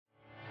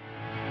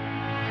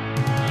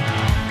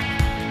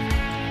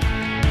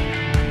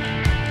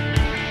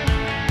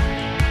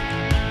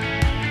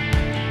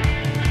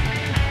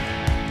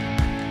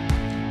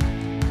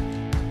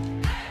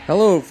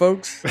Hello,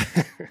 folks,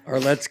 or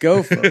let's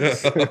go,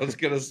 folks. I was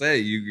gonna say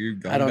you.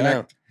 I don't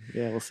know.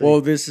 Yeah, we'll see.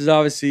 Well, this is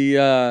obviously.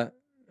 I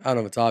don't know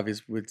if it's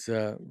obvious. It's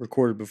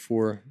recorded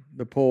before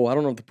the poll. I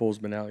don't know if the poll's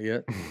been out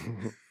yet,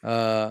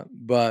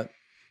 but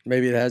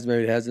maybe it has,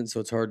 maybe it hasn't.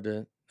 So it's hard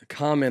to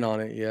comment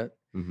on it yet.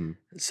 Mm-hmm.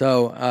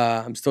 So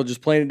I'm still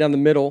just playing it down the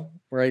middle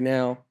right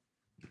now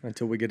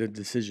until we get a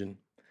decision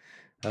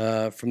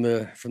from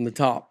the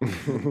top,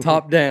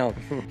 top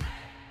down.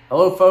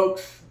 Hello,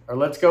 folks. Or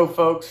let's go,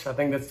 folks. I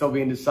think that's still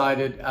being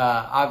decided.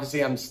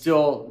 Obviously, I'm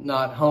still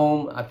not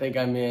home. I think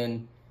I'm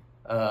in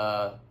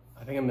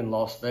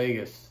Las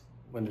Vegas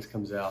when this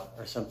comes out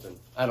or something.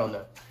 I don't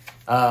know.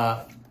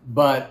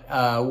 But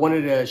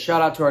wanted to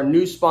shout out to our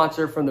new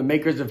sponsor from the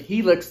makers of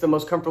Helix, the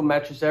most comfortable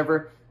mattress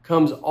ever.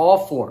 Comes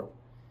all form.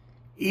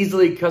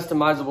 Easily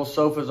customizable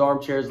sofas,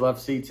 armchairs, love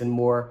seats, and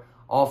more.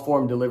 All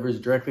form delivers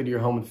directly to your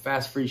home with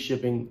fast, free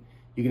shipping.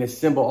 You can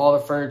assemble all the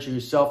furniture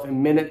yourself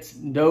in minutes.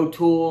 No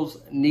tools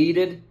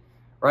needed.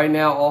 Right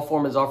now,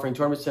 Allform is offering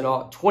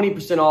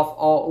 20% off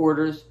all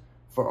orders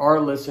for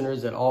our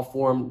listeners at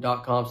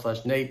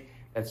allform.com/Nate.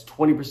 That's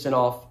 20%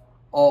 off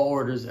all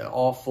orders at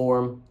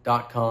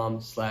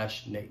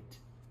allform.com/Nate.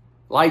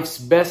 Life's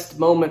best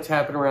moments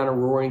happen around a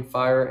roaring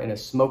fire, and a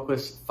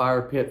smokeless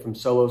fire pit from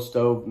Solo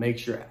Stove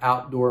makes your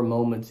outdoor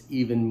moments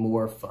even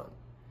more fun.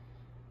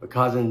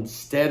 Because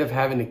instead of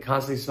having to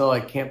constantly smell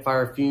like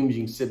campfire fumes,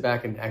 you can sit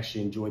back and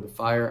actually enjoy the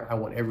fire. I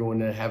want everyone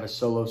to have a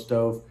Solo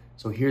Stove.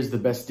 So here's the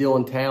best deal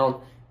in town.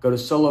 Go to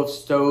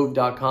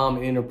solostove.com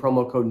and enter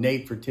promo code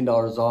Nate for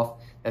 $10 off.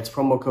 That's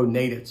promo code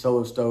Nate at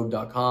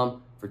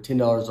solostove.com for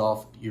 $10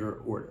 off your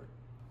order.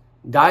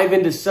 Dive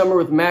into summer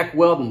with Mack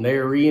Weldon. They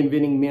are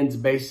reinventing men's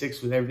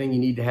basics with everything you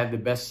need to have the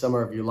best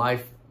summer of your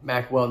life.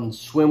 Mack Weldon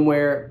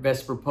swimwear,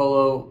 Vesper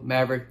Polo,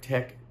 Maverick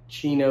Tech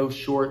Chino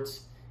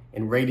shorts,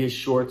 and Radius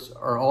shorts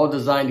are all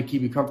designed to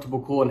keep you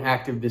comfortable, cool, and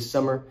active this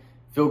summer.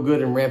 Feel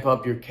good and ramp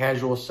up your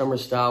casual summer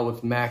style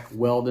with Mack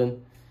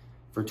Weldon.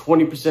 For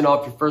 20%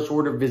 off your first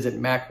order, visit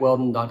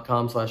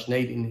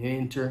mackweldon.com/Nate and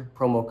enter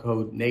promo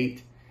code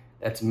Nate.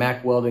 That's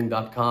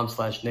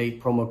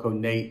mackweldon.com/Nate, promo code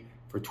Nate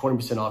for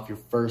 20% off your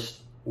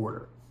first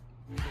order.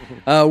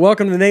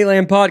 Welcome to the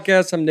Nateland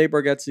podcast. I'm Nate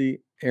Bargatze,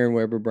 Aaron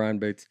Weber, Brian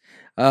Bates.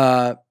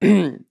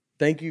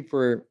 Thank you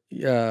for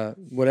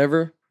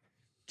whatever,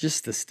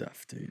 just the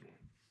stuff, dude,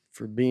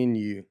 for being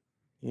you,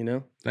 you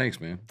know?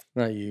 Thanks, man.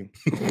 Not you.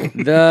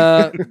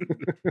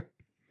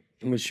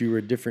 I wish you were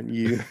a different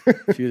you.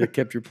 If you would have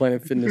kept your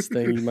Planet Fitness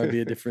thing, you might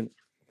be a different.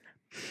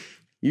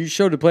 You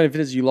showed the Planet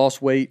Fitness you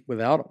lost weight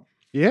without them.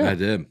 Yeah, I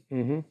did.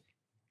 Mm-hmm.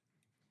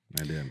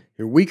 I did.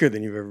 You're weaker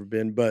than you've ever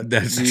been, but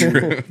That's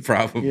true.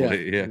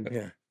 Probably, yeah. Yeah. I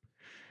think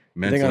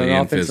Mentally on an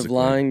and offensive physically.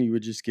 line, you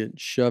would just get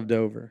shoved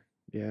over.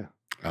 yeah.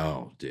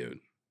 Oh,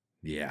 dude.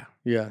 Yeah.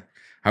 Yeah.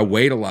 I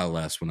weighed a lot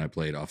less when I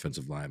played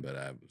offensive line, but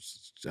I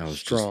was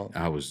Strong.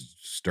 I was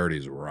sturdy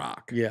as a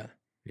rock. Yeah.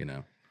 You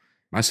know,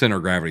 my center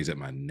of gravity's at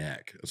my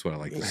neck. That's what I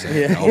like to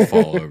say. Yeah. I'll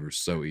fall over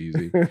so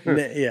easy.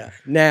 Yeah.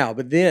 Now,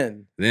 but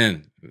then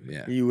Then,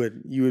 yeah, you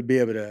would be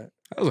able to.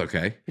 that was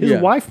okay. His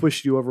Yeah. wife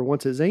pushed you over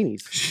once at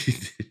Zany's.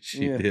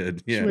 She Yeah.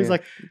 did. She Yeah. weighs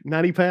like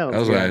 90 pounds. That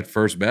was when I Yeah. had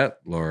first met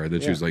Laura. Then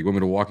she Yeah. was like, "Want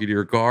me to walk you to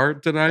your car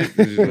tonight?"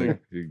 And she's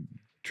like, she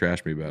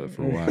trashed me about it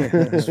for a while.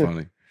 It's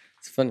funny.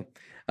 It's funny.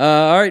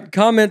 All right,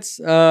 comments.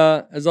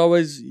 As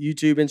always,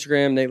 YouTube,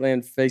 Instagram,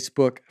 Nateland,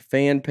 Facebook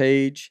fan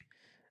page.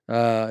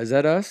 Is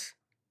that us?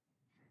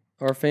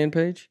 Our fan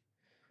page?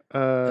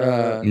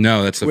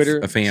 No, that's Twitter,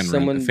 a fan.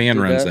 someone A fan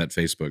did runs that.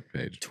 that Facebook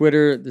page.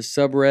 Twitter, the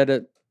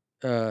subreddit,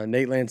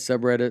 Nateland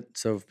subreddit.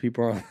 So if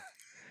people are on,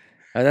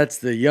 that's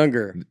the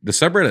younger. The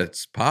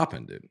subreddit's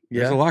popping, dude.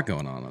 There's Yeah. a lot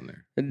going on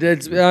there. I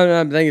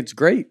think it's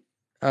great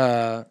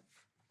that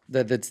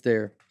that's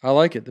there. I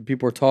like it. The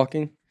people are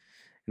talking, and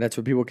that's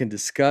what people can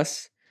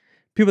discuss.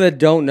 People that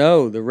don't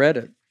know the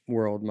Reddit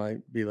world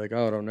might be like,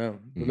 "Oh, I don't know,"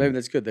 but maybe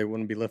that's good. They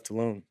wouldn't be left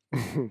alone.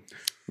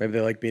 Maybe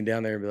they like being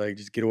down there and be like,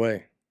 "Just get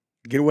away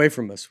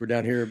from us. We're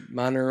down here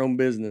minding our own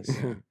business."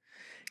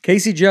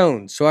 Casey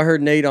Jones. So I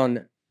heard Nate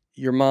on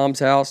your mom's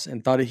house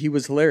and thought he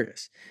was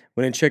hilarious.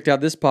 Went and checked out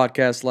this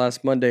podcast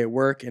last Monday at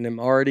work, and I'm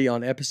already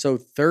on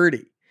episode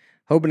 30.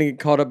 Hoping to get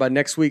caught up by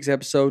next week's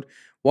episode.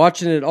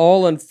 Watching it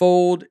all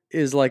unfold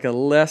is like a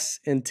less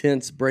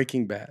intense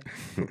Breaking Bad.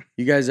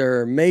 You guys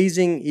are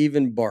amazing,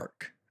 even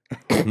bark.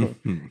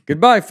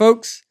 Goodbye,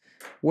 folks.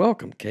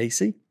 Welcome,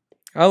 Casey.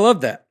 I love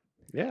that.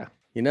 Yeah.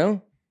 You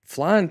know,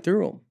 flying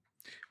through them.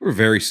 We're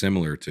very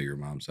similar to your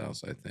mom's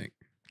house, I think.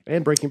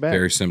 And Breaking Bad.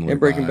 Very similar. And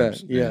Breaking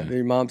vibes. Bad. Yeah,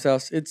 your mom's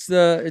house. It's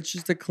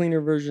just a cleaner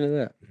version of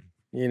that.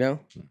 You know,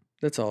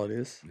 that's all it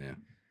is.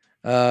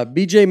 Yeah.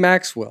 BJ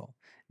Maxwell.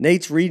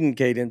 Nate's reading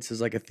cadence is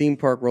like a theme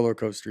park roller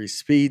coaster. He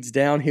speeds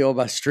downhill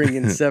by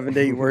stringing 7 to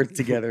 8 words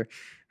together.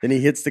 Then he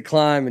hits the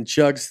climb and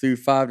chugs through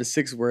 5 to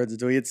 6 words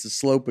until he hits the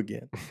slope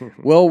again.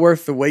 Well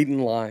worth the wait in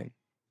line.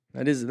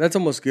 That's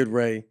almost good,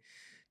 Ray,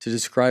 to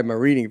describe my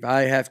reading. If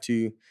I have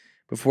to,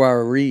 before I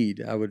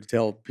read, I would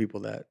tell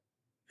people that.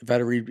 If I had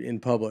to read in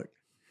public.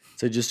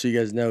 So just so you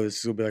guys know, this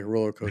is going to be like a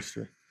roller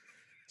coaster.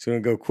 It's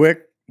going to go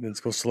quick, then it's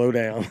going to slow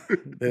down.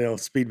 Then it'll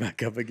speed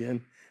back up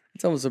again.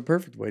 It's almost a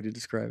perfect way to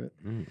describe it.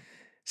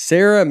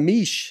 Sarah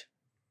Mish.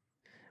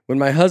 When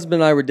my husband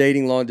and I were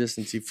dating long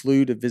distance, he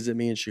flew to visit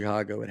me in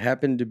Chicago. It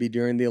happened to be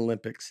during the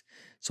Olympics.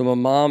 So my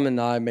mom and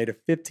I made a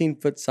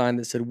 15-foot sign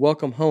that said,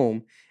 "Welcome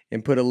home,"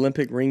 and put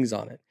Olympic rings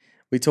on it.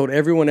 We told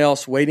everyone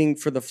else waiting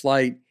for the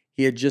flight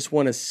he had just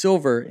won a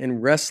silver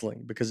in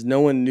wrestling because no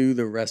one knew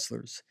the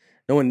wrestlers.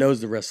 No one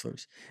knows the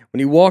wrestlers. When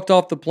he walked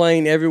off the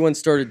plane, everyone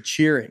started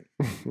cheering.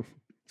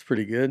 It's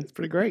pretty good. It's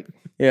pretty great.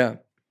 Yeah.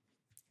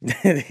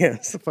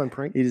 It's a fun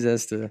prank. He just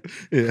has to.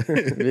 Yeah.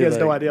 He has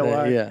no idea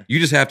why. Yeah. You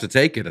just have to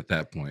take it at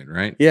that point,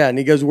 right? Yeah. And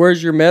he goes,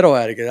 "Where's your medal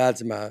at?" He goes,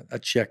 I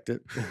checked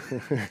it.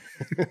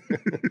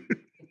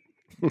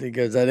 He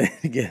goes, "I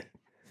didn't get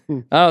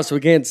it." "Oh, so we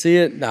can't see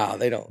it?" No,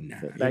 they don't.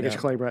 Baggage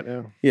claim right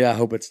now. Yeah, I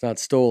hope it's not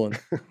stolen.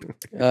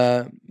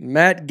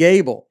 Matt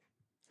Gable.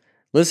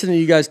 Listening to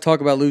you guys talk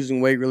about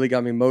losing weight really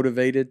got me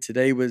motivated.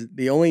 Today was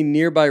the only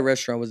nearby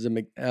restaurant was a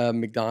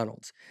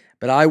McDonald's,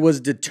 but I was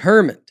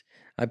determined.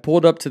 I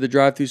pulled up to the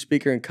drive-thru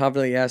speaker and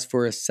confidently asked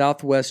for a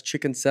Southwest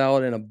chicken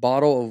salad and a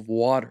bottle of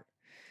water.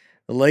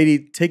 The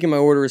lady taking my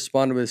order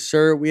responded with,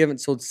 "Sir, we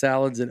haven't sold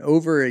salads in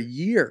over a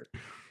year."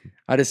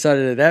 I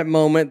decided at that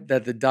moment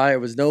that the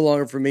diet was no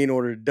longer for me and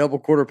ordered a double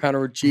quarter pounder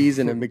with cheese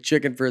and a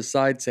McChicken for a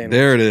side sandwich.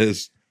 There it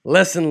is.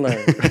 Lesson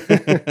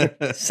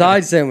learned.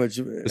 Side sandwich.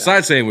 The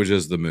side sandwich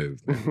is the move.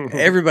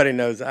 Everybody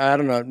knows. I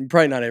don't know.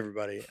 Probably not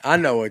everybody. I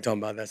know what you're talking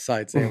about, that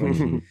side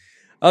sandwich.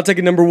 I'll take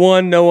a number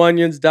 1, no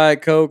onions,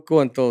 Diet Coke. Go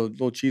and throw a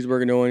little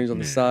cheeseburger, no onions on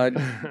the side.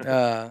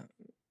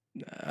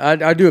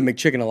 I do a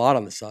McChicken a lot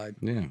on the side.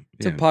 Yeah.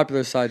 It's a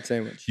popular side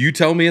sandwich. You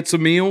tell me it's a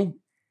meal,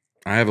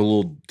 I have a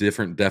little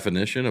different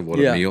definition of what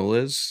a meal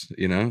is,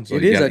 you know? So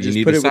it is. I just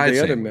put it with the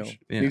other sandwich. meal.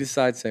 Yeah. You need a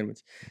side sandwich.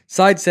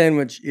 Side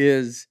sandwich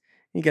is,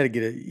 you got to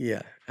get it.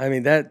 Yeah. I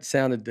mean, that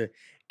sounded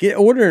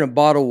ordering a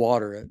bottle of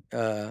water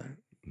at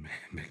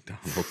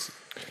McDonald's.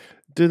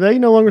 Do they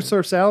no longer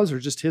serve salads or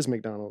just his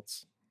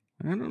McDonald's?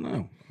 I don't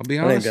know. I'll be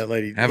I think honest. that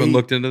lady Haven't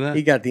looked into that.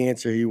 He got the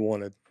answer he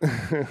wanted.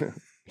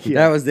 Yeah.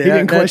 That was He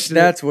didn't question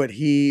that's what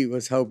he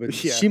was hoping.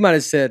 Yeah. She might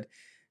have said,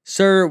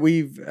 "Sir,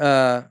 we've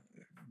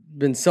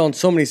been selling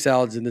so many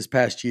salads in this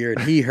past year,"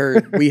 and he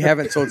heard we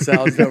haven't sold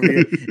salads over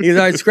here. He goes,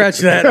 "All right, scratch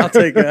that. I'll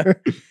take a."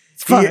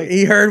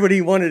 He heard what he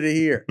wanted to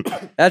hear.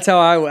 That's how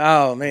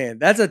oh man,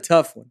 that's a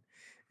tough one.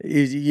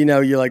 You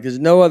know, you're like, there's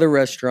no other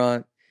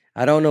restaurant.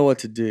 I don't know what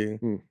to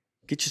do.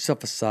 Get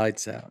yourself a side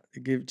salad.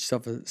 Get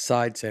yourself a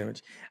side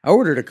sandwich. I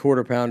ordered a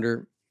quarter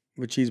pounder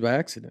with cheese by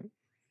accident.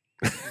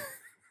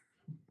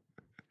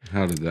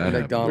 How did that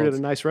happen? We're at a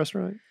nice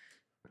restaurant.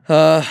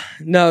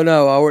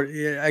 No. I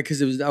ordered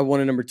because I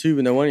wanted number 2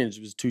 with no onions.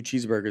 It was 2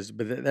 cheeseburgers,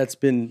 but that's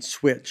been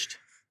switched.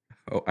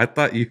 Oh, I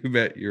thought you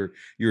meant you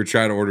were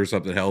trying to order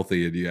something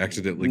healthy and you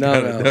accidentally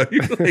No. got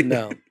it.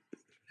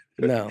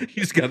 No. You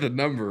just got the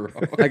number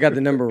wrong. I got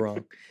the number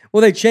wrong.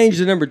 Well, they changed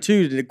the number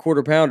 2 to the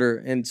quarter pounder,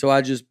 and so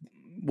I've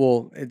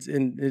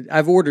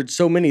ordered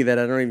so many that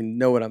I don't even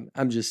know what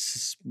I'm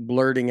just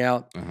blurting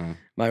out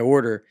my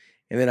order,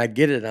 and then I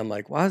get it. And I'm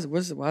like, why is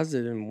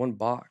it in one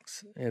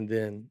box?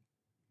 And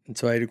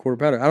so I ate a quarter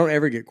pounder. I don't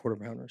ever get quarter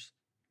pounders.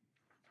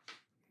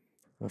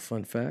 A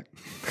fun fact.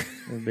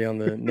 It'll be on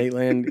the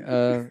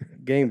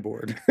Nateland game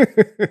board.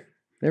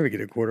 Never get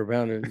a quarter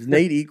pounder. Does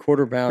Nate eat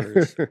quarter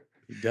pounders?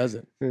 He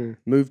doesn't.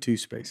 Move 2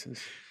 spaces.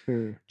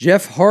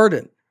 Jeff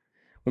Harden.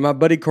 When my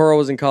buddy Carl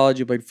was in college,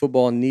 he played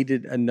football and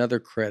needed another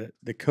credit.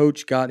 The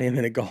coach got him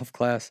in a golf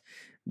class.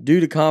 Due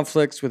to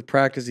conflicts with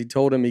practice, he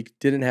told him he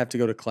didn't have to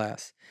go to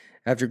class.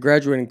 After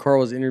graduating,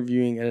 Carl was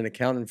interviewing at an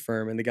accounting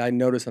firm, and the guy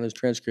noticed on his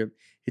transcript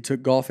he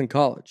took golf in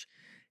college.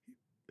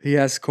 He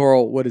asked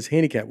Carl what his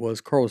handicap was.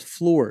 Carl was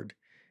floored,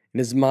 and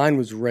his mind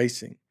was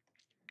racing.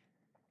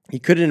 He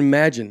couldn't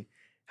imagine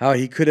how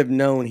he could have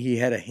known he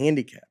had a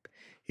handicap.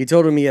 He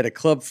told him he had a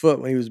club foot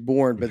when he was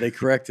born, but they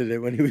corrected it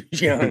when he was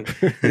young.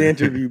 The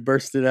interview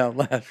busted out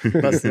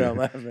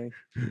laughing.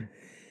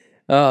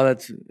 Oh,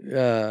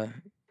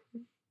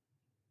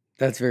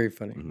 that's very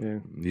funny. Yeah.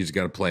 He's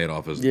got to play it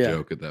off as a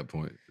joke at that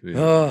point.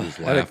 Just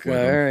laugh with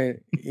him. All right.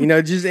 You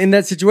know, just in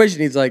that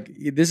situation, he's like,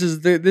 "This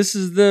is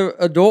the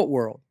adult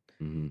world.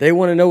 They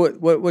want to know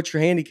what's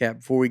your handicap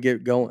before we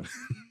get going."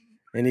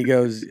 And he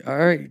goes, "All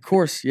right, of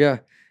course, yeah.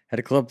 Had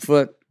a club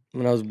foot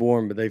when I was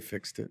born, but they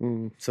fixed it,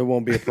 so it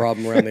won't be a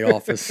problem around the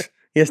office."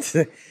 Yes,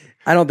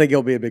 I don't think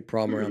it'll be a big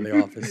problem around the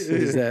office.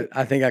 Is that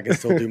I think I can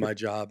still do my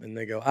job, and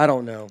they go, "I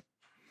don't know,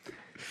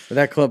 but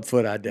that club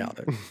foot, I doubt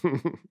it."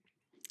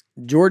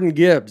 Jordan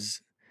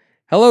Gibbs.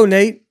 Hello,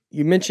 Nate.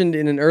 You mentioned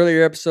in an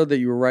earlier episode that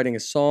you were writing a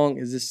song.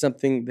 Is this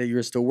something that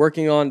you're still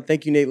working on?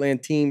 Thank you,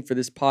 Nateland team, for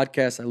this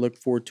podcast. I look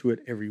forward to it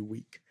every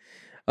week.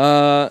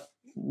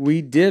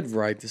 We did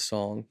write the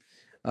song.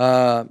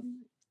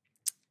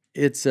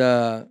 It's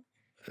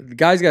the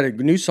guy's got a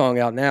new song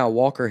out now.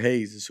 Walker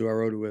Hayes is who I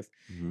wrote it with.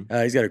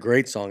 He's got a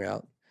great song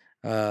out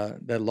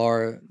that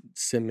Laura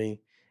sent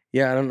me.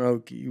 Yeah, I don't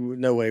know.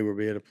 No way we'll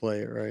be able to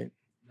play it, right?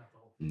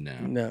 No.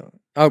 No.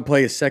 I would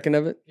play a second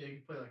of it. Yeah, you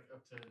can play like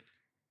up to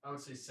I would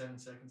say 7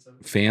 seconds of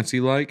it. Fancy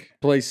like?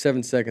 Play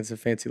 7 seconds of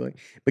Fancy Like.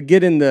 But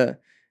get a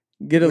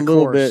little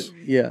chorus.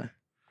 bit, yeah.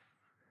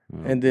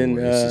 Oh, And then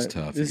boy, this is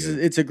tough.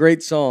 it's a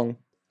great song.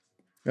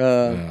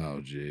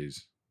 Oh,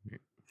 jeez.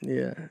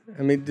 Yeah.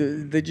 I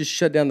mean, they just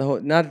shut down the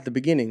whole, not at the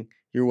beginning.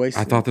 You're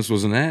wasting. I thought this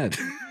was an ad.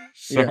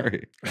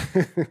 Sorry. All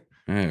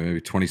right,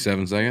 maybe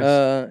 27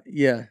 seconds?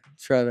 Yeah.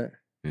 Try that.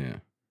 Yeah.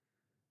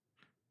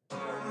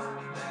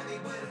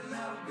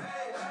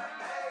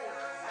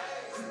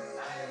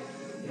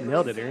 You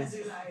nailed it, Aaron.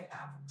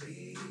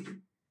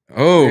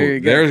 Oh, There you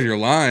go. there's your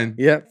line.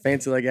 Yep.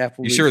 Fancy Like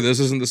Applebee's. You sure this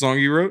isn't the song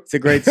you wrote? It's a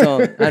great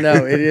song. I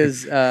know it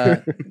is.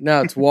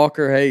 No, it's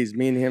Walker Hayes.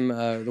 Me and him,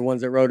 the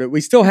ones that wrote it.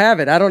 We still have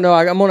it. I don't know.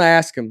 I'm gonna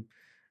ask him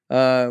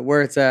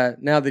where it's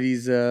at now that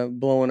he's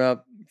blowing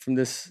up from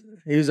this.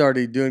 He was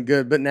already doing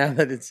good, but now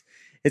that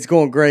it's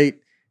going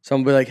great, so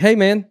I'm gonna be like, hey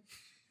man,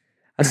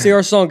 I see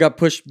our song got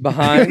pushed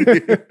behind.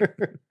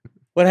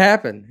 What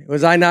happened?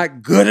 Was I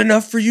not good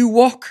enough for you,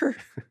 Walker?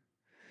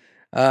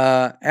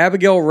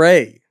 Abigail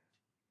Ray.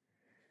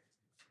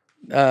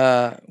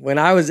 When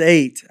I was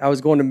 8, I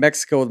was going to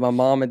Mexico with my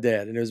mom and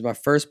dad, and it was my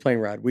first plane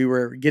ride. We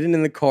were getting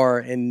in the car,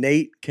 and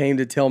Nate came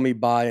to tell me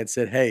bye and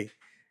said, hey,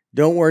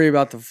 don't worry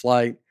about the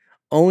flight.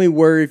 Only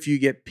worry if you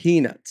get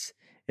peanuts.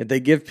 If they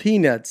give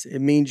peanuts, it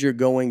means you're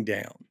going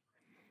down.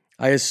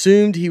 I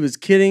assumed he was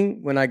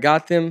kidding when I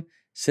got them,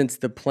 since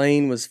the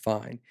plane was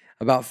fine.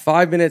 About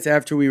 5 minutes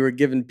after we were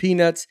given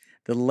peanuts,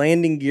 the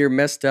landing gear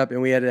messed up,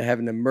 and we had to have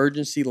an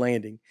emergency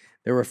landing.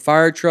 There were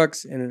fire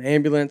trucks and an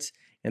ambulance,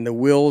 and the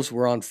wheels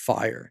were on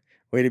fire.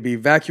 We had to be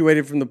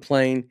evacuated from the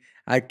plane.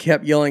 I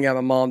kept yelling at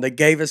my mom, they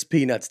gave us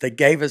peanuts. They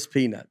gave us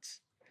peanuts.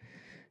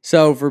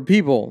 So for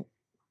people,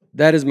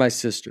 that is my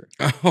sister.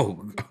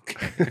 Oh,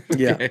 okay.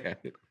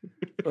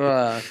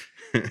 Yeah.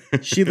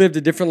 She lived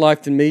a different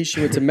life than me. She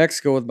went to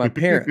Mexico with my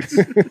parents.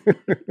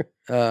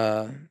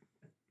 I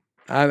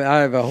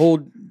have a whole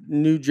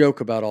new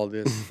joke about all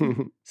this,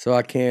 so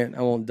I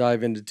won't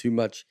dive into too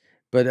much.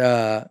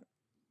 But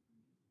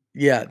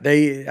yeah,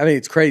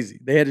 it's crazy.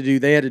 They had to do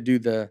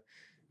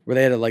where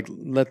they had to like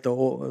let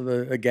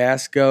the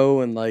gas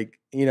go, and like,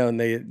 you know, and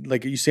they,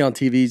 like you see on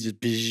TV,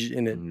 just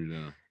in it,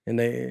 and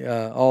they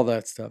all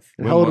that stuff.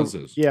 And When was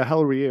this? Yeah, how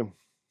old were you?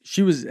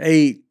 She was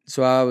 8,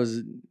 so I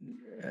was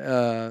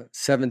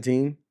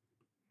 17.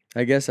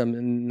 I guess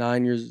I'm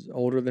 9 years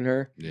older than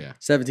her. Yeah.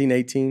 17,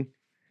 18.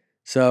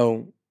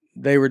 So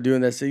they were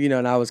doing this, you know,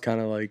 and I was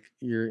kind of like,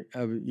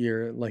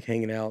 you're like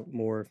hanging out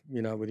more,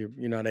 you know,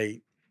 you're not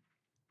 8.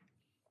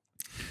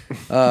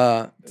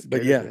 But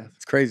yeah,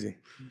 it's crazy.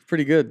 It's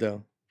pretty good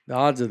though. The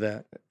odds of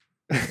that.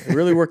 It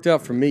really worked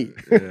out for me.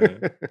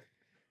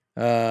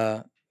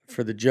 Yeah.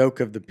 For the joke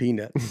of the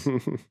peanuts.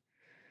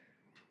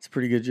 It's a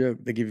pretty good joke.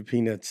 They give you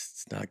peanuts.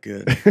 It's not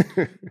good.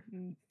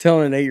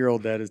 Telling an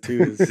 8-year-old that is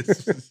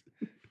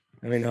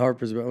I mean,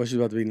 Harper's she's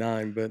about to be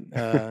 9,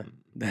 but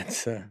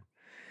that's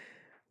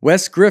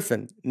Wes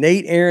Griffin,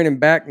 Nate, Aaron, and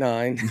back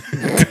 9.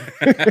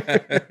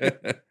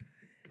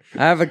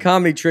 I have a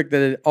comedy trick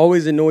that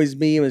always annoys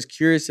me and was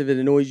curious if it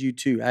annoys you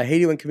too. I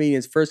hate it when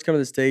comedians first come to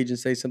the stage and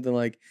say something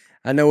like,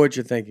 I know what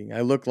you're thinking.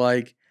 I look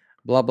like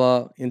blah,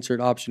 blah,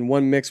 insert option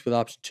 1 mixed with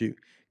option 2.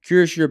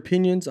 Curious your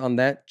opinions on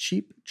that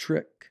cheap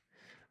trick.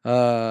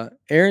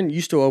 Aaron,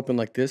 you still open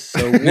like this.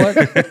 So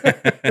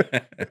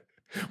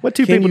what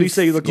 2 people do you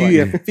say you look like? Do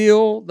you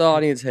feel the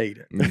audience hate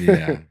it?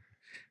 Yeah.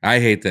 I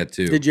hate that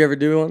too. Did you ever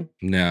do one?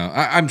 No.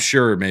 I'm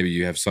sure maybe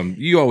you have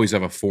you always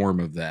have a form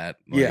of that.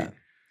 Like,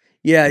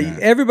 Yeah.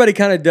 Everybody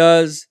kind of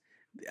does.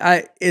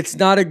 It's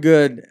not a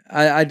good,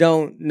 I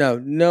don't,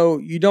 no,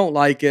 you don't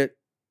like it,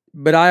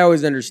 but I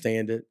always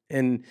understand it.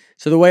 And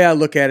so the way I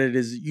look at it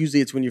is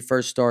usually it's when you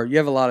first start, you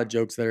have a lot of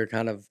jokes that are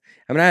kind of,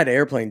 I had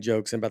airplane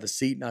jokes about the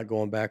seat not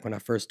going back when I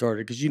first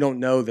started, because you don't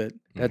know that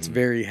that's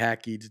very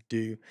hacky to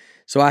do.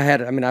 So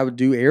I would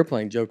do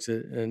airplane jokes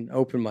at an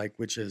open mic,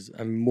 which is,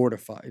 I'm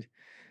mortified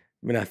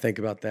when I think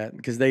about that,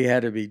 because they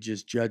had to be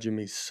just judging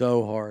me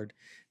so hard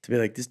to be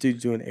like, this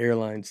dude's doing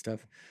airline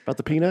stuff. About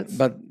the peanuts?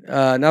 But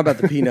not about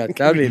the peanuts.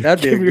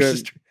 That'd be a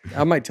good.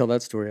 I might tell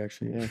that story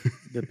actually. Yeah,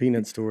 the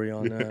peanut story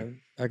on.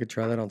 I could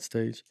try that on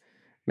stage,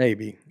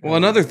 maybe. Well,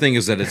 another thing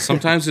is that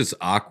sometimes it's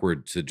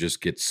awkward to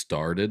just get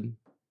started.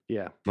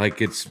 Yeah,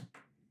 like it's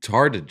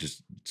hard to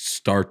just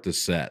start the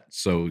set.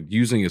 So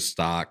using a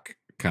stock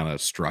kind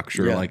of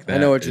structure like that, I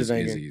know what you're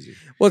thinking. Is easy.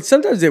 Well,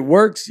 sometimes it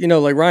works. You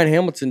know, like Ryan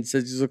Hamilton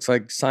says he looks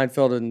like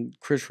Seinfeld and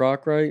Chris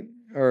Rock, right?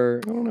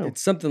 Or I don't know.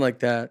 It's something like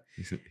that.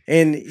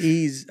 And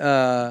he's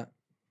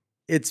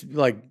it's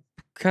like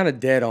kind of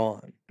dead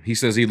on. He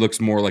says he looks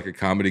more like a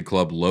comedy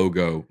club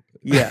logo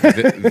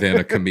than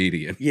a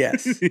comedian.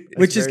 Yes.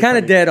 Which is kind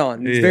of dead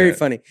on. It's very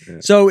funny.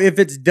 Yeah. So if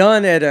it's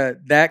done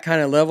at that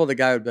kind of level, the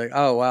guy would be like,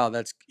 oh wow,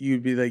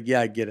 you'd be like,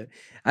 yeah, I get it.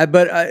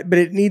 But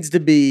it needs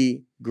to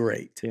be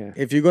great. Yeah.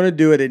 If you're gonna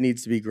do it, it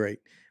needs to be great.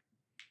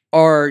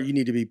 Or you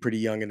need to be pretty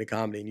young into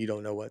comedy and you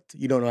don't know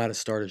how to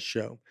start a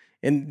show.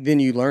 And then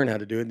you learn how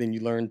to do it. Then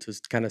you learn to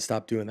kind of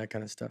stop doing that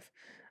kind of stuff.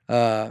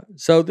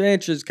 So the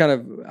answer is kind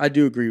of, I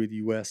do agree with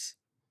you, Wes.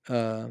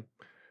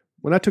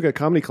 When I took a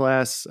comedy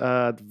class,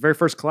 the very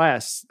first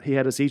class, he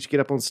had us each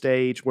get up on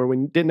stage where we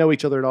didn't know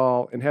each other at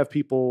all and have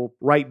people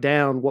write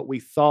down what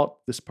we thought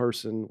this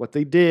person, what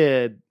they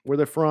did, where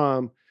they're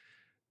from,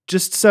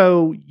 just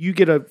so you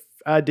get an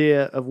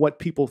idea of what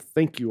people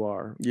think you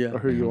are or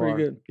who you are.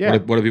 Good. Yeah.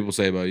 What do people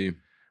say about you?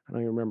 I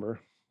don't even remember.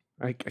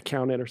 I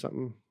counted or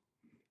something.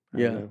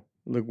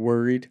 Look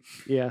worried.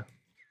 Yeah.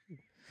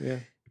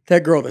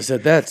 That girl that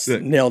said that's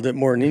nailed it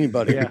more than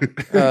anybody.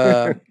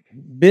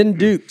 Ben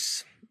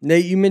Dukes.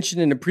 Nate, you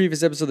mentioned in a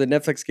previous episode that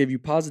Netflix gave you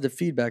positive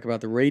feedback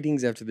about the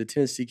ratings after The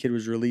Tennessee Kid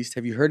was released.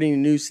 Have you heard any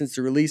news since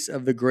the release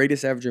of The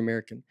Greatest Average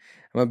American?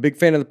 I'm a big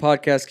fan of the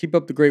podcast. Keep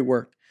up the great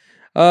work.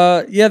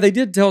 Yeah, they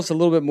did tell us a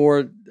little bit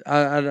more.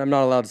 I'm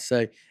not allowed to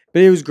say,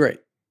 but it was great.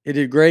 It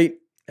did great.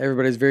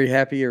 Everybody's very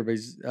happy.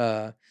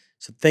 So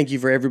thank you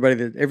for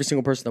every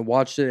single person that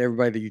watched it,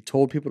 everybody that you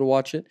told people to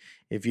watch it.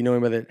 If you know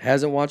anybody that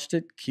hasn't watched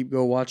it, keep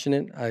watching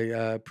it. I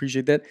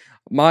appreciate that.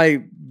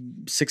 My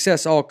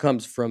success all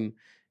comes from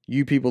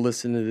you people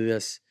listening to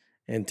this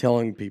and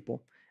telling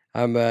people.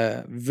 I'm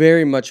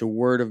very much a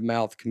word of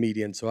mouth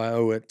comedian, so I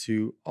owe it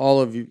to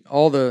all of you,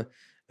 all the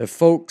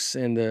folks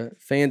and the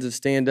fans of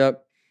stand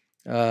up.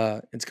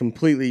 It's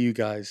completely you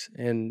guys,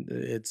 and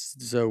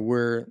as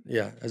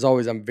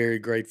always, I'm very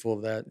grateful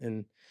of that,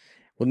 and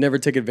we'll never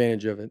take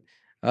advantage of it.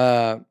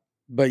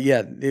 But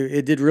yeah,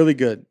 it did really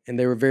good, and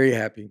they were very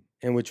happy,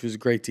 and which was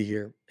great to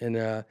hear. And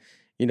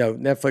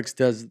Netflix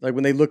does, like,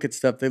 when they look at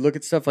stuff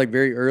like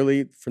very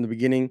early from the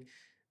beginning.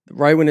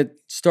 Right when it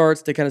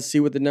starts, they kind of see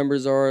what the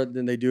numbers are.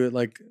 Then they do it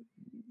like,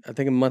 I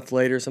think a month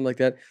later or something like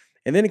that.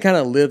 And then it kind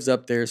of lives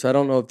up there. So I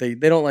don't know if they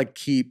don't like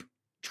keep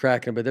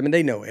tracking, but I mean,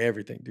 they know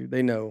everything, dude.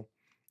 They know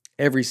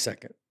every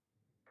second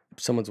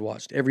someone's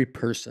watched, every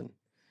person,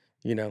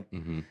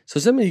 Mm-hmm. So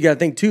something you got to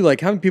think too,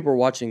 like how many people are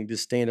watching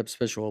this stand-up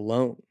special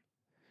alone?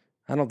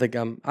 I know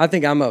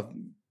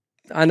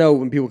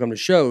when people come to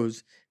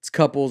shows, it's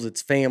couples,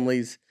 it's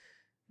families.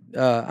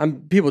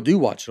 People do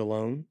watch it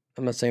alone.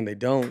 I'm not saying they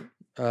don't.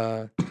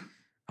 I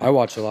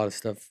watch a lot of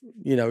stuff.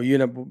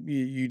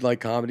 You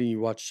like comedy, you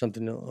watch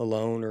something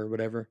alone or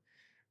whatever.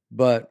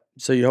 But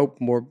so you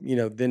hope more,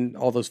 then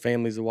all those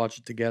families will watch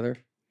it together.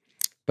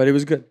 But it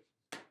was good.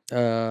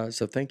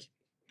 So thank you.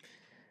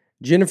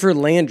 Jennifer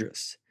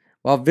Landris.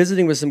 While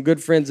visiting with some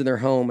good friends in their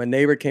home, a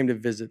neighbor came to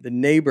visit. The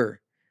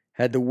neighbor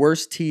had the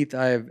worst teeth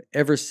I have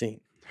ever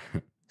seen.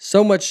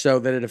 So much so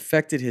that it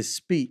affected his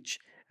speech.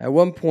 At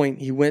one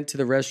point, he went to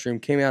the restroom,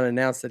 came out and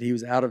announced that he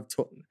was out of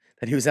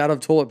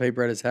toilet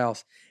paper at his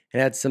house and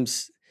had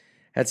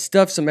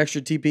stuffed some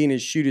extra TP in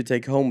his shoe to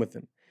take home with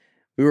him.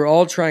 We were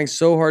all trying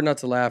so hard not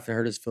to laugh and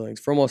hurt his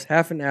feelings. For almost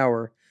half an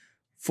hour,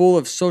 full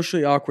of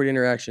socially awkward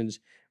interactions,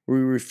 we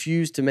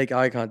refused to make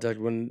eye contact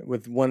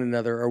with one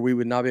another, or we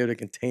would not be able to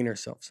contain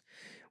ourselves.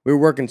 We were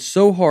working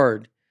so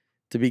hard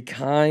to be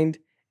kind,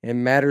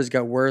 and matters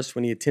got worse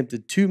when he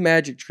attempted 2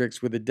 magic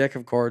tricks with a deck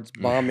of cards,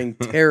 bombing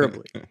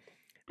terribly.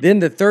 Then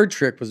the third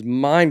trick was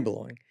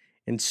mind-blowing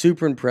and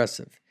super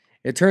impressive.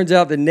 It turns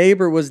out the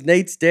neighbor was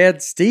Nate's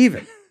dad,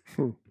 Steven.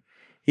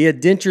 He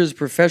had dentures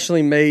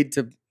professionally made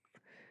to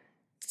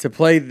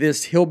play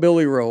this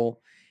hillbilly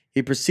role.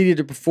 He proceeded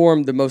to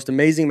perform the most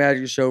amazing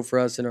magic show for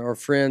us and our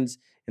friends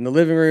in the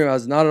living room. I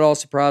was not at all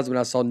surprised when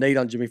I saw Nate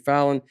on Jimmy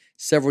Fallon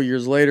several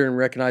years later and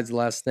recognized the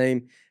last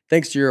name.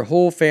 Thanks to your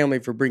whole family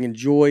for bringing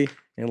joy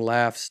and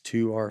laughs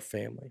to our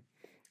family.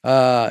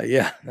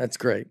 Yeah, that's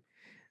great.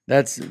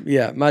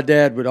 My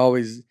dad would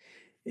always,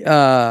 he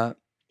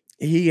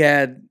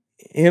had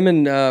him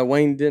and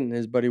Wayne Denton,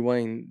 his buddy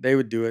Wayne, they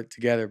would do it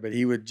together, but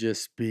he would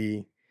just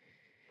be,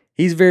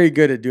 he's very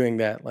good at doing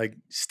that, like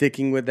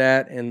sticking with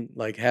that and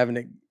like having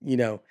it,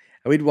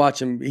 we'd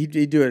watch him,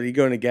 he'd do it, he'd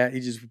go in he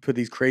just put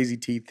these crazy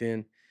teeth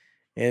in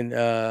and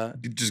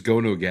You'd just go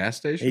into a gas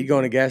station? He'd go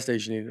in a gas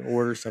station and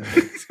order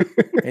something.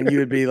 And you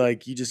would be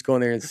like, you just go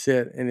in there and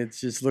sit and it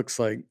just looks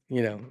like,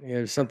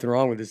 there's something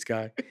wrong with this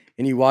guy.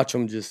 And you watch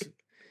him just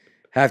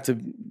have to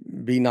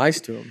be nice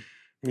to him,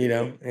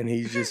 and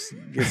he just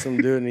gets them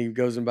to do it and he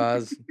goes and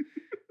buys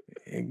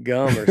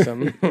gum or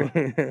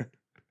something.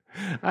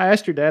 I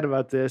asked your dad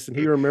about this and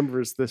he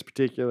remembers this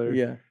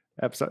particular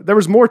episode. There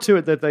was more to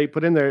it that they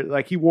put in there.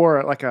 Like he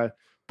wore like a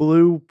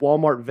blue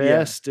Walmart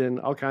vest and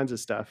all kinds of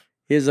stuff.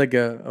 He has like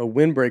a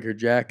windbreaker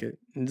jacket.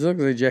 It looks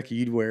like a jacket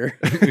you'd wear.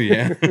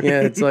 Yeah.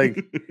 Yeah, it's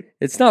like,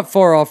 it's not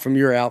far off from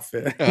your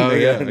outfit. Oh,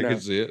 yeah, I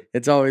can see it.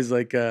 It's always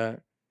like,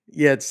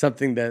 it's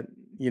something that,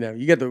 you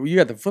got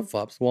the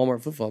flip-flops,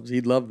 Walmart flip-flops.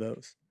 He'd love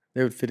those.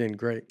 They would fit in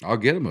great. I'll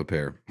get him a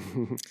pair.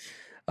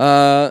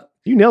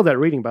 You nailed that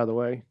reading, by the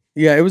way.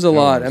 Yeah, it was a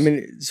lot. I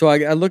mean, so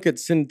I look at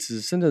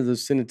sentences. Sometimes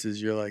those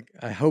sentences, you're like,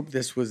 I hope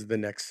this was the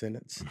next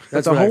sentence.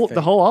 That's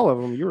the whole, all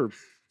of them. You were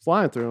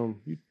flying through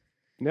them. You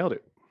nailed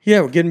it.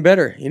 Yeah, we're getting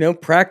better.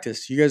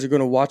 Practice. You guys are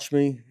going to watch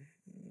me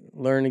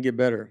learn and get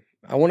better.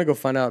 I want to go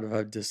find out if I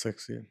have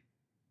dyslexia.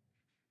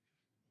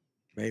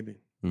 Maybe.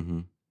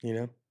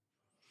 Mm-hmm.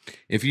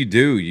 If you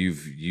do,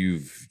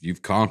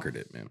 you've conquered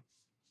it, man.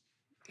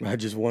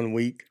 Just 1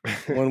 week.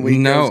 1 week.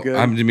 No, was good.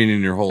 I'm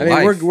meaning your whole I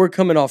mean, life. we're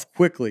coming off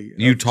quickly.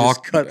 You just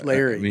talk, cut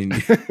Larry. I mean,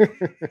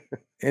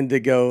 and to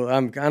go, I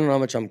don't know how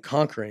much I'm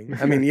conquering.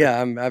 I mean,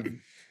 yeah,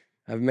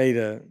 I've made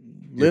a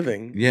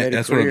living. yeah, made a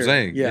that's what I'm career.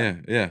 saying.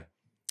 Yeah.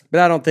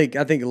 But I think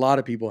a lot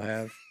of people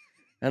have.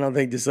 I don't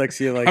think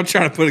dyslexia, like, I'm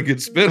trying to put a good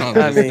spin on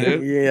I this, mean,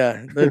 dude.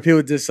 yeah, the people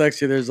with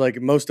dyslexia, there's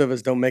like, most of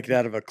us don't make it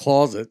out of a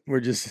closet. We're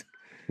just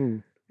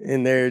in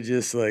there,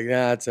 just like,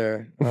 it's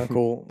our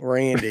Uncle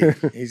Randy.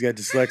 He's got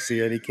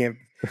dyslexia and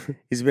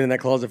he's been in that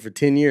closet for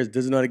 10 years,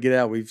 doesn't know how to get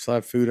out. We still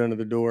have food under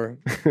the door.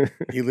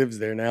 He lives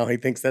there now. He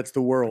thinks that's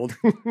the world.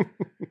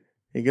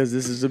 He goes,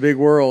 this is a big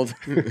world.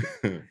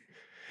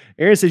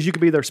 Aaron says you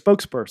could be their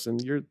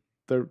spokesperson. You're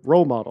the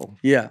role model.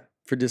 Yeah,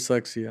 for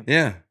dyslexia.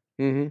 Yeah.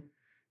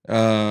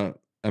 Mm-hmm.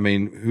 I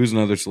mean, who's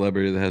another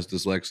celebrity that has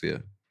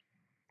dyslexia?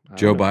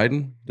 Joe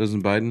Biden?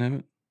 Doesn't Biden have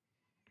it?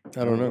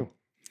 I don't know.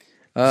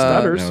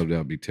 Stutters. No, that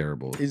would be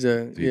terrible. He's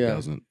a if he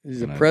doesn't.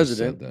 He's a And I just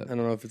president. said I that.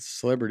 don't know if it's a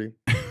celebrity.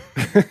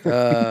 They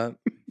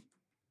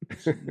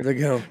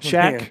go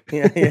Shaq?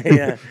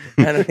 Yeah.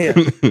 I don't, yeah.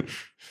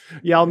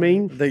 Y'all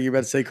mean? I think you're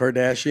about to say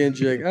Kardashian.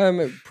 You're like, I'm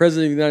a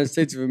president of the United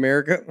States of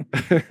America.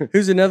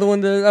 Who's another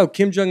one?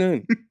 Kim Jong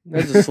Un.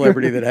 That's a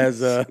celebrity that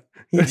has.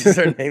 You just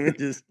start naming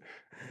just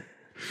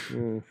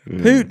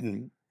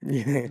Putin.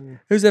 Yeah.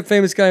 Who's that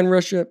famous guy in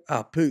Russia?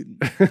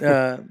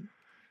 Putin.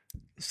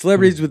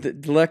 Celebrities with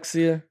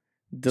dyslexia.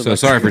 So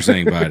sorry for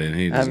saying Biden.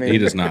 He I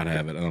does not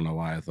have it. I don't know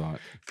why I thought.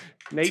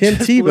 Nate Tim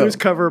just blew Tebow. his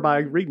cover by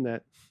reading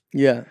that.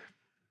 Yeah.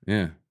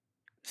 Yeah.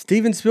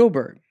 Steven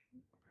Spielberg.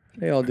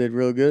 They all did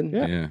real good.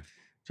 Yeah.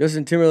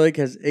 Justin Timberlake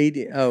has AD.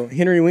 Oh,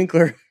 Henry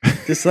Winkler,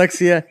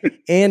 dyslexia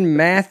and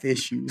math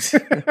issues.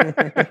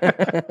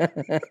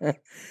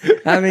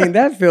 I mean,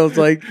 that feels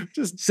like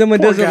Just someone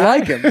poor doesn't guy.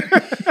 like him.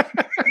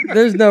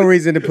 There's no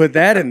reason to put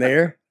that in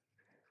there.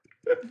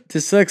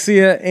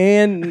 Dyslexia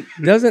and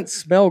doesn't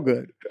smell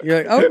good.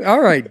 You're like, oh,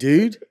 all right,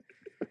 dude.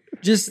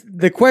 Just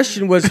the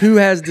question was who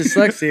has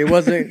dyslexia. It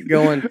wasn't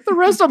going The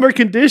rest of them are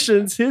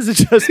conditions. His is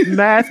just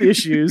math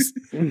issues.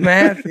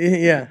 math.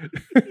 Yeah.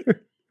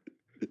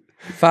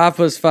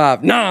 5 +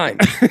 5, 9.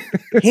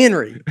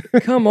 Henry,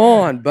 come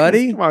on,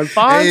 buddy. Come on,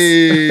 Fonz.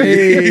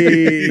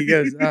 Hey, he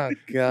goes, oh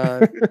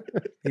God.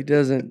 He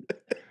doesn't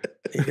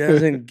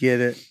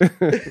get it.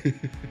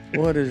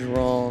 What is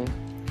wrong?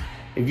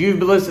 If you've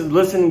been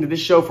listening to this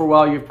show for a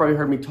while, you've probably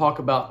heard me talk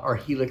about our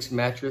Helix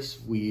mattress.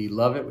 We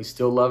love it. We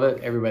still love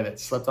it. Everybody that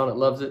slept on it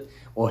loves it.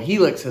 Well,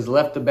 Helix has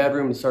left the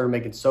bedroom and started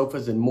making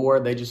sofas and more.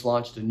 They just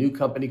launched a new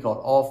company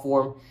called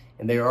Allform,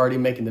 and they are already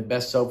making the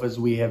best sofas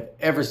we have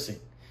ever seen.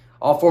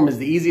 Allform is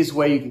the easiest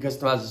way you can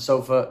customize a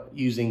sofa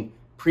using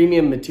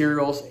premium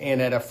materials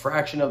and at a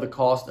fraction of the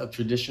cost of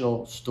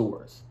traditional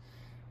stores.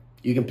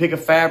 You can pick a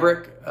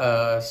fabric,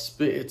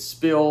 it's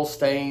spill,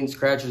 stain,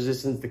 scratch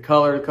resistance, the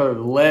color of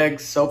the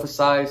legs, sofa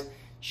size,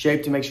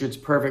 shape to make sure it's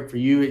perfect for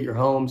you at your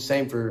home.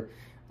 Same for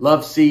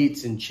love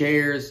seats and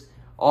chairs.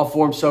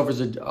 Allform sofas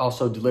are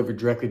also delivered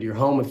directly to your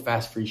home with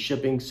fast free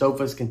shipping.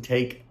 Sofas can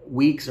take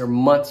weeks or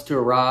months to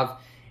arrive,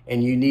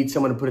 and you need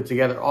someone to put it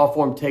together.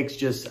 Allform takes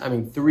just,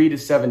 3 to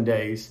 7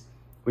 days,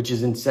 which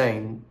is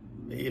insane,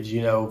 as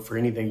you know, for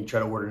anything you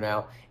try to order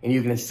now. And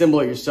you can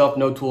assemble it yourself,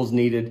 no tools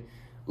needed.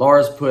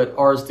 Laura's put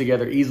ours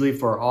together easily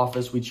for our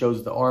office. We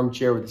chose the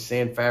armchair with the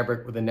sand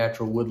fabric with the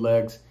natural wood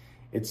legs.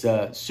 It's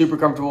super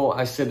comfortable.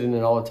 I sit in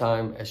it all the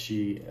time as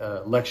she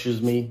lectures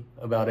me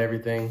about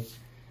everything.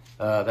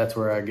 That's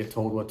where I get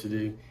told what to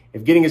do.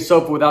 If getting a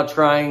sofa without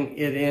trying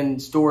it in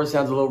store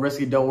sounds a little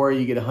risky, don't worry.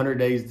 You get 100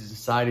 days to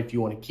decide if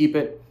you want to keep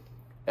it.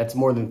 That's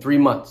more than 3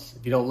 months.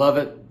 If you don't love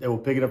it, they will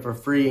pick it up for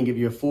free and give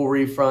you a full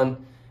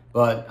refund.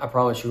 But I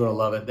promise you're going to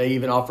love it. They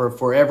even offer a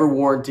forever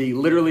warranty,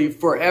 literally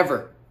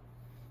forever.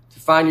 To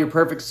find your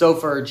perfect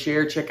sofa or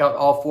chair, check out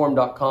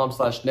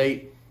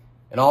allform.com/Nate.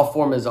 And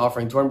Allform is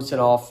offering 20%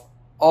 off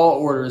all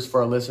orders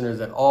for our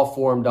listeners at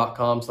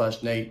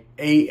allform.com/Nate.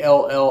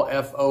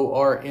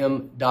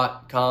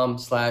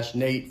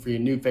 allform.com/Nate for your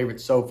new favorite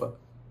sofa.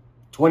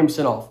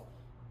 20% off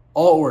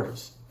all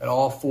orders at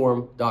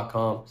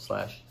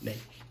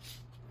allform.com/Nate.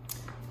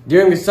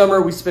 During the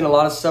summer, we spend a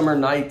lot of summer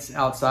nights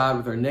outside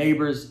with our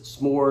neighbors,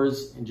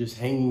 s'mores, and just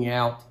hanging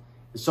out.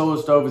 The Solo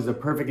Stove is the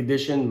perfect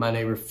addition. My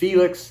neighbor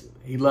Felix,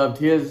 he loved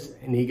his,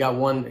 and he got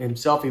one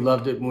himself. He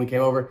loved it when we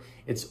came over.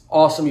 It's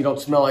awesome. You don't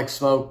smell like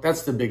smoke.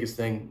 That's the biggest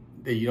thing,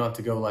 that you don't have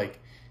to go like,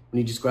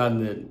 when you just go out in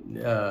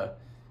the,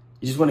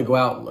 you just want to go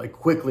out like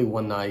quickly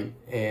one night,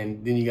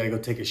 and then you got to go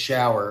take a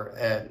shower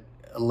at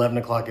 11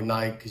 o'clock at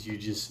night because you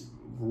just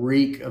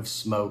reek of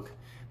smoke.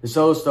 The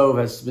Solo Stove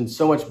has been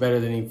so much better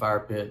than any fire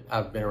pit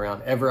I've been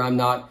around ever. I'm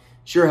not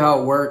sure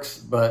how it works,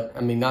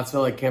 but not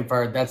smell like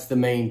campfire. That's the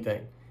main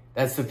thing.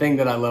 That's the thing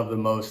that I love the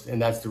most,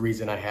 and that's the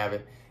reason I have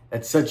it.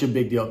 That's such a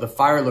big deal. The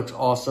fire looks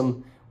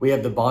awesome. We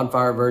have the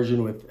bonfire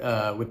version with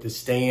the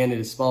stand. It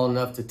is small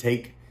enough to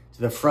take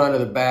to the front or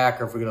the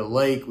back, or if we go to the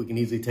lake, we can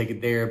easily take it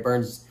there. It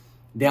burns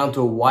down to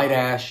a white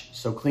ash,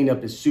 so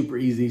cleanup is super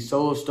easy.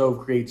 Solo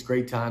Stove creates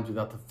great times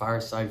without the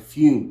fireside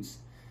fumes.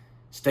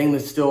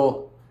 Stainless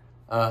steel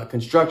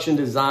Construction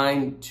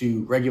designed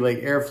to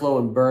regulate airflow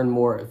and burn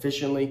more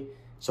efficiently.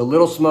 So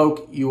little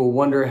smoke, you will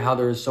wonder how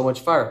there is so much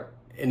fire.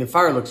 And the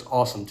fire looks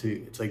awesome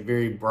too. It's like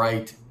very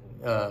bright,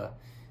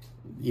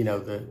 you know,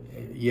 the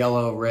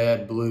yellow,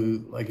 red,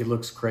 blue, like it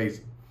looks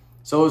crazy.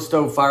 Solo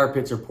Stove fire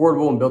pits are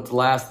portable and built to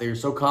last. They are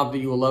so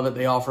confident you will love it.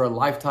 They offer a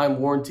lifetime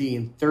warranty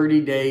and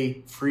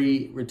 30-day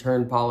free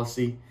return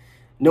policy.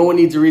 No one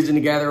needs a reason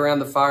to gather around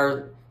the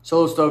fire.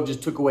 Solo Stove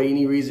just took away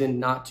any reason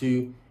not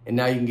to, and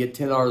now you can get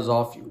 $10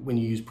 off when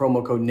you use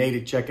promo code NATE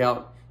at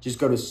checkout. Just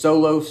go to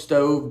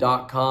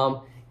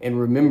solostove.com, and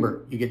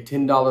remember, you get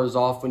 $10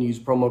 off when you use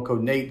promo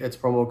code NATE. That's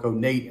promo code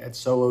NATE at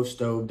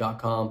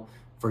solostove.com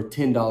for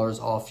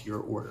 $10 off your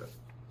order.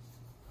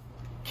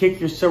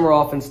 Kick your summer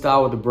off in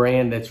style with a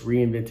brand that's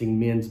reinventing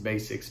men's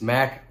basics,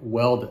 Mack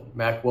Weldon.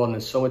 Mack Weldon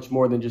is so much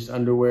more than just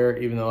underwear,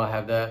 even though I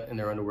have that, and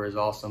their underwear is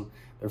awesome.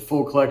 Their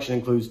full collection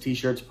includes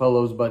t-shirts,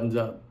 polos,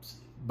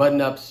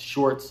 button-ups,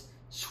 shorts,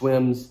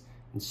 swims,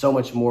 and so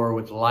much more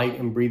with light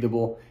and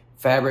breathable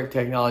fabric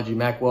technology.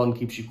 Mack Weldon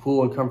keeps you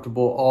cool and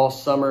comfortable all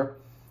summer.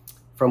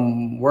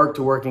 From work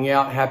to working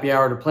out, happy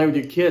hour to playing with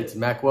your kids,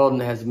 Mack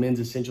Weldon has men's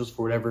essentials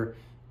for whatever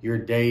your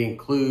day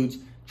includes.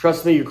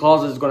 Trust me, your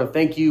closet is going to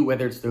thank you,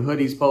 whether it's the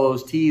hoodies,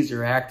 polos, tees,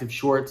 or active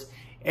shorts.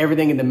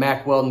 Everything in the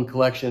Mack Weldon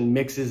collection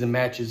mixes and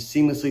matches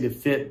seamlessly to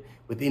fit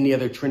with any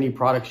other trendy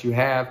products you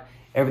have.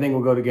 Everything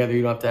will go together.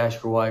 You don't have to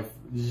ask your wife,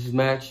 does this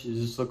match? Does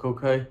this look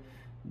okay?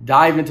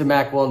 Dive into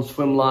Mack Weldon's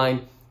swim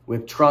line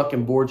with trunk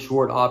and board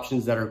short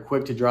options that are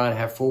quick to dry and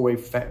have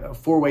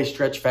four-way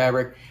stretch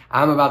fabric.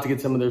 I'm about to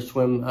get some of their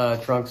swim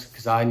trunks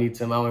because I need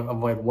some. I've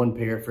only had one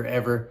pair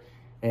forever,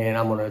 and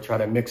I'm going to try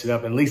to mix it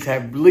up and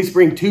at least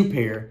bring 2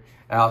 pair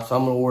out. So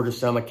I'm going to order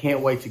some. I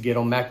can't wait to get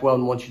them. Mack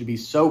Weldon wants you to be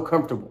so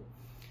comfortable.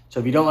 So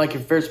if you don't like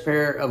your first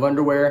pair of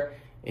underwear,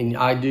 and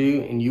I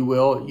do, and you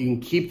will, you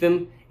can keep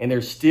them, and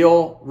they're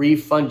still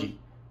refund you.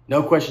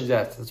 No questions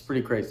asked. That's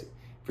pretty crazy.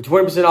 For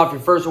 20% off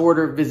your first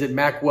order, visit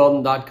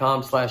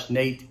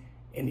MackWeldon.com/Nate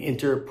and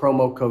enter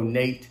promo code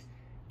Nate.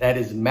 That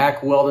is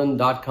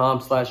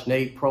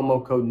MackWeldon.com/Nate,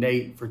 promo code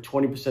Nate for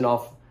 20%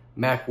 off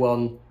Mack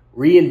Weldon,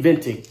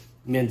 reinventing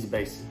men's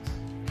basics.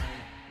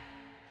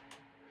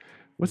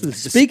 What's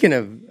this? Speaking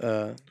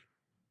of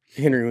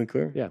Henry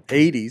Winkler,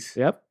 80s.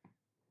 Yep.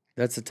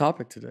 That's the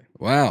topic today.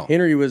 Wow.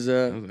 Henry was...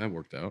 that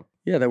worked out.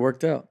 Yeah, that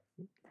worked out.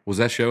 Was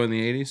that show in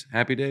the 80s?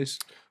 Happy Days?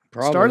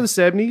 Probably. Started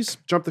in the 70s,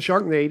 jumped the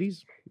shark in the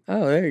 80s.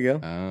 Oh, there you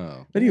go.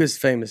 Oh. But he was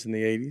famous in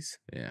the 80s.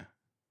 Yeah.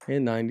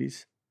 And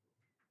 90s.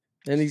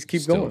 And he's keep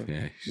Still- going.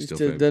 Yeah, He's still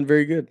still famous. done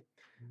very good.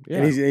 Yeah.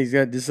 And he's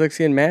got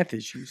dyslexia and math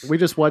issues. We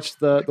just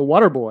watched the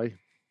Water Boy.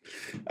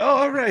 Oh,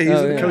 all right. He's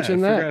Oh, the yeah. coach in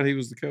that. I forgot he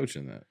was the coach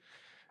in that.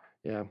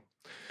 Yeah.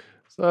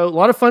 So a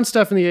lot of fun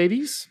stuff in the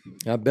 80s.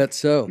 I bet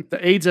so.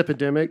 The AIDS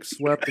epidemic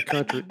swept the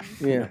country.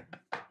 Yeah.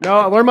 No,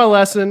 I learned my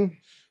lesson.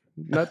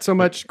 Not so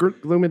much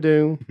gloom and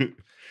doom.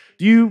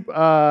 Do you?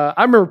 I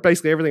remember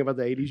basically everything about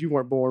the 80s. You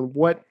weren't born.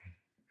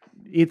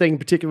 Anything in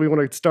particular you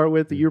want to start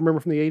with that you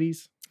remember from the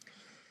 80s?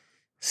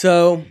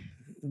 So,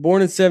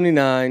 born in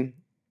 79.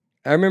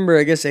 I remember,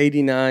 I guess,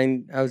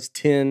 89. I was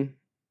 10.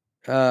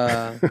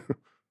 No,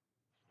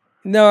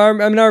 I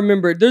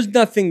remember. There's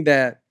nothing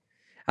that...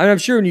 I'm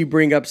sure when you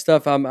bring up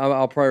stuff,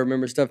 I'll probably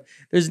remember stuff.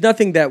 There's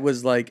nothing that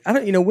was like...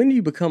 when do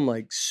you become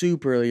like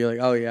super... You're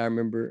like, oh yeah, I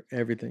remember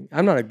everything.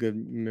 I'm not a good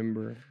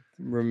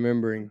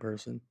remembering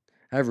person.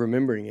 I have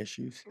remembering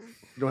issues.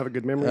 You don't have a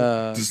good memory?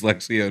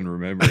 Dyslexia and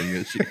remembering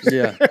issues.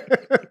 Yeah.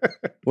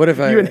 What if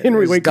You and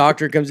Henry this wake up-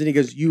 doctor comes in, he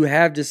goes, you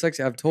have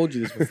dyslexia. I've told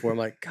you this before. I'm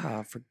like, God,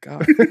 I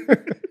forgot.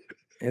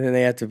 And then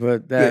they have to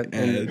put that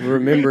and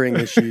remembering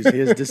issues. He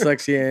has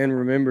dyslexia and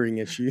remembering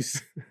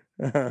issues.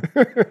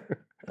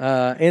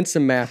 And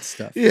some math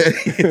stuff. Yeah.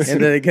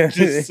 And then again,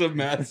 Just some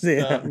math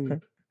stuff. yeah,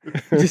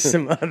 just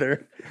some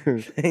other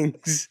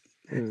things.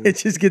 It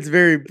just gets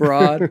very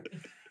broad.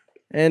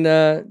 And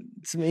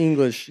some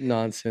English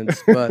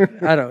nonsense.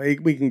 But I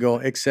don't, we can go,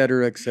 et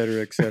cetera, et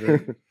cetera, et cetera.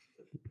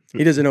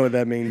 He doesn't know what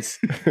that means.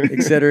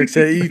 Et cetera, et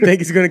cetera. You think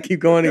he's going to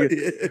keep going?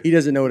 He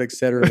doesn't know what et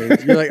cetera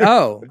means. You're like,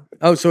 oh,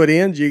 so it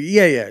ends?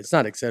 Yeah, it's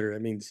not et cetera.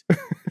 It means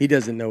he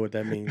doesn't know what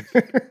that means.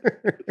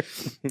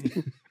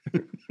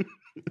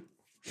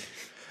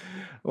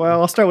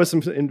 Well, I'll start with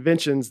some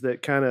inventions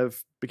that kind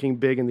of became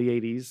big in the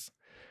 80s.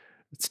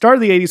 It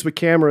started the 80s with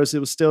cameras. It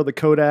was still the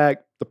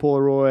Kodak, the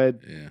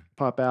Polaroid,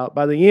 pop out.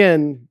 By the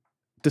end,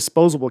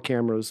 disposable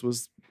cameras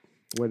was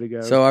the way to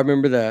go. So I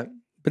remember that.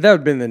 But that would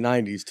have been in the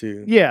 90s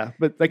too. Yeah,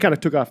 but they kind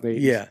of took off in the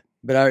 80s. Yeah.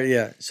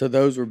 But so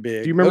those were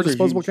big. Do you remember Those are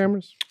disposable huge.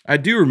 cameras? I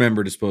do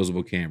remember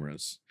disposable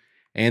cameras.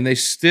 And you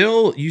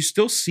still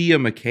see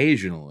them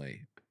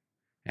occasionally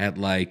at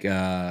like,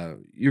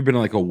 you've been to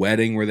like a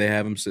wedding where they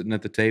have them sitting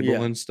at the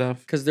table and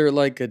stuff. Because they're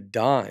like a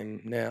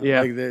dime now.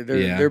 Yeah. Like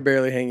they're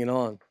barely hanging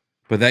on.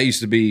 But that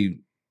used to be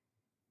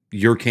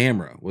your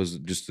camera. Was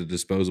it just a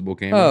disposable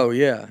camera? Oh,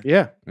 yeah.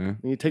 Yeah. Yeah.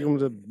 You take them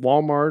to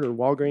Walmart or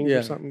Walgreens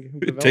or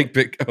something.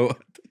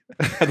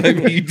 I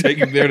think you take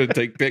them there to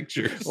take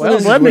pictures. Well,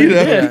 this is Lebanon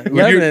when- did.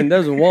 Lebanon,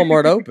 there's a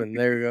Walmart open.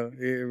 There you go.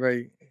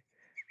 Right.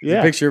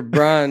 Yeah. Picture of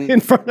Brian In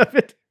front of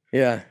it.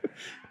 Yeah.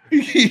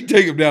 You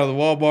take him down to the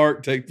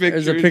Walmart, take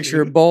pictures. There's a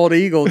picture of Bald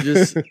Eagle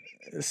just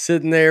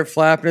sitting there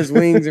flapping his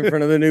wings in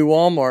front of the new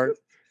Walmart.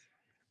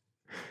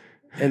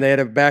 And they had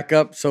to back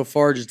up so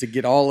far just to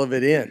get all of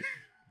it in.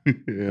 I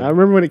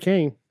remember when it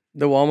came.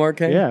 The Walmart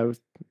came? Yeah, it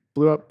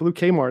blew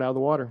Kmart out of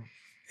the water.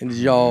 And did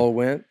y'all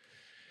went?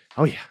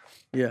 Oh, yeah.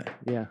 Yeah.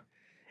 Yeah.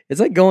 It's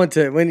like going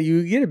to, when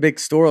you get a big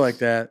store like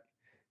that,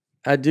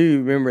 I do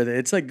remember that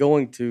it's like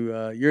going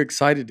to, you're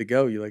excited to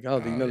go. You're like, oh,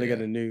 you know they got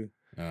a new.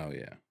 Oh,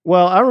 yeah.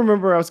 Well, I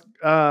remember I was,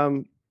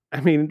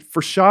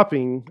 for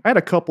shopping, I had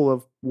a couple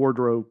of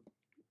wardrobe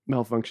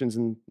malfunctions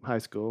in high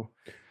school.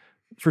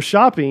 For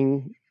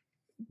shopping,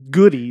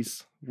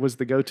 Goodies was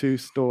the go-to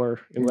store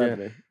in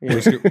Lebanon. Yeah.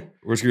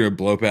 We're just going to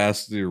blow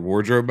past your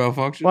wardrobe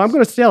malfunctions? Well, I'm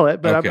going to sell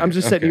it, but Okay, I'm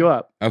just setting you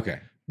up. Okay.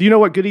 Do you know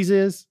what Goodies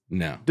is?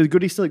 No. Does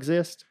Goodies still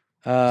exist?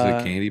 Is it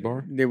a candy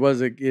bar?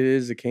 It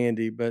is a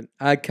candy, but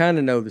I kind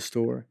of know the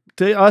store.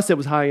 To us, it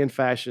was high-end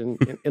fashion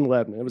in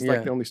Lebanon. It was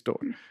like the only store.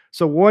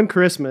 So one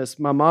Christmas,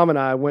 my mom and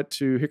I went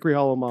to Hickory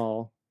Hollow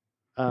Mall.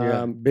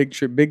 Big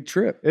trip.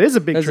 It is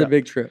a big trip. That's a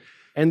big trip.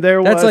 And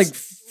that's like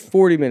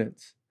 40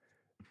 minutes.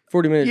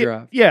 40-minute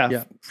drive.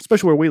 Yeah,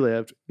 especially where we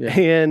lived. Yeah.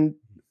 And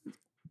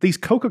these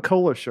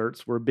Coca-Cola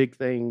shirts were a big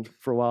thing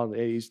for a while in the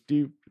 80s.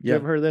 You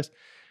ever heard of this?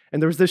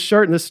 And there was this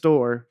shirt in this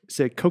store. It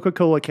said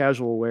Coca-Cola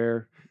Casual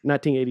Wear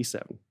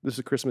 1987. This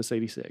is Christmas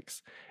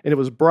 86. And it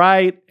was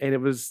bright and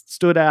it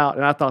stood out.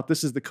 And I thought,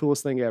 this is the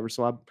coolest thing ever.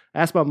 So I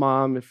asked my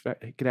mom if I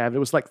could have it. It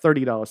was like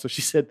 $30. So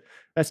she said,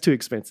 that's too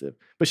expensive.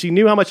 But she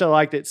knew how much I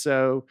liked it.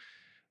 So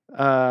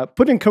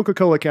put in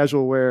Coca-Cola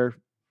Casual Wear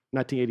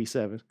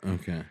 1987.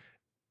 Okay.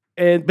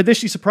 But then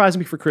she surprised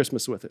me for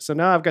Christmas with it. So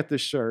now I've got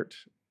this shirt.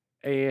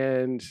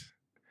 And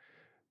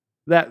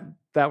that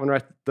one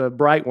right, the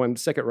bright one,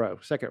 second row.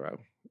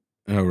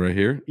 Oh, right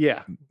here?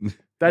 Yeah.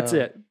 That's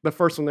it. The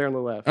first one there on the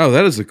left. Oh,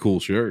 that is a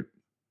cool shirt.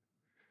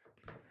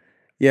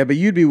 Yeah, but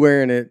you'd be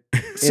wearing it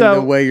in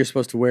the way you're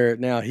supposed to wear it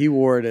now. He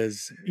wore it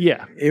as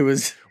it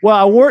was. Well,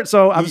 I wore it,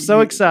 so I'm so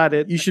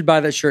excited. You should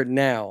buy that shirt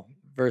now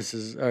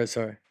versus. Oh,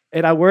 sorry.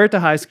 And I wear it to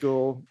high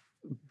school,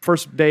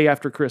 first day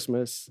after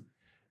Christmas,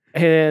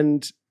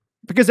 and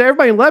because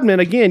everybody in Lebanon,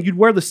 again, you'd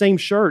wear the same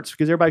shirts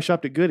because everybody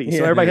shopped at Goodies,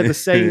 so everybody had the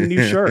same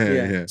new shirt.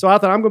 Yeah. So I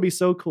thought I'm going to be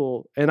so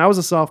cool. And I was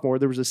a sophomore.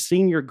 There was a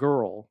senior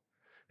girl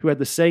who had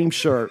the same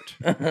shirt,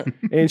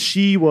 and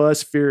she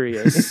was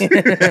furious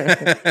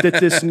that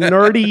this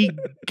nerdy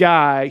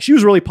guy, she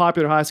was really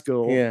popular in high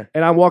school,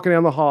 and I'm walking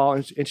down the hall,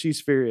 and she's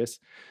furious.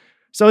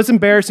 So it's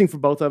embarrassing for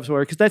both of us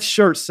because that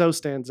shirt so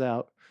stands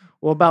out.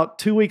 Well, about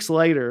 2 weeks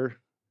later,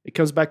 it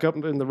comes back up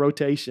in the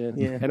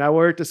rotation, and I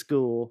wear it to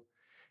school,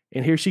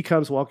 and here she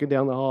comes walking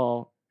down the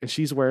hall, and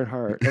she's wearing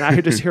her, and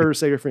I just hear her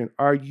say to her friend,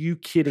 "Are you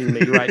kidding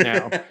me right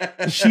now?"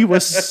 She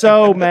was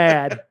so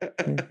mad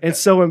and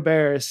so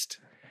embarrassed.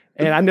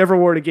 And I never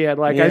wore it again.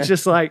 Like, I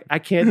just like, I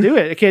can't do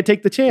it. I can't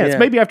take the chance.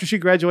 Maybe after she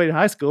graduated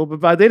high school, but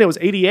by then it was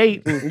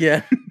 88. And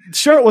the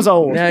shirt was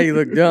old. Now you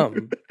look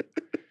dumb.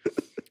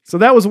 So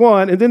that was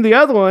one. And then the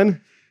other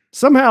one,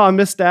 somehow I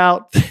missed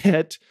out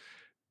that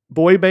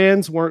boy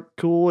bands weren't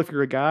cool if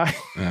you're a guy.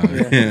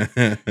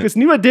 Because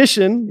New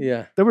Edition,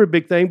 they were a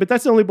big thing, but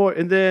that's the only boy.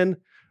 And then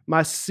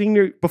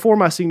before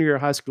my senior year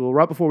of high school,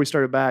 right before we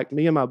started back,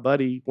 me and my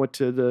buddy went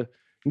to the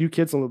New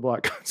Kids on the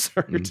Block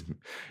concert.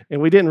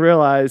 And we didn't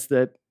realize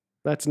that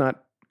that's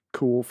not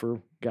cool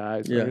for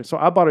guys. Right? So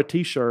I bought a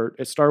t-shirt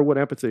at Starwood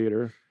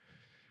Amphitheater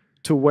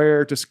to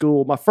wear to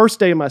school my first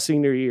day of my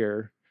senior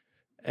year.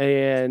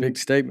 And big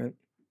statement.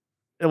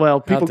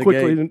 Well, people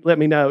quickly let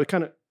me know. It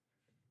kind of,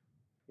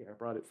 I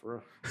brought it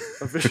for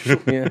a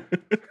visual.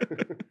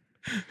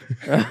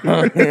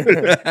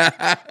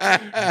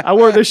 I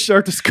wore this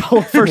shirt to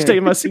school first day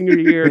of my senior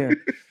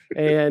year.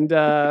 And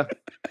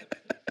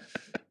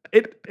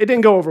it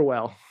didn't go over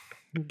well.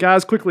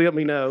 Guys quickly let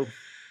me know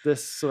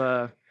this.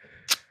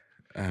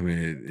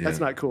 That's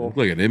not cool. Look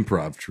like an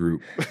improv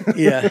troupe.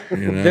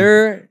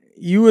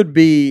 You would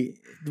be.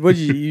 What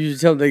did you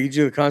tell them? They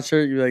do a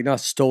concert. You're like, no, I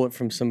stole it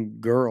from some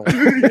girl.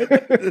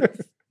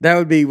 That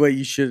would be what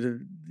you should have.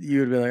 You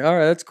would be like, all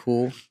right, that's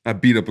cool. I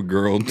beat up a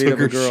girl and took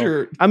her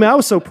shirt. I mean, I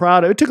was so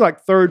proud of it. It took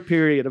like third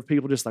period of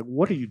people just like,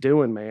 what are you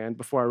doing, man?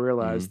 Before I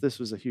realized this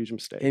was a huge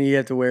mistake. And you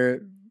had to wear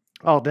it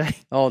all day.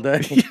 All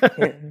day.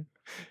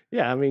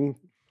 I mean,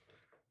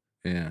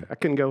 I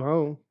couldn't go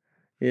home.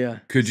 Yeah.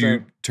 Could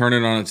you turn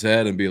it on its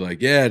head and be like,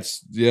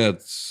 it's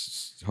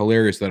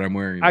hilarious that I'm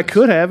wearing this? I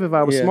could have if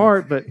I was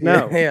smart, but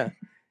no.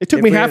 It took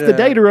if me half the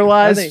day to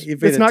realize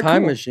if it's not not a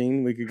time cool.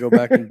 machine, we could go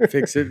back and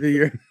fix it.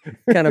 You're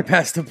kind of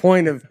past the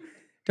point of,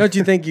 don't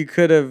you think you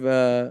could have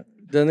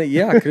done it?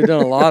 Yeah, I could have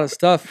done a lot of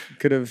stuff.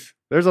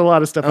 There's a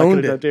lot of stuff I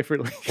could have done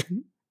differently.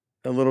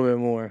 A little bit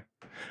more.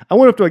 I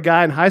went up to a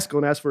guy in high school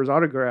and asked for his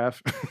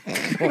autograph.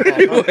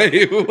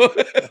 Wait, who was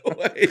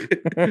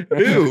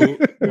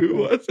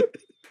it?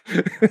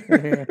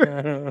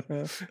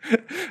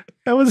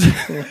 That was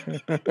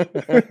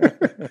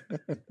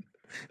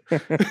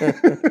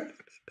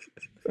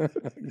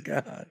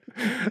God.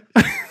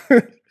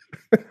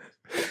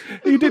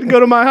 You didn't go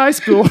to my high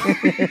school.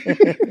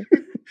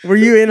 Were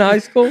you in high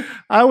school?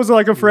 I was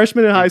like a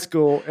freshman in high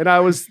school, and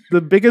I was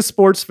the biggest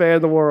sports fan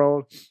in the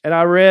world. And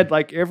I read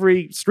like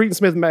every Street and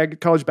Smith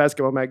college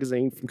basketball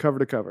magazine from cover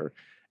to cover.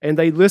 And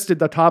they listed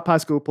the top high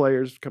school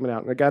players coming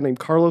out. And a guy named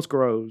Carlos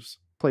Groves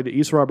played at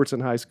East Robertson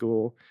High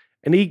School.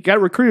 And he got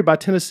recruited by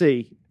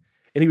Tennessee.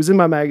 And he was in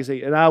my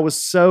magazine. And I was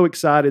so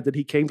excited that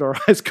he came to our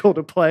high school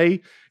to play.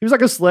 He was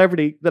like a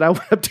celebrity that I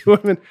went up to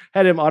him and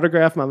had him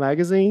autograph my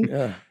magazine.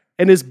 Yeah.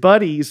 And his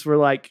buddies were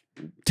like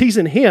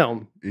teasing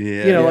him.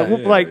 Yeah. You know,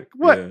 like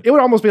what? Yeah. It would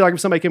almost be like if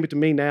somebody came up to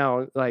me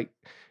now. Like,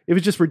 it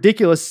was just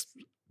ridiculous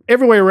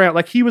every way around.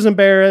 Like, he was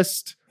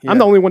embarrassed. Yeah. I'm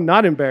the only one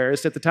not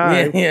embarrassed at the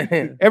time.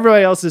 Yeah.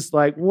 Everybody else is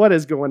like, what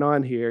is going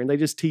on here? And they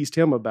just teased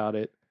him about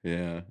it.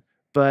 Yeah.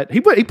 But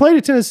he played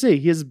at Tennessee.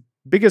 His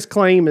biggest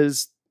claim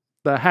is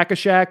the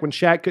hack-a-shack when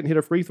Shaq couldn't hit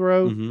a free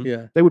throw. Mm-hmm.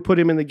 Yeah. They would put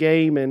him in the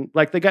game, and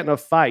like they got in a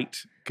fight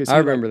because I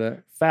remember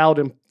that. Fouled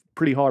him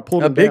pretty hard,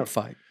 pulled him down. A big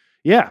fight. fight.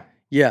 Yeah.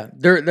 Yeah.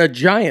 They're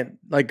giant,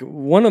 like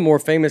one of the more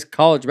famous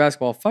college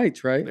basketball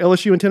fights, right?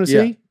 LSU and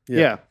Tennessee?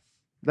 Yeah.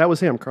 That was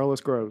him,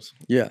 Carlos Groves.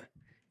 Yeah.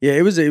 Yeah,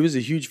 it was a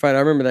huge fight. I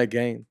remember that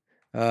game.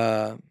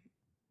 That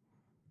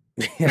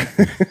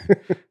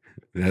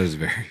was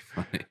very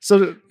funny.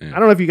 So I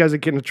don't know if you guys are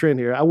getting a trend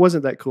here. I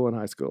wasn't that cool in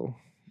high school.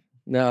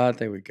 No, I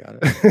think we got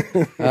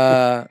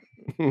it.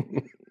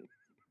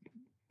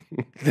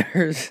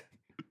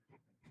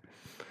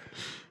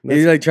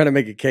 You're like trying to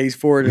make a case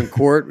for it in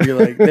court. You're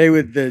like,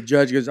 the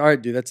judge goes, all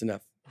right, dude, that's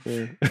enough.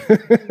 Yeah.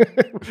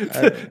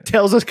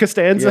 Tells us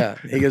Costanza.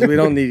 Yeah, he goes, we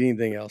don't need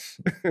anything else.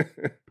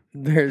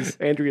 There's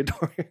Andrea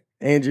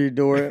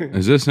Dora.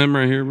 Is this him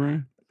right here,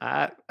 Brian?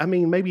 I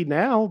mean, maybe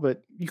now,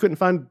 but you couldn't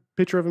find a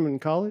picture of him in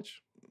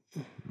college?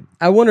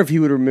 I wonder if he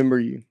would remember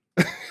you.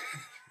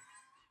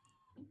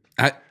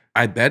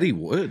 I bet he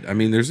would. I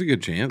mean, there's a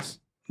good chance.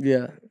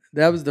 Yeah,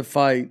 that was the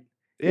fight.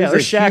 Yeah,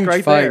 there's Shaq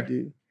right there,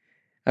 dude.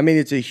 I mean,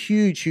 it's a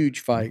huge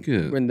fight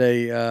when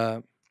they.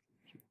 I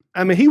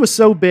mean, he was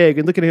so big,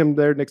 and look at him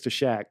there next to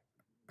Shaq.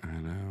 I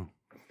know.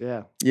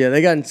 Yeah. Yeah,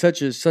 they got in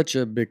such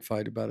a big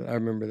fight about it. I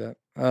remember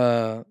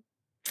that.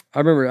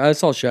 I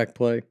saw Shaq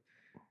play.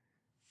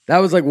 That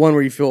was like one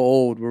where you feel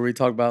old, where we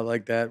talk about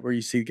like that, where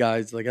you see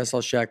guys like I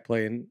saw Shaq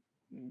play in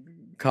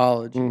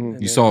college.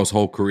 Mm-hmm. You saw his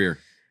whole career.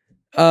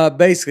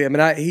 Basically, I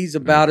mean, he's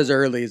about as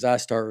early as I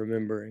start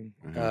remembering.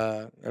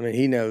 I mean,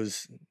 he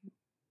knows.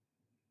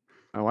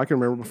 Oh, I can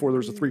remember before there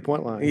was a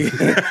 3-point line.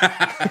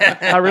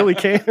 I really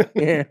can.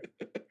 Yeah.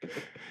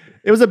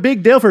 It was a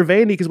big deal for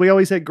Vandy because we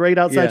always had great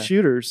outside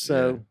shooters.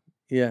 So,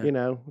 yeah, you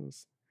know.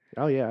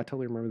 I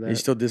totally remember that. Are you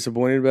still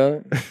disappointed about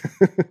it?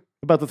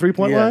 About the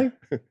 3-point line?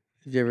 Did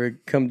you ever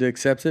come to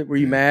accept it? Were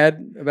you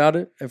mad about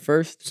it at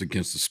first? It's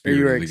against the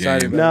spirit of the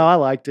game. No, I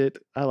liked it.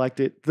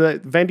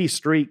 The Vandy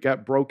streak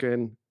got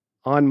broken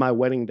on my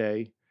wedding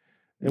day.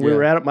 And we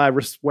were out at my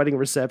wedding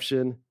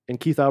reception, and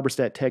Keith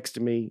Alberstadt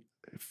texted me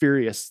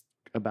furious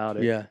about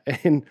it. Yeah.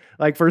 And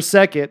like for a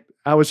second,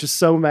 I was just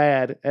so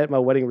mad at my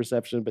wedding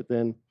reception, but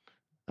then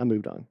I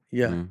moved on.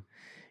 Yeah. Mm-hmm.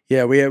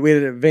 Yeah, we had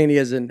Vandy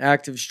has an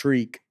active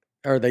streak,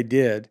 or they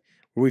did,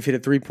 where we've hit a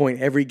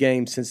 3-point every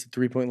game since the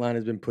 3-point line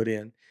has been put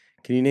in.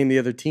 Can you name the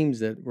other teams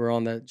that were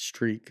on that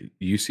streak?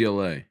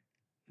 UCLA.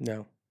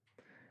 No.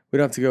 We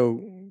don't have to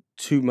go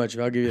too much.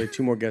 I'll give you like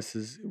 2 more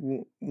guesses.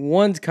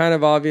 One's kind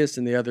of obvious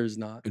and the other's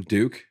not.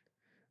 Duke?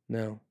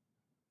 No.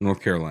 North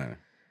Carolina.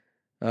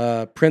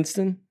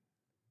 Princeton.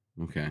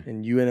 Okay.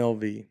 And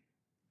UNLV.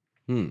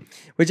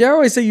 Which I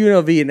always say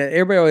UNLV, and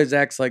everybody always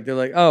acts like they're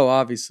like, oh,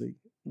 obviously.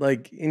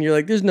 Like, and you're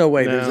like, there's no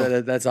way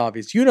that's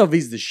obvious.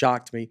 UNLV's the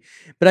shock to me.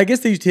 But I guess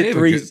they used to hit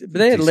threes. But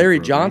they had Larry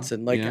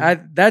Johnson. Like,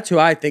 that's who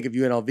I think of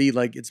UNLV.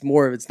 Like, it's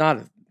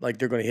not like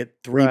they're going to hit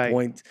 3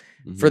 points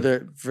for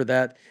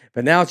that.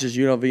 But now it's just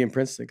UNLV and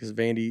Princeton because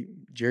Vandy,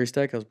 Jerry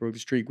Stackhouse broke the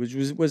streak, which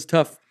was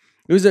tough.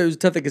 It was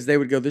tough because they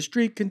would go, the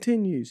streak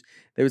continues.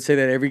 They would say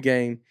that every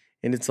game.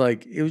 And it's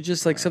like, it was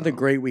just like something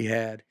great we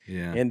had.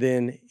 Yeah. And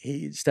then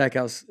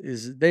Stackhouse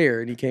is there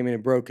and he came in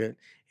and broke it.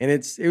 And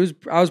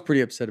I was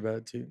pretty upset about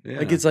it too. Yeah.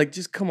 Like, it's like,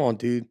 just come on,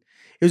 dude.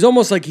 It was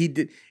almost like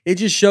it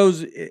just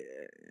shows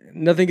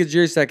nothing against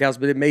Jerry Stackhouse,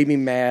 but it made me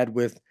mad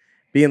with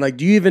being like,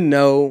 do you even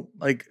know,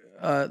 like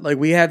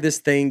we have this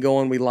thing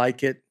going, we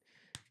like it.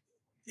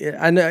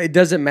 I know it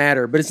doesn't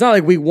matter, but it's not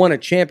like we won a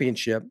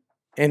championship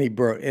and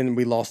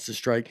we lost the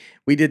strike.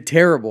 We did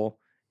terrible.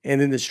 And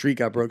then the streak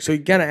got broke. So he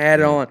kind of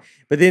added on.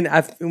 But then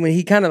when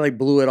he kind of like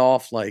blew it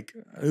off, like,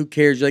 who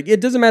cares? You're like, it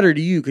doesn't matter to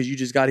you because you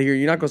just got here.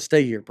 You're not going to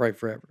stay here probably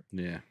forever.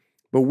 Yeah.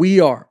 But we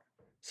are.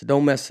 So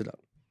don't mess it up.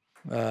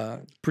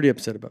 Pretty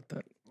upset about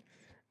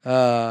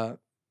that.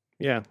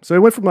 Yeah. So it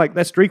went from like,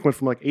 that streak went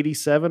from like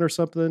 87 or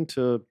something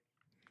to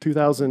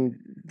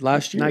 2019.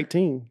 Last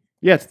year?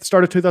 Yeah, it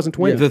started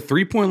 2020. Yeah. The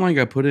 3-point line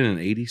got put in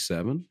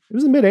 87? It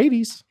was the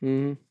mid-80s.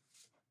 Mm-hmm.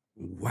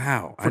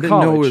 Wow. I didn't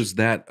know it was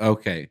that.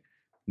 Okay.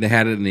 They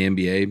had it in the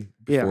NBA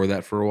before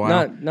that for a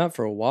while. Not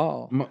for a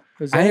while.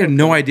 I had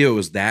no idea it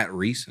was that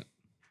recent.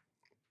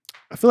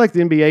 I feel like the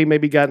NBA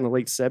maybe got in the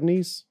late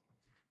 70s,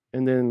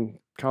 and then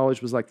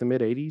college was like the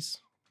mid 80s.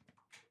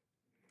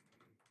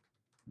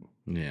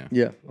 Yeah.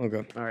 Yeah.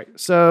 Okay. All right.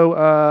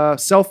 So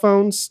cell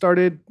phones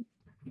started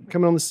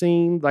coming on the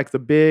scene, like the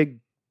big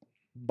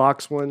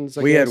box ones.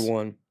 I We guess. had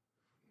one.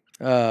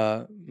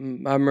 I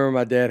remember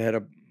my dad had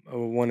a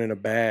one in a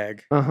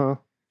bag. Uh-huh.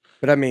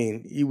 But I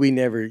mean, we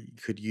never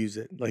could use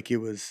it. Like it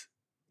was,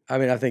 I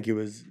mean, I think it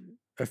was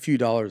a few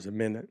dollars a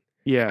minute.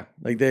 Yeah.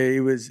 Like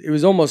it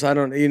was almost, I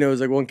don't, it was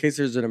like, well, in case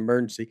there's an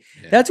emergency.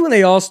 Yeah. That's when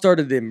they all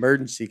started the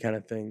emergency kind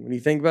of thing. When you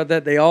think about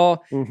that, it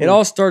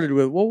all started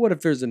with, well, what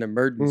if there's an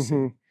emergency?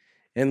 Mhm.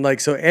 And like,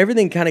 so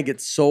everything kind of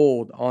gets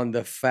sold on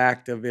the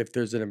fact of if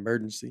there's an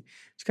emergency.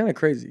 It's kind of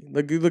crazy.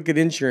 Like you look at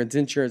insurance.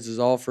 Insurance is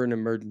all for an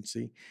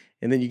emergency.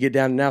 And then you get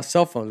down to now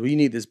cell phones. Well, you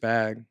need this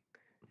bag.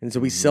 And so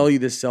we sell you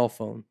this cell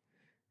phone.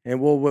 And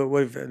well,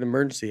 what if an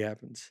emergency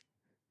happens?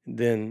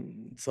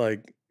 Then it's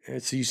like,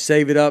 so you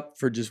save it up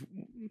for just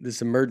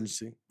this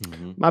emergency.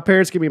 Mm-hmm. My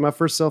parents gave me my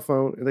first cell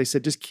phone, and they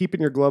said, just keep it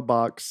in your glove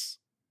box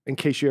in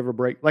case you ever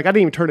break. Like, I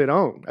didn't even turn it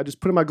on. I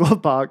just put it in my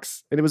glove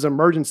box, and it was an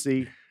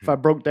emergency. If I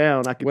broke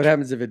down, I could. What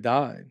happens if it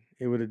died?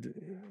 It would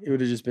have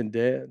just been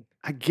dead.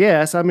 I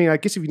guess. I mean, I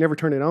guess if you never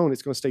turn it on,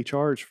 it's going to stay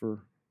charged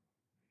for.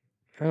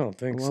 I don't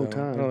think A so. long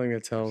time. I don't think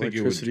that's how I think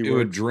electricity it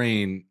would works.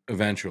 drain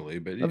eventually,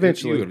 but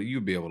Eventually.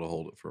 you'd be able to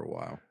hold it for a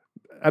while.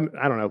 I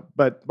don't know,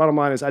 but bottom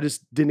line is, I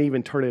just didn't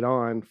even turn it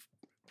on.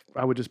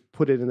 I would just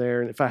put it in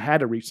there, and if I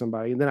had to reach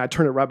somebody, and then I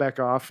turn it right back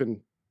off and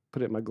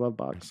put it in my glove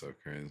That's box. so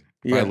crazy.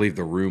 If Yeah. I leave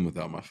the room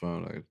without my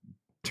phone, I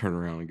turn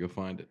around and go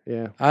find it.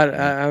 Yeah.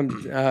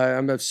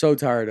 I'm so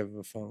tired of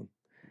a phone.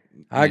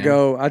 I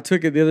Yeah.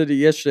 took it the other day.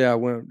 Yesterday,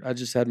 I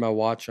just had my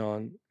watch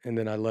on, and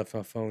then I left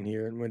my phone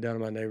here and went down to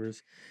my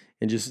neighbor's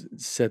and just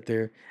sat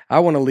there.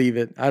 I want to leave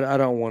it. I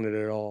don't want it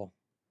at all.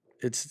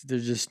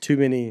 There's just too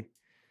many.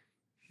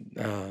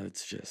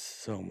 It's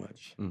just so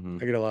much. Mm-hmm.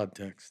 I get a lot of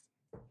text.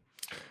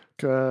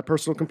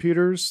 Personal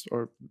computers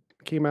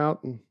came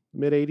out in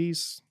mid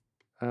 80s.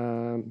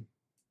 And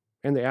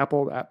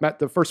the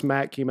the first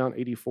Mac came out in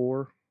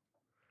 84,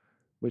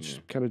 which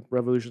kind of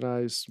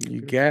revolutionized.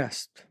 You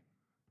gasped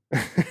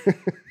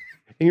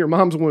in your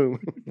mom's womb.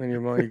 and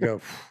your mom. You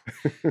go.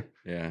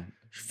 Yeah.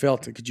 You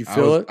felt it. Could you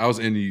feel it? I was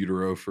in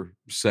utero for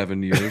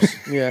 7 years.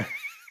 Yeah.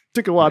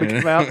 Took a while to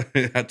come out.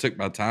 I took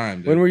my time.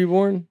 Dude. When were you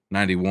born?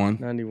 91.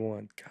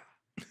 91.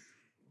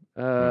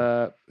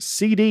 God.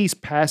 CDs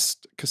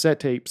passed cassette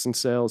tapes in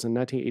sales in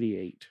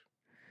 1988.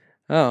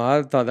 Oh,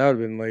 I thought that would have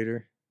been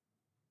later.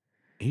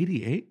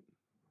 88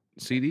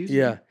 CDs?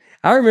 Yeah.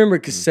 I remember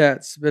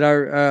cassettes, but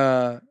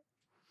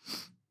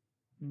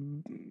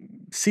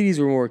CDs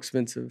were more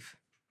expensive.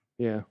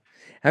 Yeah.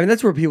 I mean,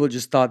 that's where people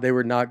just thought they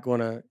were not going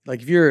to,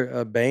 like, if you're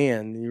a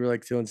band and you were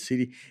like doing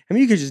CD, I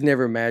mean, you could just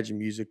never imagine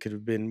music could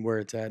have been where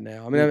it's at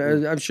now. I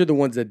mean, I'm sure the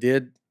ones that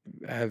did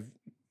have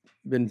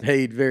been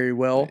paid very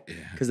well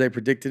because they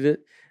predicted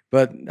it.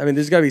 But I mean,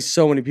 there's got to be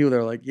so many people that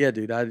are like, yeah,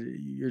 dude,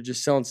 you're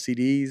just selling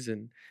CDs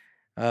and,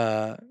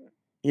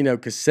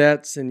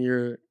 cassettes, and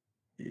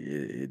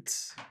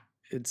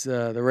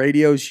the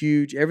radio's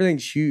huge.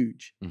 Everything's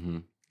huge. Mm-hmm.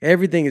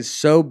 Everything is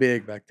so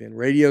big back then.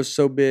 Radio's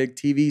so big.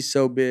 TV's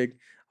so big.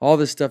 All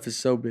this stuff is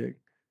so big.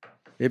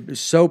 It was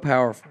so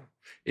powerful.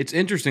 It's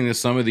interesting that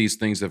some of these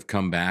things have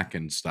come back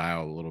in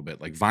style a little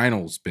bit. Like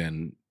vinyl's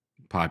been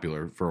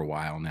popular for a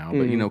while now,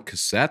 but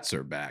cassettes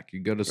are back. You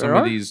go to some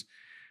of these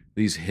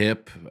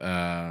hip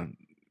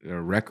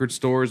record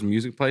stores and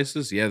music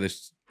places. Yeah,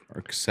 there's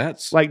are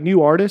cassettes. Like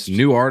new artists?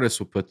 New artists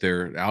will put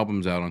their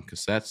albums out on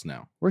cassettes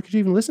now. Where could you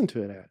even listen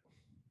to it at?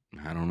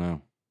 I don't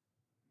know.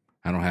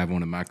 I don't have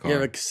one in my car. You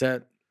have a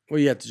cassette.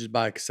 Well, you have to just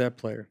buy a cassette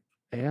player.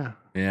 Yeah.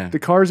 Yeah. Do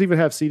cars even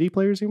have CD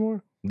players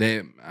anymore?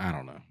 I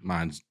don't know.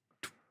 Mine's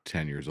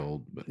 10 years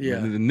old, but yeah,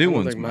 the new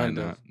ones might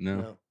not.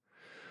 No.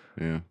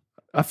 Yeah.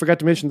 I forgot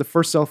to mention the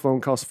first cell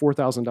phone cost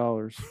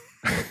 $4,000.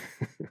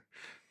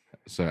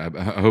 So I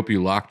hope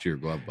you locked your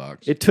glove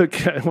box. It took,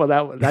 well,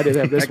 that didn't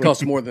have this That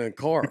costs more than a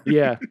car.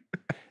 Yeah.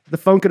 The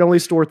phone could only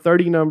store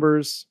 30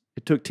 numbers.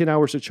 It took 10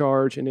 hours to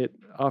charge, and it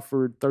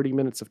offered 30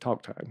 minutes of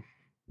talk time.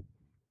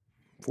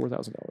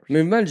 $4,000. I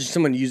mean, imagine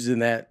someone using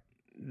that.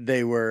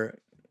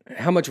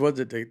 How much was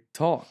it to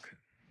talk?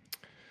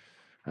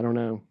 I don't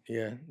know.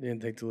 Yeah,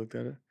 didn't think to look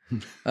that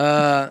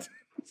up.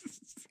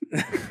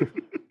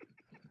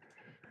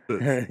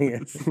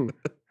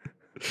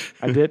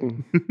 I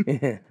didn't.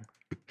 Yeah.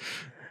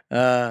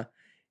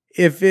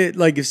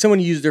 If someone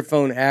used their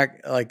phone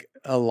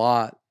a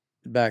lot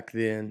back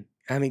then,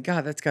 I mean,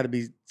 God, that's got to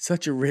be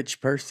such a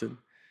rich person.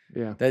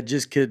 Yeah. That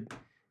just you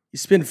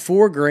spend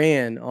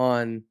 $4,000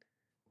 on.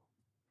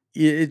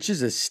 It's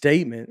just a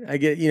statement. I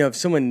get, if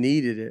someone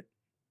needed it.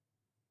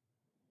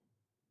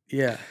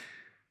 Yeah.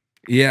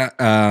 Yeah.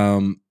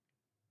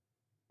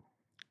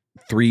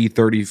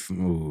 330.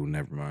 Oh,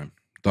 never mind.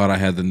 Thought I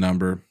had the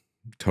number.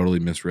 Totally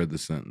misread the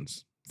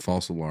sentence.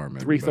 False alarm.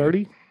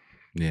 330?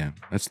 Yeah.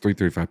 That's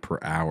 $3.35 per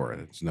hour.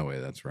 There's no way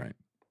that's right.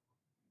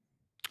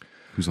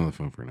 Who's on the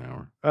phone for an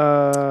hour?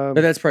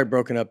 But that's probably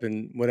broken up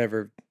in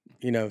whatever,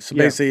 So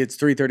basically it's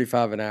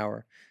 $3.35 an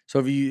hour. So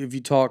if you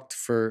talked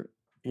for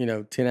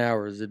 10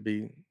 hours, it'd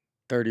be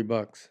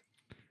 $30.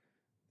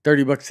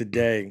 $30 a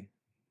day.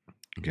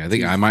 Okay, I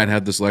think I might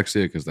have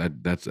dyslexia because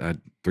that's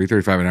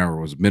 $3.35 an hour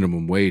was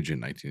minimum wage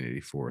in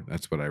 1984.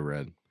 That's what I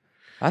read.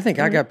 I think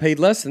I got paid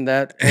less than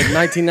that in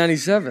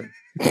 1997.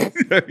 Are you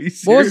What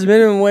was serious? the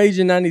minimum wage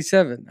in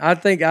 97? I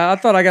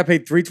thought I got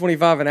paid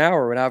 $3.25 an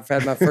hour when I've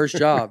had my first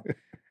job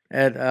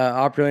at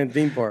Opryland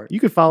Theme Park. You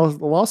could file a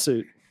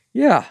lawsuit,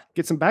 Yeah.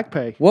 get some back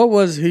pay. What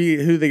was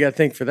who they got to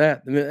think for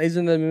that?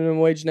 Isn't the minimum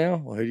wage now?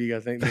 Well, who do you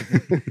got to think?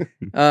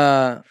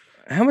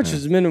 How much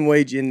was the minimum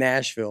wage in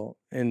Nashville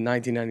in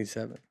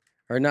 1997?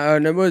 Or no,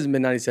 it wasn't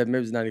mid 97. Maybe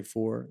it was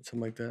 94, something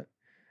like that.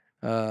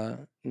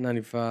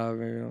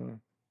 95.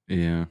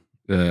 Yeah,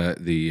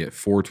 the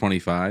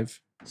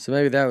 425. So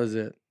maybe that was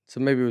it. So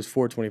maybe it was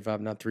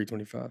 425, not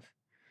 325.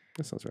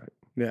 That sounds right.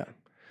 Yeah.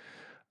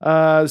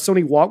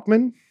 Sony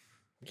Walkman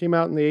came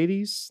out in the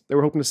 80s. They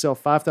were hoping to sell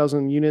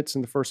 5,000 units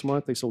in the first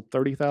month. They sold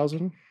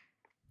 30,000.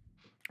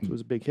 So it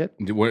was a big hit.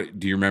 Do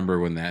you remember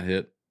when that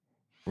hit?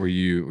 Were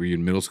you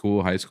in middle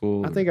school, high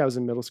school? I think I was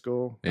in middle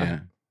school. Yeah.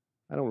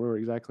 I don't remember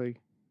exactly.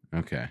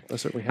 Okay. I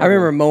certainly I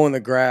remember mowing the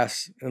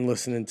grass and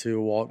listening to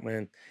a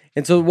Walkman.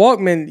 And so the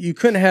Walkman, you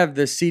couldn't have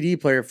the CD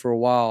player for a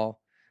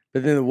while,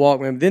 but then the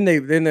Walkman, then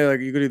they're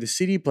like, you go to the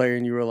CD player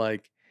and you were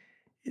like,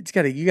 you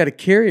got to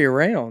carry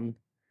around.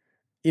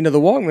 You know, the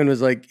Walkman was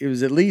like, it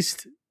was at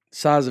least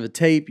size of a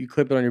tape. You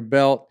clip it on your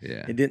belt.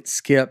 Yeah. It didn't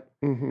skip.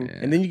 Mm-hmm. Yeah.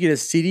 And then you get a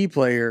CD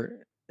player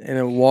and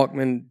a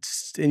Walkman,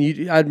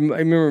 and I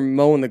remember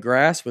mowing the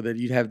grass with it.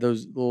 You'd have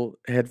those little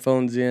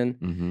headphones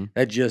in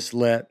that just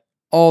let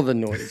all the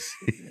noise.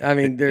 I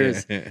mean,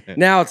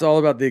 now it's all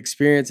about the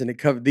experience, and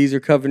these are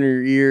covering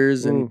your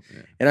ears, and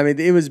I mean,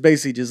 it was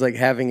basically just like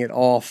having it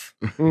off,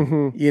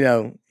 you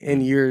know,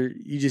 and you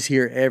just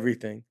hear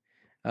everything.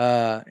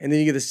 And then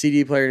you get the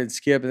CD player and it'd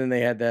skip, and then they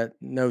had that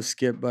no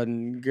skip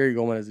button. Gary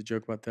Goldman has a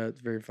joke about that.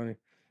 It's very funny.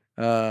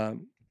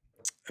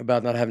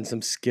 About not having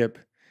some skip,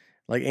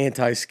 like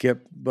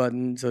anti-skip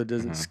button, so it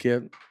doesn't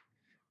skip,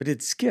 but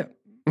it skip.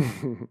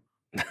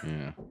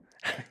 Yeah.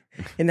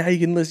 And now you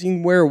can listen. You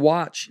can wear a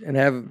watch and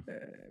have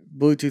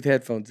Bluetooth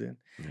headphones in.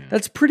 Yeah.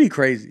 That's pretty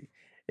crazy.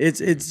 It's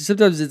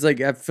sometimes it's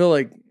like I feel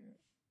like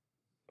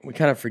we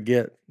kind of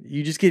forget.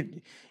 You just get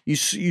you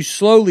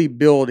slowly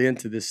build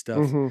into this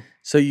stuff,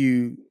 so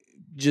you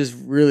just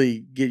really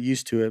get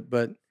used to it.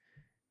 But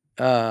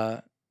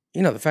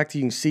you know, the fact that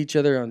you can see each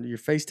other on your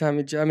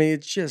FaceTime. I mean,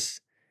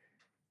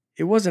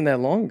 it wasn't that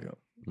long ago.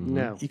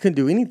 No, You couldn't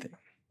do anything.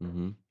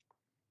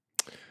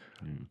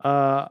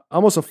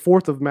 almost a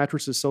fourth of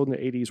mattresses sold in the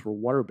 80s were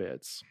water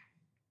beds.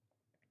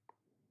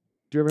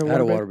 Do you ever have I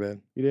had a water water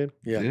bed. You did?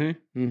 Yeah. Yeah.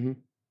 Mm-hmm.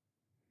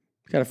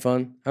 Kind of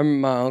fun. I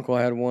remember my uncle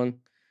had one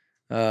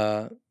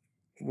because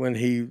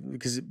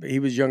he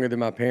was younger than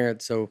my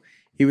parents, so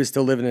he was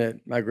still living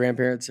at my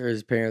grandparents' or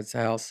his parents'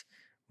 house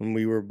when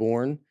we were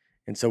born,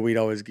 and so we'd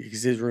always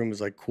because his room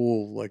was like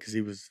cool, like because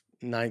he was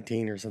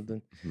 19 or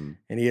something,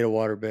 and he had a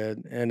water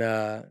bed, and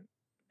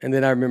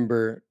then I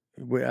remember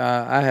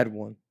I had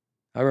one.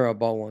 I remember I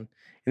bought one,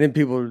 and then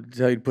people would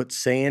tell you to put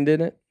sand in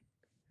it.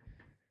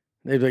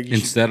 They'd be like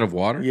Instead of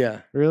water?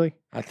 Yeah, Really?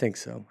 I think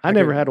so. I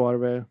never had a water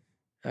bed.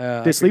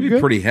 Did it sleep It'd be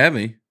good? pretty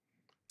heavy.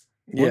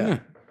 Yeah. wouldn't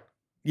it?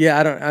 Yeah,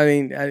 I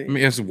mean, I mean,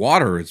 it's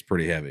water. It's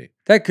pretty heavy.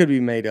 that could be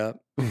made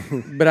up,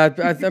 but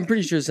I'm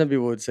pretty sure some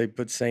people would say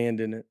put sand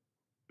in it.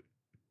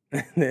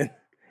 And then,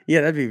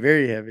 yeah, that'd be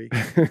very heavy.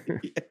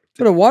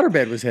 But a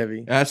waterbed was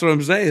heavy. That's what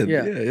I'm saying.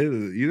 Yeah.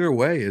 Either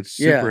way, it's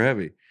Yeah. super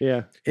heavy.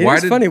 Yeah.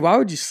 It's funny. Why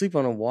would you sleep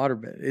on a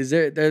waterbed? Is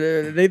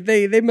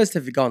they must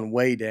have gone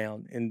way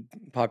down in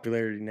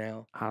popularity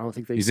now. I don't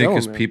think they You think sell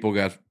because them.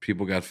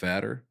 people got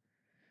fatter?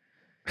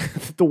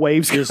 The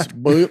waves Just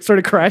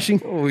started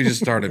crashing. Oh, we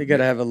just You started. got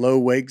to have a low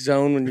wake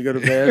zone when you go to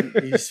bed.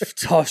 You just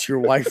toss your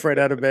wife right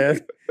out of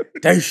bed.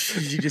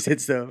 She just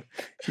hits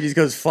she just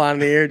goes flying in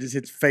the air, just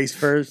hits face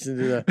first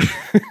into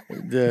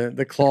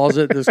the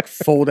closet, this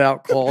fold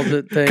out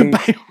closet thing.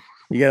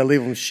 You got to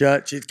leave them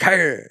shut. She's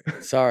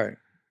sorry.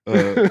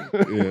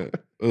 Yeah,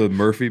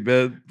 Murphy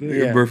bed.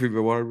 Yeah. Murphy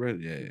bed, water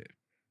bed. Yeah.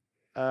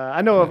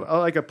 I know of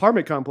like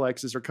apartment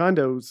complexes or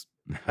condos.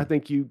 I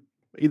think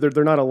either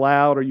they're not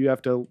allowed or you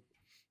have to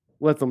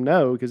let them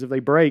know because if they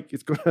break,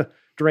 it's going to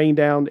drain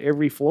down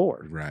every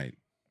floor. Right.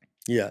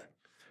 Yeah.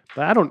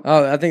 But I don't.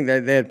 Oh, I think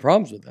they had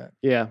problems with that.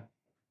 Yeah,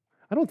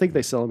 I don't think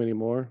they sell them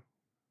anymore.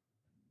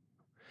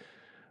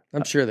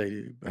 I'm sure they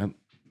do. But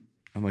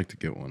I'd like to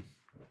get one.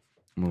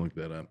 I'm gonna look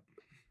that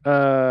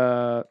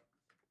up.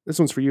 This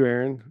one's for you,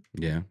 Aaron.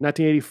 Yeah.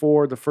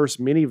 1984, the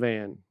first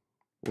minivan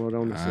rode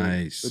on the scene.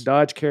 Nice. The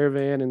Dodge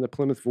Caravan and the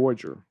Plymouth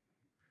Voyager.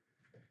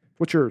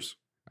 What's yours?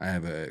 I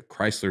have a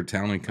Chrysler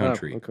Town and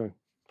Country. Oh, okay.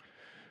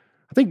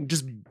 I think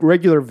just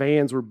regular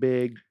vans were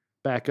big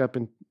back up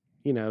and,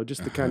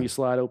 just the kind you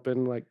slide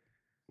open, like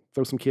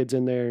throw some kids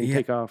in there and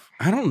take off.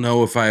 I don't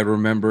know if I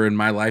remember in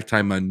my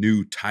lifetime a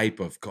new type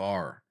of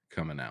car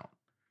coming out.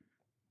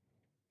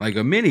 Like a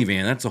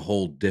minivan, that's a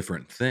whole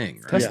different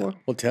thing, right? Tesla? Yeah.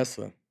 Well,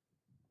 Tesla.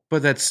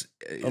 But that's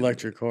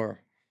Electric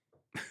car.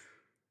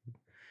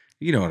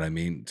 You know what I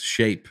mean? The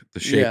shape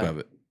of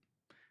it.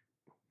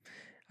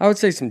 I would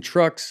say some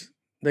trucks,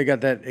 they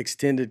got that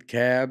extended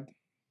cab.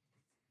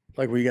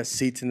 like where you got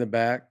seats in the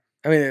back.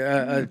 I mean,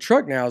 a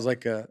truck now is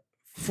like a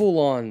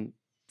full-on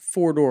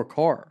 4-door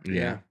car.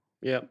 Yeah.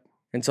 Yep.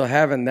 And so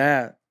having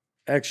that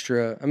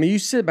extra, I mean, you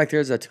sit back there,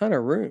 there's a ton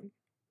of room.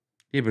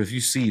 Yeah, but if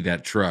you see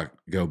that truck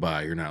go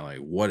by, you're not like,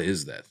 what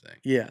is that thing?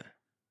 Yeah.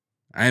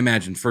 I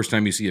imagine first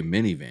time you see a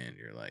minivan,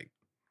 you're like,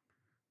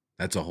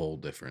 that's a whole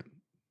different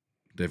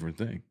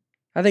thing.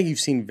 I think you've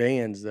seen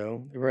vans,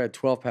 though. They were at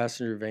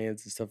 12-passenger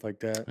vans and stuff like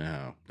that.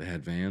 Oh, they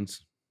had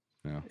vans?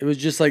 No. It was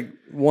just like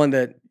one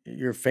that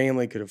your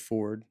family could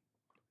afford.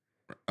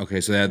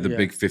 Okay, so they had the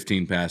big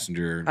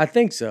 15-passenger. I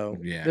think so.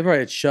 Yeah. They probably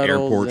had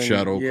shuttles. Airport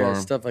shuttle car.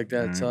 Stuff like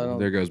that. Right, So I don't,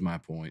 there goes my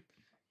point.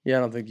 yeah, I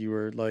don't think you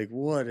were like,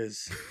 what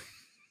is...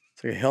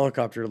 It's like a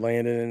helicopter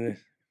landing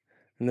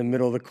in the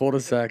middle of the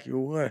cul-de-sac. You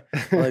what?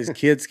 All these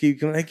kids keep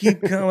coming. They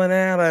keep coming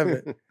out of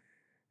it.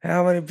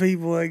 How many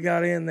people they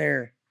got in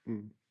there?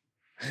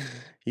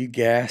 You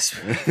gasp.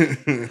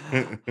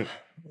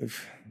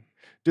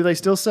 Do they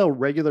still sell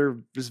regular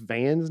just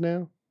vans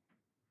now?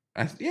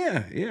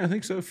 Yeah, I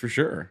think so for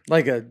sure.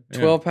 Like a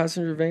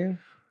 12-passenger van?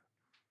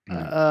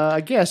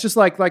 I guess just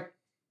like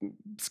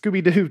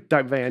Scooby-Doo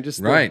type van. Just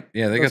right.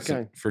 Yeah, they got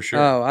some for sure.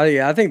 Oh,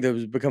 I think that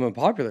was becoming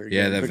popular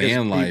again. Yeah, that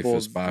van life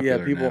is popular.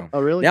 Yeah, people. Now.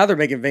 Oh, really? Now they're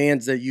making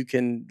vans that you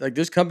can like.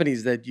 There's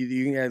companies that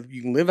you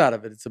can live out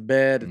of it. It's a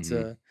bed. It's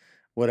a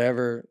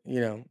whatever.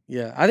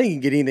 Yeah. I think you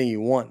can get anything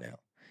you want now.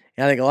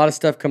 And I think a lot of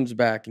stuff comes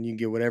back, and you can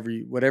get whatever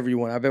you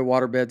want. I bet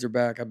water beds are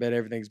back. I bet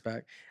everything's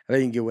back. I bet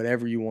you can get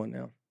whatever you want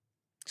now.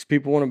 Because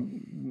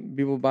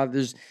people buy.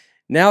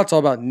 Now it's all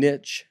about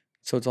niche.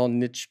 So it's all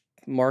niche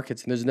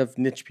markets, and there's enough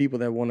niche people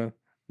that want to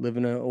live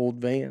in an old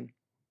van.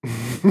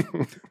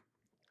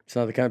 It's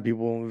not the kind of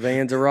people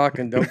vans are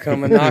rocking. Don't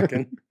come and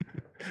knocking.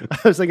 I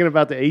was thinking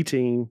about the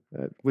 18,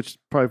 which is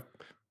probably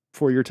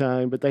before your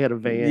time, but they had a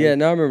van. Yeah,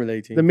 no, I remember the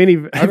 18. The mini.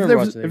 If watching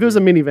it was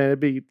a minivan, it'd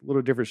be a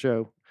little different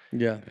show.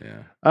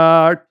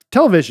 Yeah.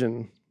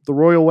 Television, The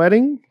Royal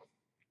Wedding.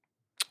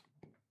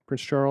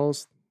 Prince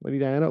Charles, Lady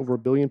Diana, over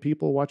 1 billion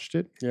people watched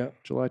it. Yeah.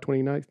 July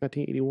 29th,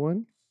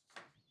 1981.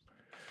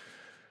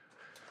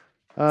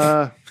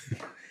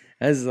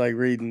 That's like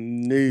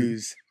reading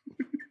news.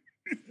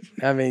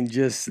 I mean,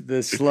 just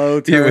the slow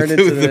turn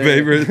into the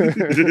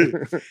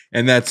favorite.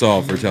 And that's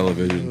all for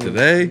television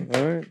today.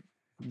 All right.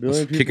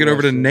 Let's kick it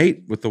over to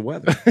Nate with the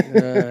weather.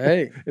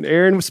 Hey. And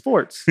Aaron with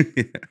sports.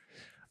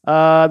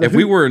 Yeah. If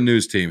we were a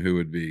news team, who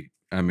would be?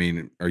 I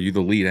mean, are you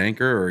the lead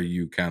anchor, or are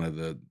you kind of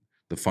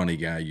the funny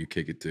guy you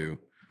kick it to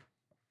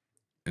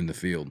in the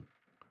field?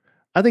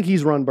 I think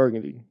he's Ron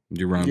Burgundy.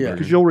 You're Ron Burgundy.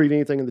 Because you'll read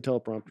anything in the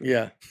teleprompter.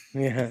 Yeah.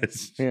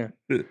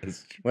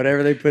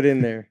 Whatever they put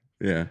in there.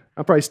 Yeah.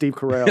 I'm probably Steve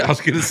Carell. I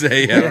was going to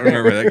say, I don't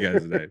remember that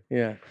guy's name.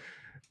 Yeah.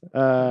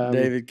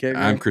 David Kickner.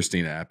 I'm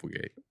Christina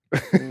Applegate.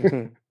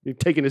 You're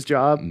taking his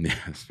job.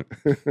 Yes.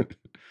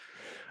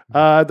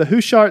 The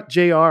Who Shot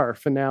JR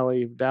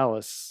finale of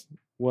Dallas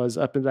was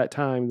up at that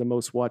time the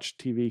most watched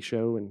TV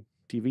show in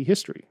TV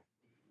history.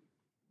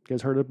 You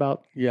guys heard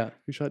about Who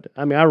Shot?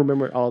 I mean, I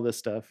remember all this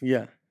stuff.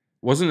 Yeah.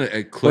 Wasn't it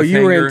a cliffhanger? Well,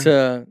 you were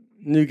into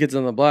New Kids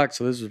on the Block,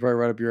 so this was probably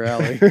right up your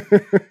alley.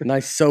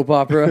 Nice soap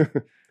opera.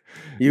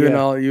 You and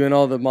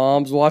all the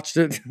moms watched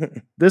it.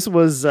 This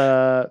was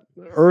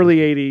early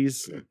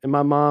 80s, and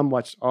my mom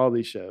watched all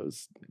these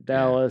shows.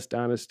 Dallas,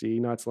 Dynasty,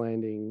 Knots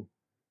Landing.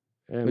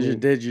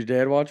 Did your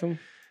dad watch them?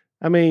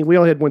 I mean, we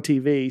only had one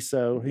TV,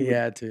 so he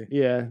had to.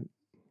 Yeah.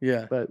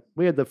 Yeah. But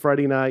we had the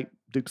Friday night,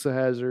 Dukes of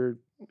Hazzard.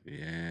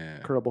 Yeah.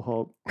 Incredible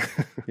Hulk.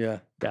 Yeah.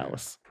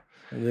 Dallas.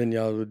 And then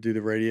y'all would do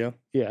the radio.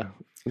 Yeah.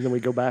 And then we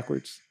go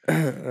backwards.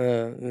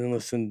 And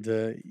listen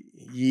to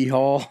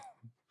Yeehaw.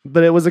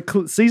 But it was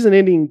a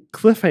season-ending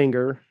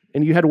cliffhanger,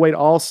 and you had to wait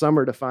all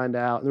summer to find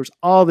out. And there was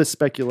all this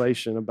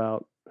speculation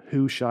about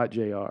who shot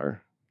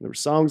JR. There were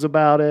songs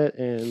about it,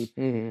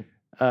 and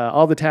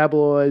all the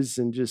tabloids,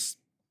 and just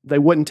they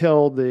wouldn't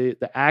tell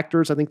the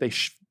actors. I think they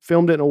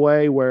filmed it in a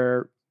way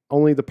where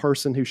only the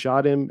person who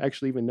shot him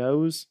actually even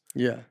knows.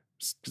 Yeah,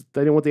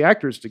 they didn't want the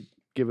actors to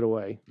give it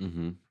away.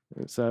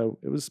 And so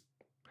it was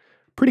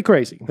pretty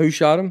crazy. Who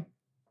shot him?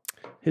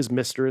 His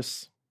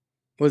mistress.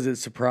 Was it a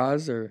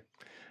surprise or?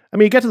 I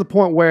mean, it got to the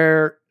point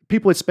where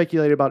people had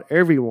speculated about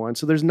everyone,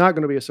 so there's not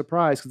going to be a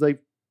surprise because they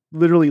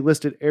literally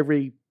listed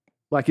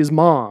like his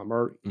mom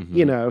or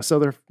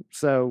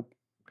so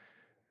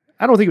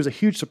I don't think it was a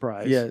huge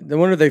surprise. Yeah, no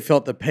wonder they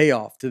felt the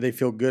payoff. Did they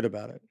feel good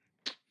about it?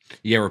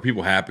 Yeah, were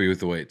people happy with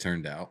the way it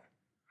turned out?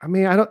 I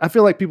mean, I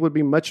feel like people would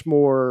be much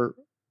more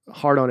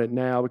hard on it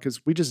now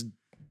because we just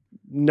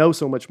know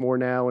so much more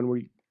now,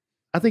 and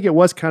I think it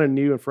was kind of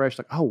new and fresh.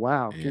 Like, oh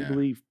wow, can you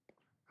believe?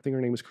 I think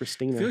her name was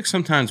Christina. I feel like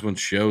sometimes when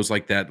shows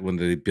like that, when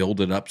they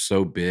build it up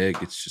so big,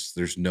 it's just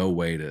there's no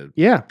way to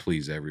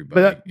please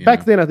everybody. But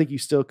back then, I think you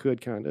still could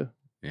kind of.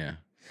 Yeah.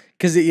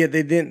 Because they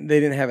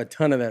didn't have a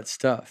ton of that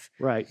stuff.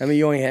 Right. I mean,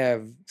 you only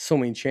have so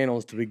many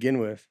channels to begin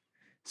with,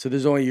 so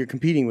you're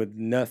competing with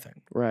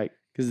nothing. Right.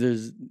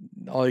 Because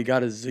all you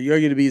got is you're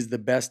going to be the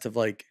best of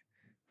like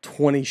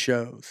 20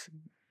 shows.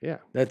 Yeah.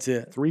 That's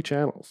it. 3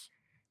 channels.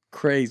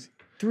 Crazy.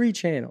 3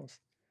 channels.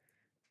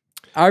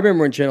 I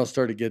remember when channels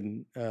started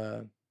getting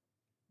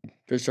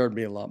There started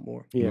being a lot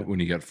more. Yeah. When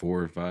you got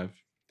 4 or 5?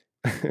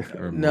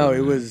 Or No, more it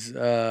than was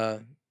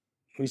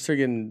we started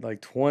getting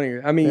like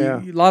 20. I mean,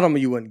 Yeah. a lot of them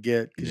you wouldn't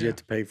get because you Yeah. had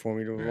to pay for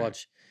them. You Right.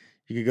 watch.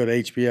 You could go to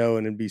HBO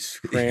and it'd be that.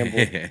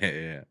 scrambled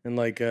Yeah. and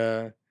like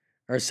or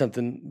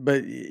something.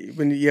 But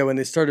when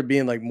they started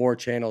being like more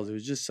channels, it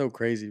was just so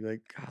crazy.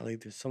 Like, golly,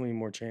 there's so many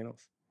more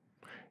channels.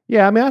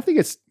 Yeah, I mean, I think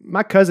it's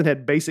my cousin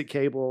had basic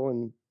cable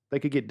and they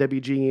could get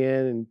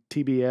WGN and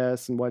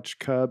TBS and watch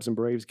Cubs and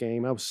Braves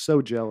game. I was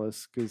so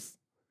jealous because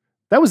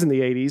that was in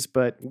the 80s,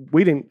 but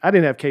I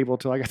didn't have cable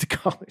till I got to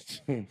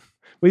college.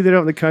 We lived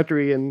out in the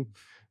country and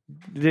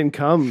it didn't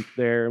come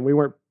there, and we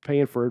weren't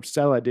paying for a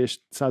satellite dish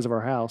the size of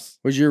our house.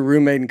 Was your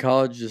roommate in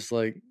college just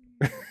like,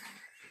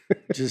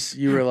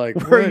 you were like,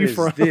 Where are what you is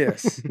from?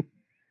 this?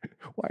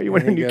 Why are you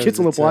wearing your Kids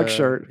on the Block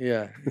shirt?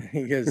 Yeah.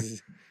 He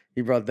goes,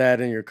 you brought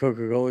that in your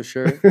Coca-Cola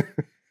shirt.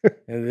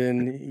 And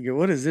then you go,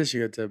 what is this?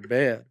 You go to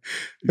bed.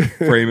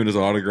 Framing his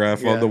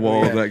autograph on the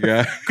wall of that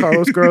guy.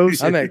 Carlos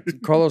Groves. I met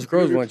Carlos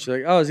Groves once. You're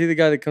like, oh, is he the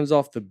guy that comes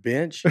off the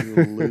bench? You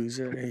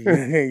loser.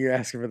 You're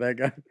asking for that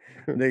guy.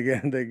 They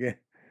get.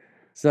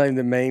 It's not even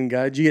the main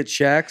guy. Did you get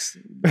Shaq's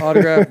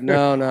autograph?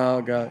 No,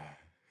 I got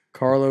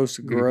Carlos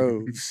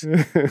Groves.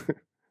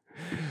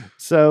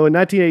 So in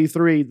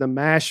 1983, the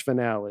MASH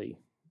finale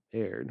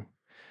aired.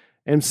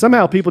 And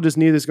somehow people just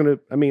knew this was going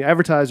to, I mean,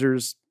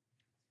 advertisers,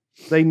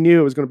 they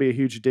knew it was going to be a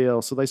huge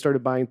deal. So they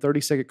started buying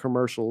 30-second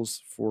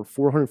commercials for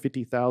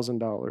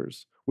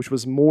 $450,000, which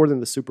was more than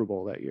the Super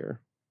Bowl that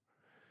year.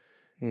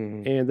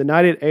 Mm-hmm. And the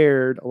night it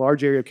aired, a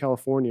large area of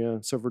California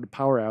suffered a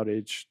power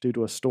outage due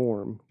to a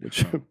storm,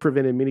 which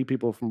prevented many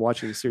people from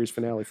watching the series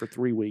finale for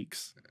 3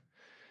 weeks.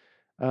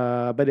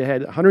 But it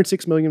had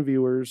 106 million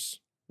viewers.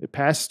 It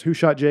passed Who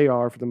Shot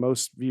JR for the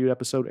most viewed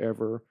episode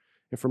ever.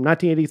 And from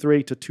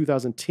 1983 to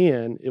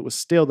 2010, it was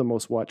still the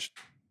most watched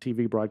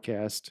TV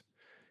broadcast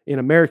in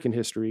American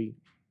history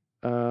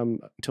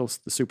until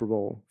the Super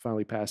Bowl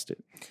finally passed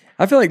it.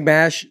 I feel like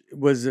MASH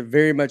was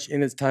very much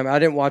in its time. I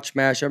didn't watch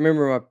MASH.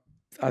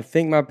 I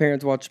think my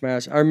parents watched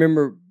MASH. I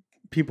remember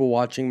people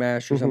watching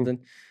MASH or something.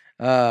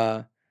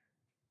 But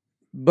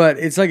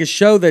it's like a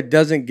show that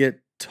doesn't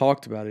get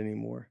talked about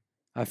anymore,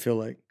 I feel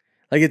like.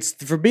 Like, it's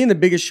for being the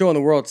biggest show in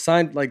the world,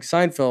 like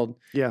Seinfeld.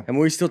 Yeah. And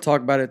we still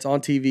talk about it. It's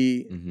on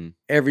TV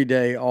every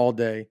day, all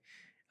day.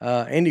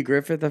 Andy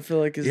Griffith, I feel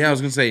like is. Yeah, I was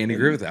gonna say Andy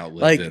Griffith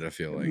outlived it. I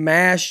feel like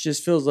MASH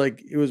just feels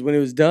like it was when it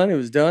was done,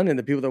 and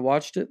the people that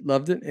watched it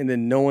loved it, and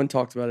then no one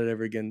talked about it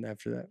ever again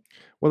after that.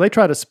 Well, they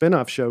tried a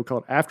spinoff show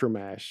called After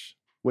MASH,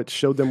 which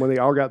showed them when they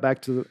all got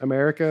back to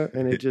America,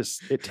 and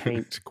it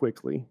tanked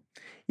quickly.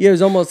 Yeah, it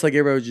was almost like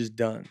everybody was just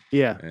done.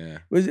 Yeah.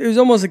 It was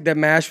almost like that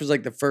MASH was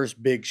like the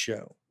first big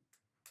show.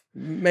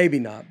 Maybe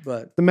not,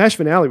 but the MASH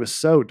finale was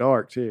so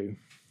dark too.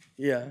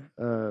 Yeah.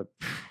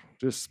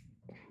 Just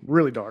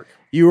really dark.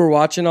 You were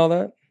watching all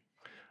that?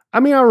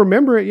 I mean, I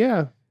remember it,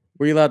 yeah.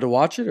 Were you allowed to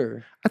watch it,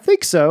 or? I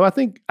think so. I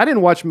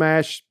didn't watch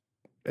MASH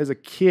as a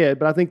kid,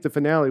 but I think the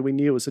finale, we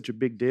knew it was such a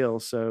big deal.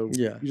 So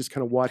yeah, you just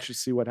kind of watch to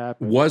see what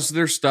happened. Was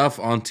there stuff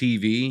on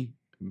TV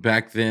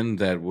back then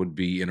that would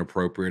be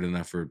inappropriate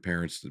enough for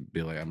parents to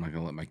be like, I'm not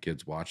going to let my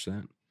kids watch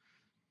that?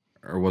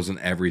 Or wasn't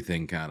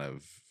everything kind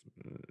of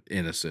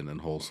innocent and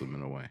wholesome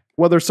in a way?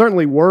 Well, there's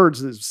certainly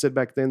words that said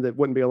back then that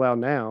wouldn't be allowed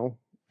now.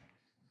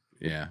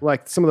 Yeah.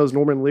 Like some of those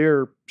Norman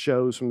Lear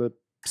shows from the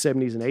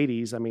 70s and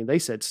 80s. I mean, they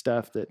said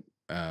stuff that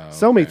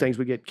so many things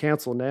would get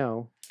canceled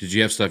now. Did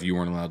you have stuff you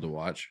weren't allowed to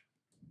watch?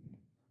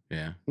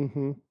 Yeah.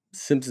 Mm-hmm.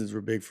 Simpsons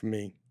were big for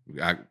me.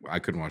 I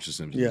couldn't watch The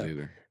Simpsons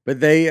either. But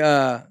they,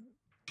 God,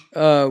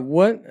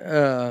 what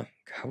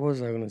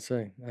was I going to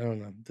say? I don't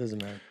know. It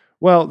doesn't matter.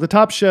 Well, the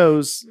top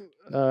shows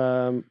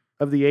of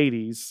the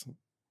 80s,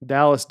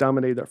 Dallas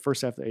dominated that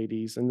first half of the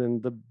 80s. And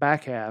then the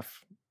back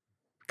half,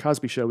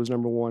 Cosby Show was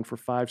number one for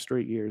 5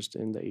 straight years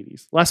in the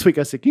 80s. Last week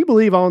I said, can you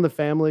believe All in the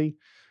Family?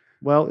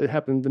 Well, it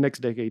happened the next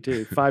decade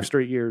too. 5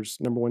 straight years,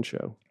 number one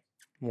show.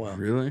 Wow.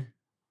 Really?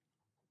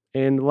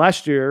 And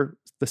last year,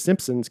 The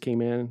Simpsons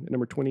came in at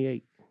number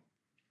 28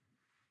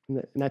 in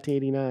the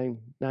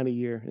 1989-90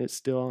 year, and it's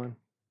still on.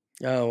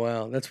 Oh,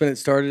 wow. That's when it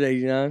started,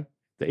 89?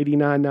 The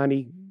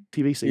 89-90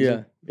 TV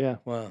season. Yeah.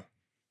 Wow.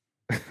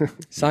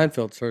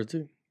 Seinfeld started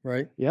too,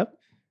 right? Yep.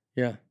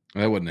 Yeah.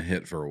 That wasn't a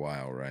hit for a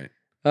while, right?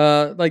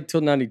 Like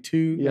till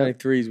 92,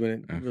 93 is when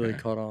it really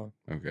caught on.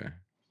 Okay.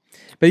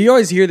 But you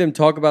always hear them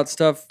talk about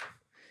stuff,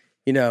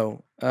 you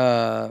know,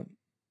 I've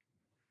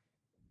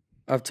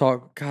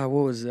talked, God,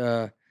 what was,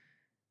 I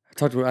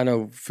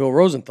know Phil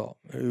Rosenthal,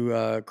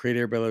 who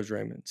created Everybody Loves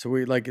Raymond. So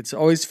it's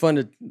always fun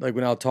to, like,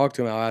 when I'll talk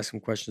to him, I'll ask him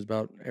questions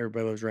about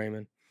Everybody Loves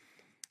Raymond.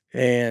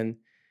 And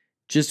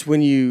just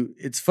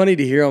it's funny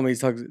to hear him,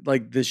 he's talking,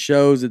 like, the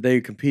shows that they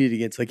competed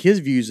against, like, his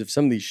views of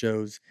some of these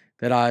shows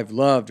that I've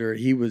loved, or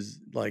he was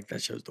like,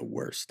 that show's the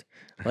worst.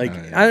 Like,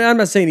 I'm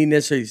not saying he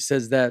necessarily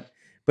says that,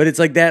 but it's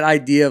like that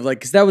idea of, like,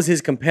 because that was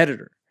his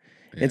competitor.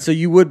 Yeah. And so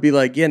you would be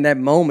like, yeah, in that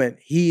moment,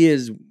 he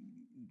is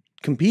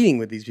competing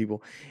with these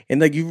people.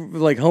 And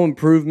like Home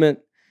Improvement,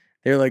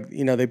 they're like,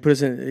 you know, they put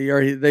us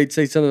in, they'd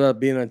say something about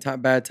being on a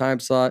bad time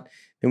slot.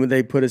 Then when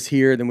they put us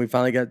here, then we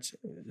finally got.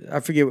 I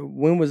forget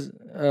when was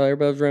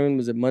Everybody Was Raymond.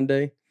 Was it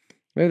Monday?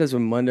 Maybe that's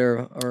when Monday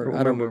or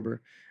I don't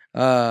remember.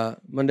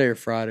 Monday or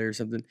Friday or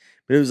something.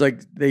 But it was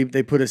like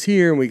they put us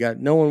here and we got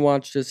no one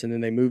watched us, and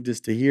then they moved us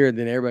to here, and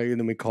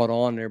then we caught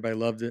on and everybody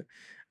loved it.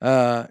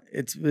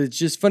 It's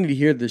just funny to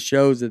hear the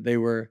shows that they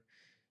were,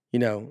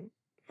 Home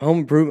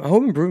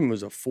Improvement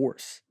was a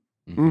force.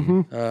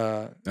 Mm-hmm.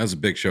 That was a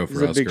big show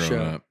for us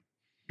growing up.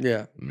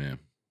 Yeah. Yeah.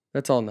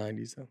 That's all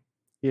 90s though.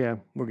 Yeah.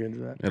 We'll get into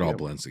that. It all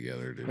blends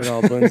together, dude. It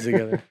all blends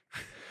together.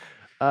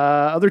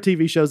 Other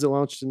TV shows that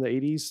launched in the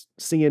 80s,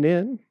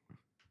 CNN,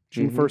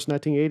 June 1st,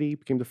 1980,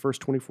 became the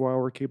first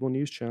 24-hour cable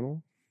news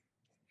channel.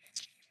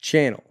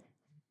 Channel.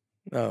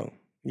 Oh,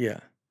 yeah.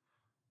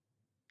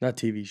 Not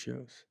TV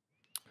shows.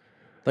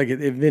 Like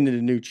it invented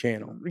a new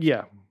channel.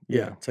 Yeah.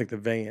 Yeah. It's like the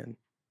van.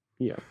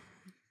 Yeah.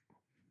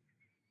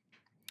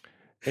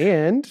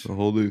 And it's a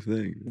whole new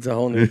thing. It's a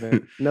whole new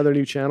thing. Another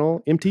new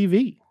channel,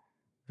 MTV.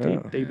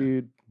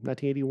 Debuted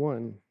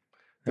 1981.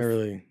 That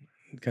really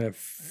kind of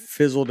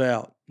fizzled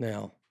out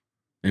now.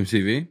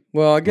 MTV?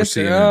 Well, I guess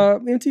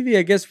MTV,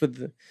 I guess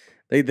with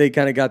they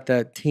kind of got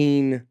that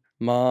teen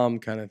mom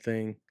kind of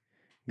thing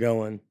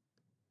going.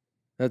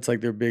 That's like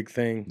their big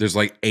thing. There's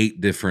like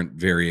 8 different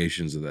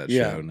variations of that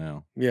show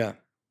now. Yeah.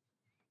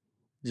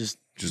 Just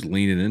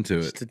leaning into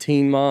it. Just the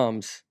teen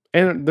moms.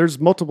 And there's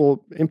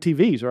multiple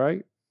MTVs,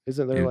 right?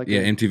 Isn't there like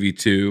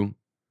MTV2,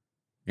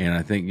 and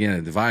I think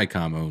the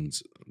Viacom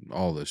owns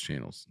all those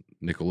channels.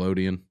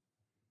 Nickelodeon.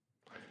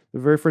 The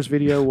very first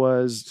video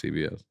was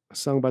CBS,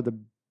 sung by the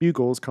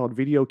Bugles, called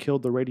 "Video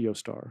Killed the Radio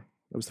Star."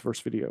 That was the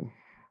first video.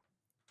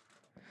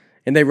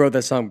 And they wrote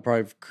that song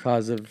probably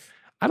because of.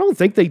 I don't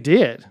think they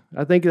did.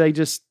 I think they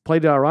just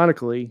played it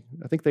ironically.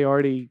 I think they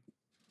already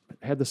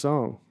had the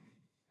song.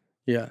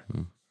 Yeah.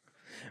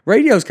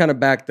 Radio's kind of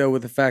back though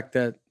with the fact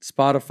that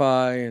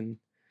Spotify and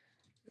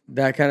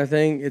that kind of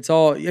thing. It's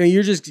all,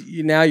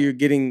 you're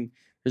getting,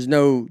 there's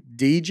no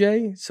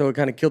DJ, so it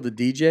kind of killed the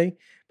DJ.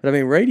 But I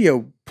mean,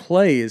 radio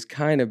play is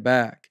kind of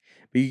back.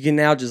 But you can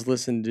now just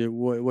listen to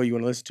what you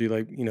want to listen to.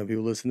 Like,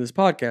 people listen to this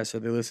podcast, or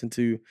they listen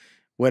to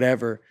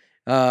whatever.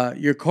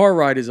 Your car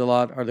ride is a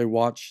lot, or they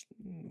watch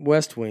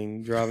West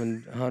Wing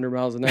driving 100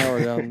 miles an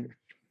hour down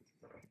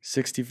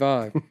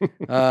 65.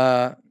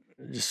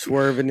 Just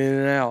swerving in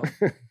and out.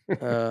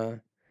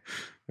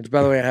 Which,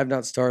 by the way, I have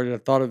not started. I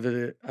thought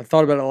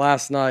about it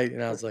last night,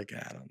 and I was like,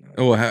 I don't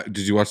know. Oh, did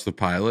you watch the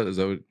pilot? Is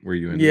that were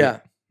you into? Yeah.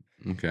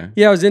 It? Okay.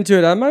 Yeah, I was into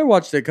it. I might have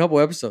watched a couple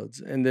episodes,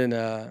 and then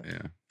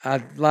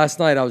last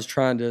night I was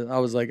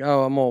like,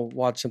 oh, I'm gonna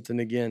watch something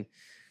again.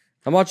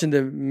 I'm watching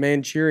the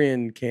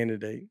Manchurian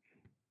Candidate.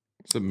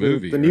 It's a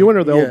movie. The new one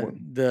or the old one?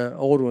 The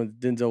old one,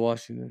 Denzel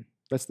Washington.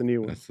 That's the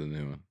new one. That's the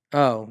new one.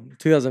 Oh,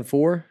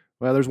 2004?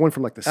 Well, there's one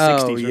from like the 60s or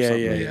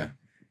something. Yeah.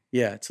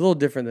 Yeah, it's a little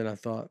different than I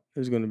thought it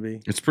was going to be.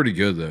 It's pretty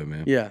good though,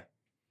 man. Yeah.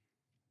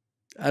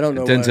 I don't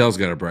know. Denzel's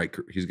got a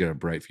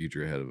bright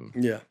future ahead of him.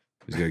 Yeah.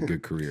 He's got a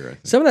good career, I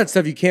think. Some of that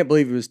stuff you can't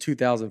believe it was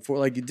 2004.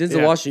 Like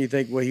Denzel Washington, you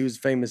think, well, he was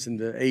famous in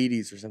the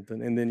 80s or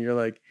something. And then you're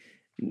like,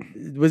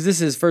 was this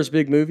his first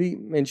big movie,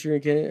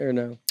 Manchurian Candidate, or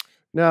no?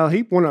 No,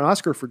 he won an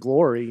Oscar for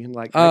Glory in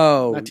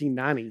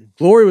 1990.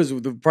 Glory was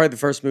probably the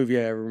first movie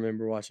I ever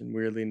remember watching,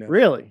 weirdly enough.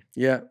 Really?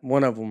 Yeah,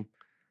 one of them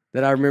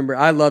that I remember.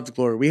 I loved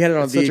Glory. We had it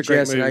on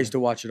VHS, and I used to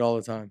watch it all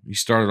the time. You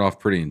stared off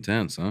pretty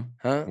intense, huh?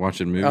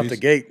 Watching movies? Out the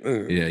gate.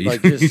 Yeah.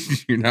 Like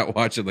you're not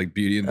watching like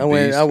Beauty and the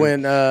Beast. I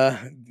went,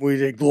 we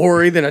did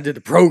Glory, then I did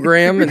the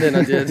program, and then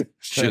I did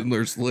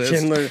Schindler's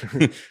List.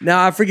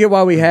 Now, I forget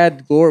why we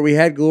had Glory. We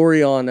had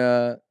Glory on,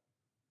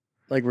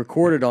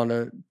 recorded on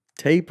a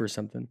tape or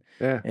something.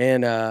 Yeah.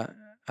 And I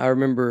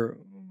remember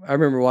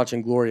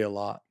watching Glory a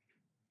lot.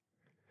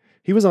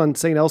 He was on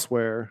St.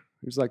 Elsewhere.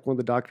 He was like one of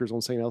the doctors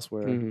on St.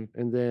 Elsewhere. Mm-hmm.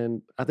 And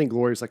then I think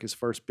Glory's like his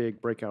first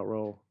big breakout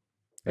role.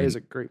 That is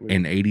a great movie.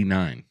 In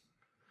 89.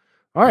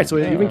 All right, so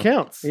it even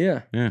counts.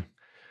 Yeah. Yeah.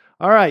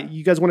 All right,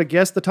 you guys want to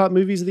guess the top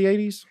movies of the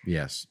 80s?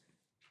 Yes.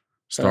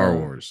 Star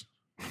Wars.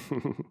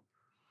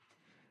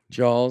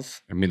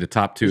 Jaws. I mean, the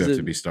top two have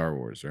to be Star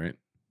Wars, right?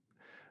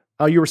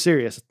 Oh, you were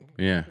serious?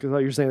 Yeah.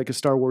 Because you were saying because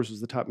Star Wars was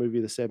the top movie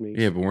of the 70s.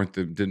 Yeah, but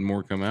didn't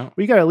more come out?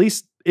 Well, you got to at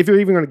least, if you're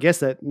even going to guess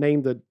that,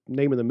 name the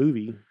name of the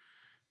movie.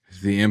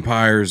 The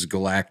Empire's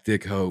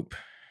Galactic Hope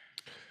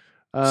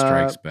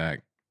Strikes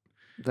Back.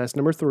 That's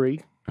number 3.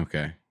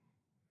 Okay.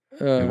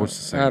 What's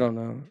the second? I don't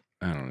know.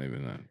 I don't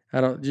even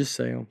know. Just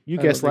say them. You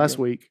guessed last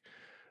week.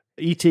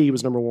 E.T.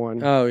 was number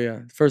 1. Oh, yeah.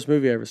 First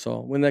movie I ever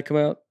saw. When did that come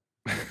out?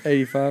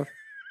 85?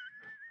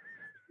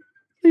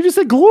 You just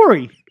said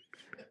Glory.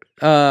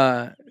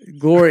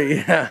 Glory,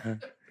 yeah.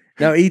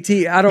 No,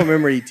 E.T., I don't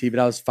remember E.T., but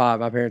I was 5.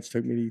 My parents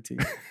took me to E.T.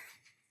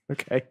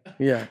 Okay.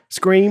 Yeah.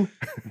 Scream.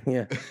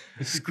 Yeah.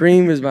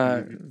 Scream is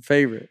my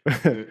favorite.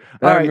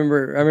 I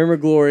remember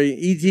Glory.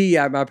 E.T.,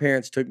 my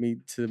parents took me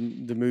to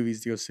the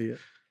movies to go see it.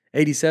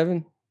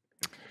 87?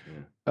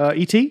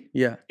 E.T.?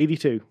 Yeah.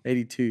 82.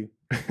 82.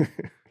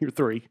 You're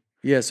 3.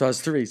 Yeah, so I was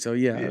 3. So,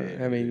 yeah.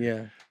 I mean,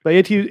 yeah. But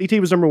E.T.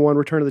 was number 1,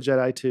 Return of the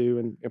Jedi 2,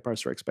 and Empire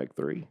Strikes Back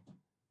 3.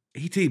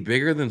 E.T.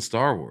 bigger than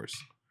Star Wars.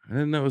 I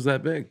didn't know it was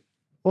that big.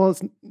 Well,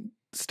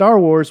 Star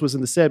Wars was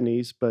in the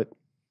 70s, but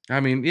I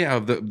mean, yeah,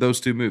 those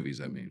two movies.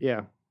 I mean,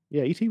 yeah,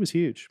 E.T. was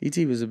huge.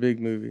 E.T. was a big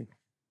movie.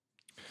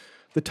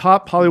 The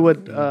top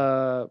Hollywood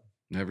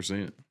never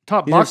seen it.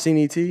 top You never box. seen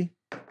E.T.?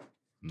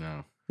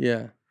 No.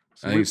 Yeah.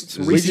 I used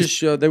to- We just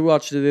showed. They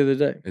watched it the other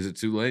day. Is it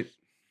too late?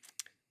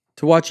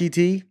 To watch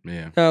E.T.?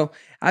 Yeah. No.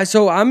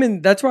 I'm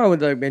in. That's why I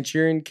went to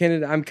Manchurian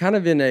Candidate. I'm kind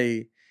of in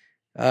a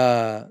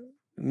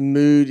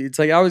mood. It's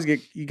like I always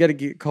you got to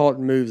get caught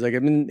in moves. Like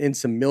I'm in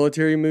some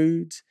military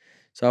moods.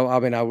 So I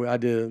mean, I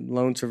did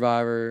Lone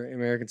Survivor,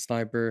 American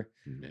Sniper,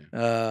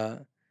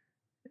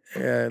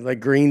 like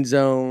Green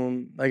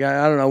Zone. Like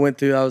I don't know. I went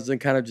through. I was in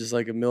kind of just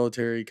like a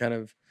military kind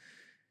of,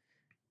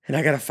 and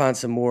I got to find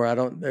some more.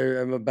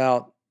 I'm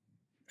about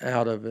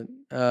out of it.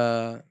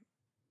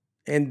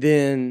 And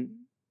then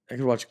I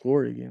could watch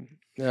Glory again.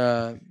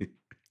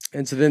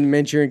 And so then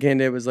Manchurian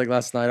Candidate was like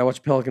last night. I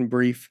watched Pelican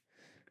Brief.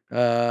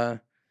 And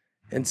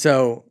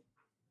so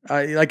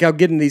I'll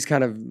get in these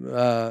kind of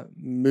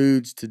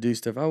moods to do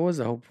stuff. What was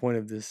the whole point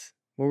of this?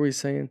 What were we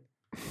saying?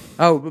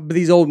 Oh, but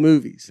these old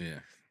movies. Yeah.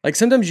 Like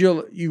sometimes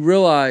you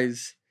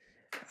realize,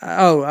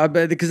 I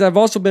bet, because I've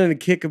also been in a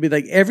kick of be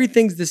like,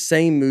 everything's the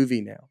same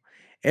movie now.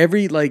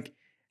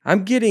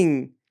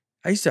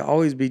 I used to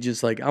always be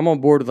just like, I'm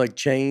on board with like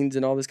chains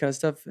and all this kind of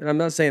stuff. And I'm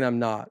not saying I'm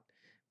not,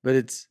 but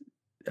it's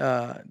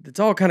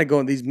all kind of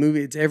going these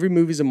movies. Every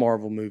movie's a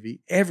Marvel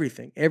movie.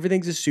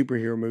 Everything's a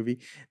superhero movie.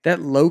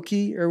 That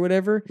Loki or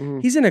whatever,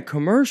 he's in a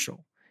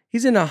commercial.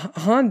 He's in a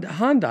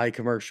Hyundai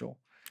commercial.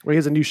 Well, he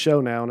has a new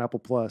show now on Apple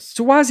Plus.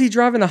 So why is he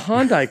driving a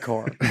Hyundai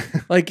car?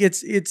 Like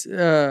is it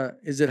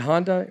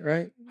Hyundai,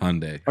 right?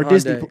 Hyundai. Or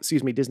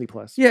Hyundai. Disney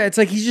Plus. Yeah, it's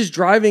like he's just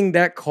driving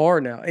that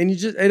car now. And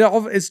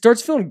it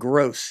starts feeling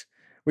gross.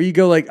 Where you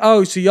go like,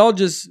 oh, so y'all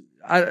just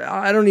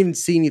I don't even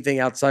see anything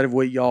outside of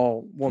what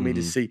y'all want me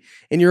to see.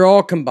 And you're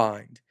all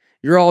combined.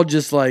 You're all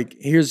just like,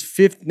 here's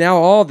now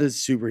all the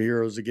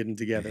superheroes are getting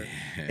together.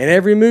 And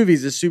every movie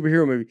is a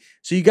superhero movie.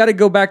 So you got to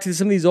go back to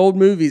some of these old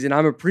movies, and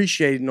I'm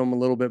appreciating them a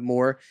little bit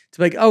more to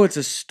be like, oh, it's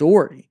a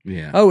story.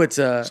 Yeah. Oh, it's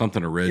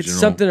something original. It's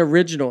something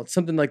original. It's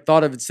something like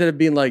thought of instead of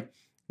being like,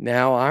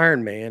 now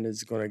Iron Man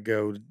is going to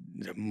go to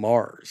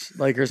Mars,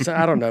 like, or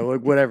I don't know,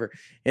 like whatever.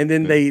 And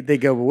then they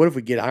go, well, what if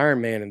we get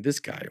Iron Man and this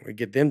guy and we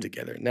get them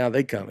together? Now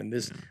they come and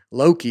this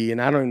Loki, and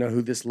I don't even know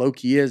who this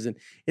Loki is. And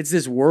it's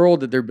this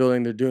world that they're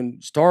building. They're doing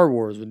Star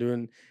Wars. They're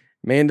doing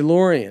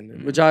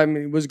Mandalorian, which I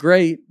mean was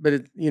great,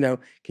 but can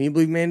you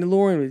believe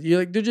Mandalorian? You're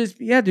like,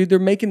 they're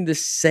making the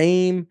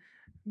same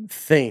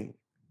thing.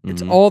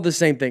 It's all the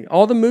same thing.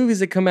 All the movies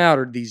that come out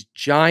are these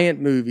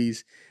giant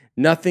movies.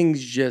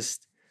 Nothing's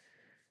just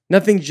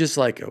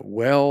like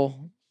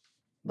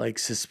like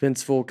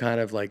suspenseful kind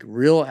of like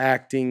real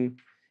acting.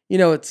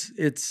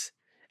 It's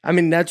I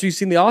mean, that's what you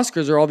see in the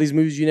Oscars are all these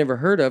movies you never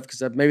heard of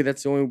because maybe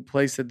that's the only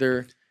place that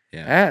they're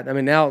at. I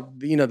mean, now,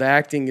 the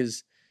acting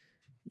is,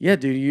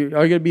 dude,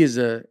 all you got to be is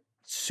a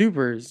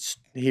super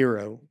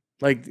hero.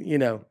 Like,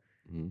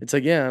 it's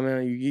like, I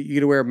mean, you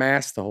got to wear a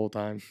mask the whole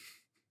time.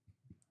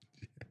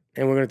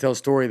 And we're going to tell a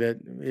story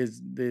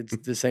it's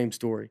the same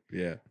story.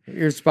 Yeah.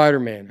 Here's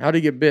Spider-Man. How'd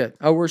he get bit?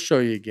 Oh, we'll show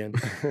you again.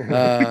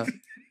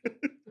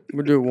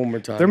 We'll do it one more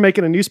time. They're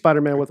making a new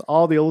Spider-Man with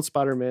all the old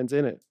Spider-Mans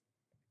in it.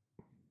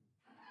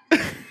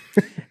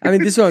 I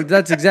mean,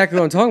 that's exactly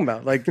what I'm talking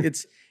about. Like,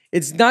 it's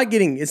not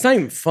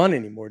even fun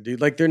anymore, dude.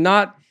 Like, they're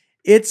not,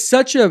 it's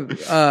such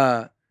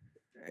a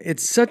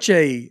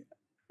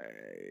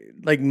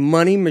like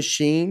money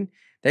machine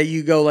that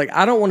you go like,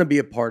 I don't want to be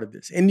a part of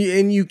this. And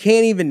you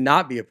can't even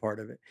not be a part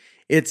of it.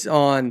 It's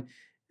on,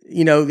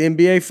 the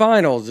NBA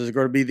finals. There's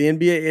going to be the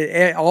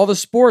NBA. All the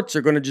sports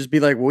are going to just be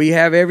like, we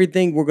have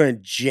everything. We're going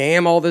to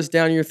jam all this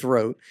down your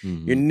throat.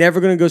 Mm-hmm. You're never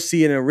going to go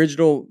see an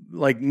original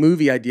like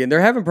movie idea. And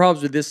they're having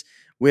problems with this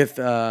with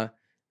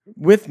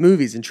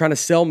movies and trying to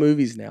sell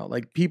movies now.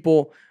 Like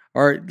people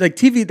are like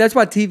TV. That's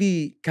why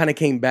TV kind of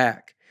came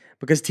back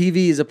because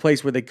TV is a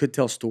place where they could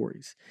tell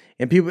stories.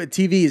 And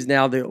TV is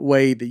now the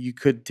way that you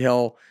could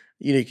tell,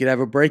 you could have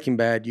a Breaking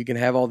Bad. You can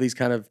have all these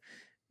kind of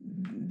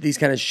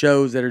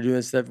shows that are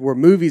doing stuff where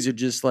movies are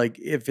just like,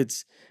 if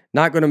it's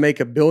not going to make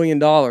 $1 billion,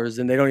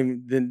 then they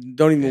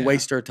don't even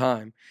waste our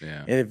time.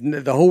 Yeah. And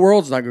if the whole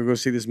world's not going to go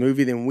see this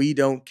movie, then we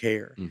don't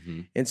care.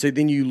 Mm-hmm. And so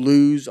then you're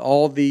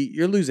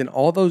losing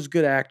all those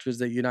good actors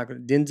that you're not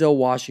going to, Denzel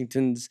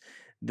Washington's,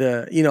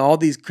 all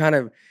these kind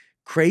of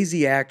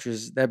crazy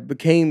actors that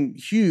became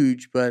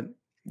huge, but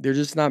they're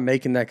just not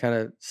making that kind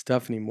of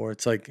stuff anymore.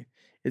 It's like,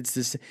 it's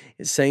the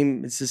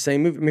same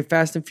movie. I mean,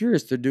 Fast and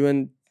Furious, this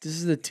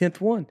is the 10th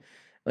one.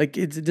 Like,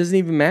 it doesn't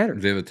even matter.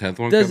 Do they have a 10th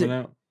one coming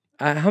out?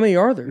 How many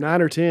are there?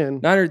 9 or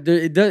 10.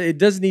 It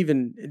doesn't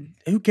even,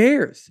 who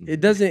cares? It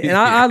doesn't, and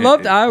I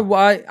loved,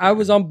 I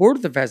was on board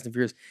with the Fast and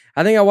Furious.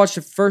 I think I watched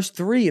the first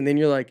 3 and then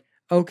you're like,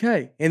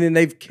 okay. And then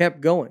they've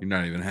kept going. You're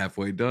not even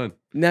halfway done.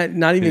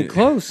 Not even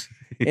close.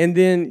 And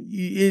then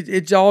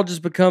it all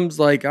just becomes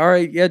like, all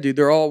right, yeah, dude,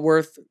 they're all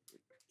worth,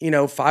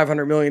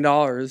 $500 million.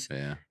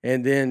 Yeah.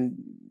 And then,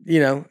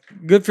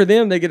 good for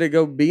them. They get to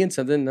go be in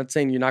something. I'm not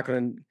saying you're not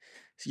going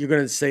to you're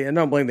going to say, and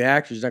I don't blame the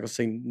actors, you're not going to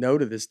say no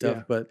to this stuff,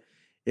 Yeah. but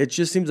it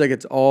just seems like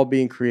it's all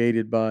being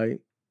created by,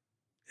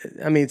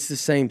 I mean, it's the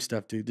same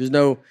stuff, dude. There's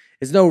no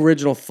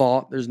original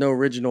thought. There's no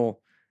original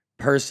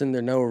person.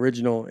 There's no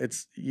original,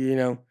 it's, you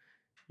know,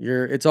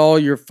 it's all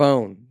your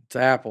phone. It's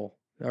Apple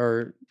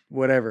or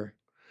whatever.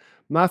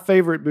 My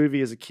favorite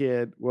movie as a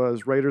kid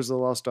was Raiders of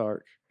the Lost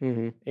Ark.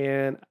 Mm-hmm.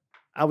 And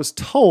I was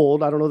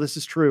told, I don't know if this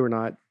is true or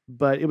not,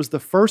 but it was the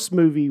first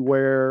movie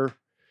where,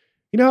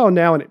 you know how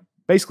now in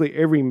basically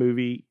every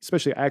movie,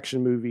 especially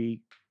action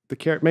movie,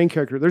 the main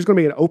character, there's going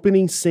to be an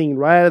opening scene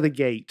right out of the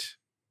gate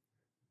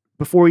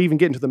before we even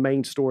get into the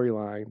main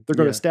storyline. They're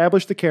going to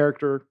establish the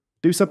character,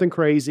 do something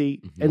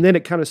crazy, and then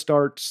it kind of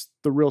starts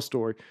the real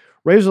story.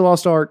 Raiders of the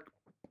Lost Ark,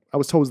 I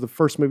was told, was the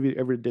first movie that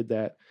ever did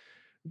that.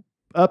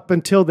 Up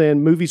until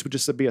then, movies would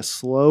just be a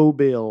slow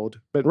build.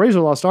 But in Raiders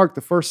of the Lost Ark,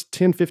 the first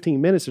 10, 15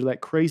 minutes are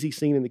that crazy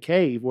scene in the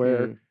cave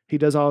where he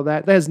does all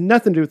that. That has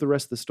nothing to do with the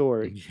rest of the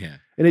story. Yeah.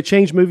 And it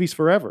changed movies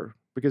forever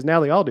because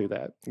now they all do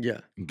that. Yeah.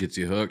 Gets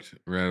you hooked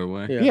right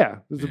away. Yeah.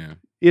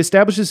 It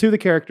establishes who the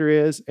character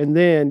is, and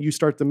then you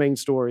start the main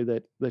story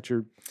that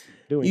you're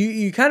doing.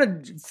 You kind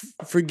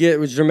of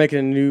forget, which they're making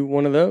a new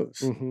one of those.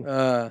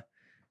 Mm-hmm.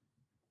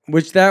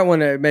 Which that one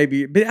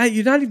maybe, but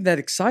you're not even that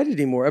excited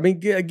anymore. I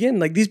mean, again,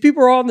 like these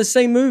people are all in the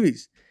same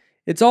movies.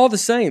 It's all the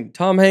same.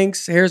 Tom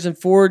Hanks, Harrison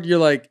Ford. You're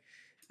like,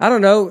 I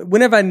don't know.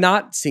 When have I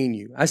not seen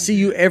you? I see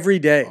you every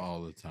day.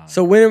 All the time.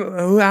 So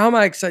how am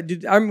I excited?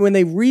 Dude, when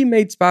they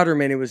remade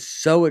Spider-Man, it was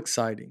so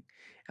exciting.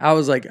 I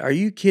was like, are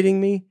you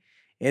kidding me?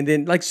 And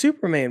then like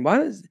Superman,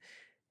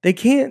 they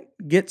can't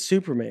get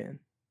Superman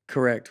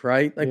correct,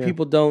 right? Like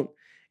people don't,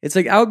 it's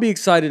like, I would be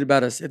excited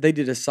about us if they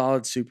did a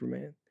solid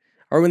Superman.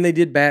 Or when they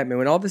did Batman,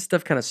 when all this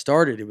stuff kind of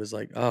started, it was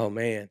like, oh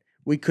man,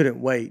 we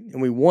couldn't wait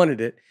and we wanted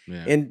it.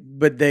 Yeah.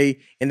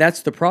 And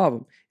that's the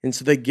problem. And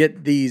so they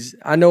get these,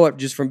 I know it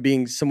just from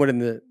being somewhat in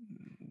the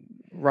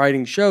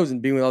writing shows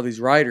and being with all these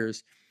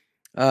writers,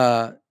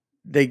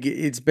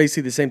 it's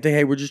basically the same thing.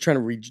 Hey, we're just trying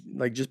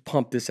to just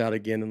pump this out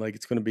again. And like,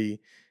 it's going to be,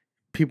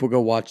 people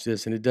go watch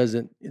this, and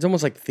it's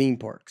almost like theme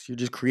parks. You're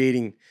just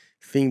creating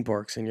theme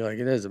parks, and you're like,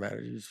 it doesn't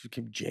matter. You just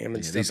keep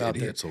jamming stuff out there.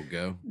 These idiots will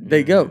go.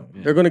 They go.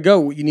 Yeah. They're going to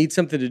go. You need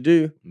something to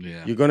do.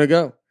 Yeah. You're going to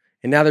go.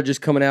 And now they're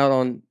just coming out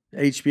on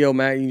HBO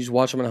Max. You just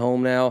watch them at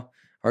home now,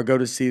 or go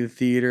to see the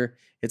theater.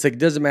 It's like, it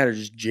doesn't matter.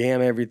 Just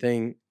jam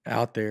everything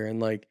out there, and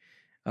like,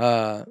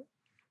 and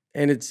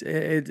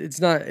it's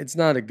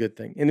not a good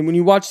thing. And when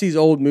you watch these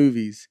old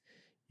movies,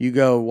 you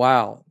go,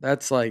 wow,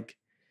 that's like,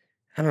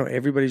 I don't know,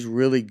 everybody's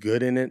really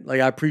good in it.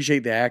 Like, I appreciate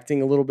the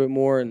acting a little bit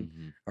more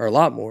or a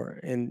lot more.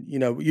 And, you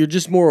know, you're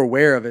just more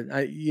aware of it.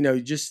 I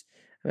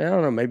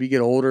don't know, maybe you get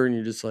older and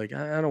you're just like,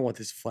 I don't want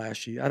this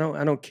flashy. I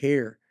don't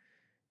care.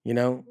 You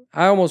know,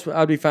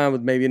 I'd be fine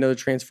with maybe another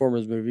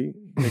Transformers movie.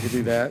 They could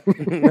do that.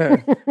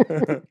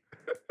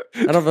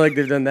 I don't feel like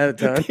they've done that a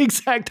ton. The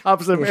exact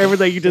opposite of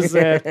everything you just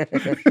said.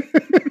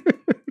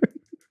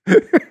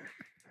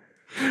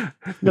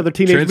 Another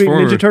Teenage Mutant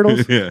Ninja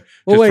Turtles? Yeah.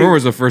 Transformers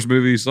was the first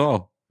movie you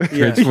saw.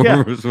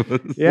 Transformers was.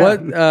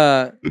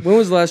 Yeah. When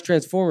was the last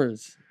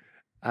Transformers?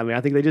 I mean,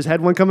 I think they just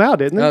had one come out,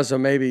 didn't they? Oh, so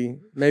maybe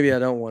I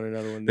don't want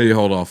another one. They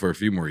hold off for a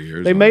few more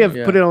years. They may have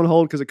put it on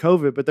hold because of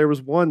COVID, but there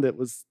was one that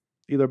was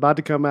either about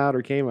to come out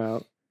or came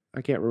out.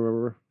 I can't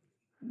remember.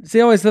 See,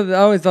 I always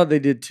thought they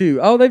did 2.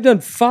 Oh, they've done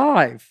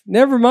 5.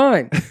 Never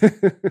mind.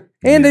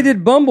 And they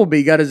did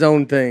Bumblebee, got his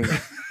own thing.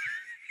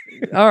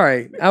 All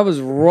right, I was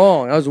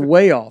wrong. I was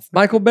way off.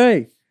 Michael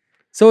Bay.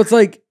 So it's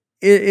like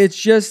it's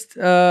just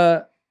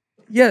So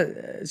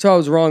I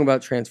was wrong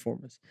about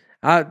Transformers.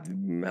 I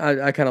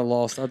kind of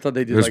lost. I thought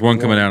they did. There's one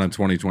coming out in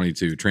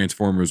 2022.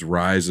 Transformers: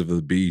 Rise of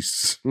the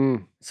Beasts.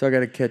 So I got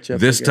to catch up.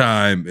 This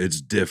time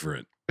it's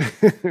different.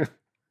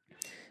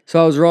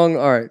 So I was wrong.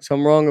 All right. So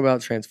I'm wrong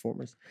about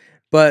Transformers,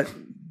 but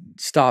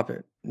stop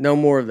it. No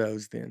more of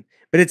those then.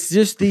 But it's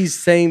just these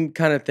same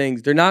kind of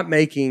things. They're not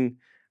making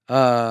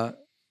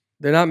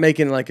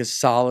like a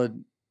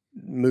solid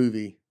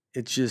movie.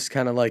 It's just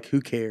kind of like,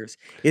 who cares?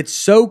 It's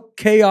so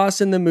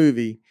chaos in the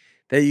movie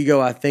that you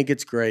go, I think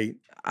it's great.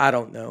 I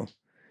don't know.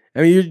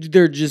 I mean,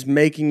 they're just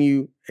making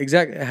you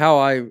exactly how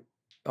I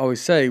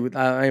always say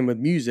I am with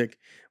music,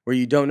 where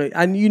you don't know.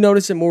 And you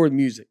notice it more with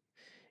music.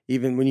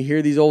 Even when you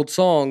hear these old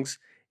songs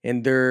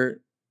and they're,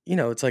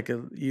 it's like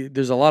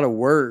there's a lot of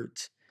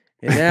words.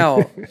 And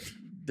now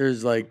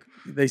there's like,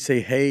 they say,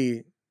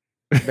 hey,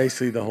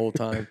 basically the whole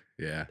time.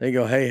 Yeah. They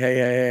go, hey, hey,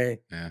 hey, hey.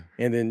 Yeah.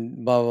 And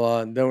then blah, blah, blah.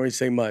 And don't really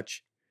say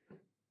much.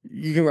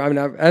 You can,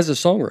 as a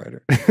songwriter,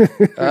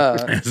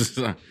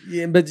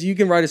 but you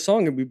can write a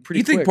song and be pretty.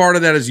 You think quick. Part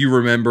of that is you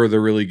remember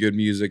the really good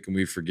music and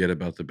we forget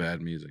about the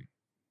bad music?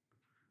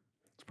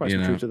 There's probably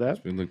some truth to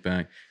that. We look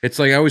back. It's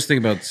like I always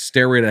think about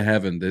Stairway to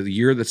Heaven. The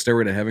year that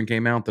Stairway to Heaven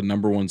came out, the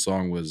 #1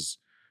 song was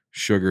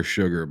 "Sugar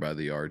Sugar" by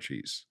the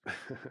Archies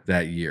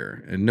that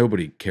year, and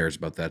nobody cares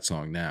about that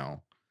song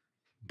now.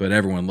 But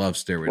everyone loves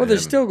Stairway to Heaven. Well,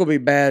 there's still gonna be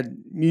bad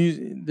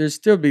music. There's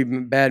still be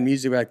bad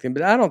music back then,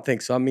 but I don't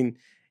think so. I mean,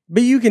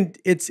 But you can.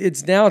 It's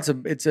about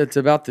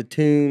the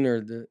tune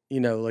or the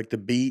like the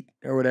beat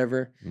or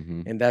whatever,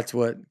 and that's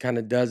what kind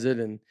of does it.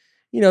 And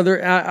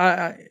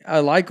they're I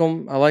like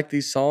them. I like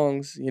these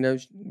songs. You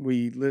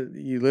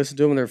listen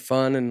to them and they're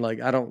fun. And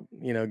like I don't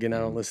again I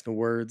don't listen to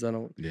words. I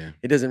don't. Yeah.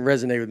 It doesn't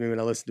resonate with me when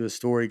I listen to a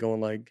story going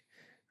like,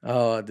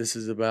 oh, this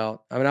is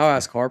about. I mean, I'll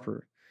ask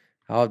Harper.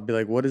 I'll be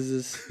like, what is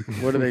this?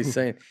 What are they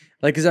saying?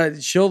 Like,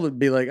 cause she'll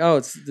be like, oh,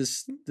 it's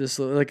this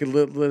like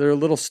they're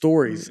little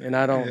stories, and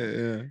I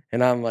don't,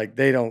 and I'm like,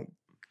 they don't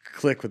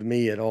click with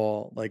me at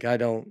all. Like, I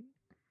don't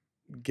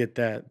get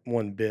that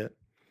one bit.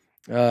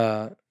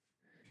 But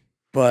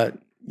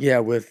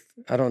yeah,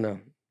 I don't know.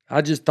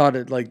 I just thought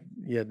it like,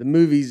 the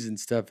movies and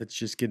stuff.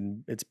 It's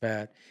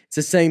bad. It's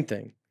the same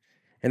thing,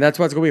 and that's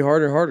why it's gonna be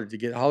harder and harder to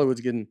get. Hollywood's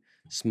getting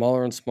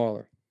smaller and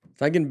smaller. It's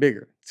not getting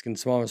bigger. It's getting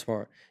smaller and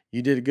smaller.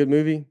 You did a good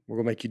movie, we're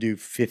going to make you do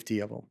 50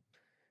 of them.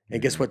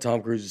 And guess what?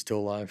 Tom Cruise is still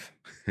alive.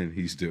 And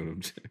he's doing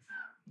them too.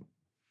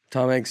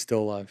 Tom Hanks is still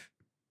alive.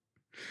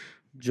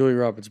 Julia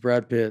Roberts,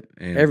 Brad Pitt,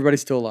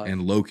 everybody's still alive.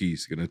 And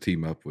Loki's going to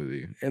team up with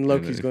you. And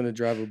Loki's going to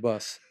drive a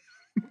bus.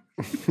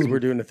 Because we're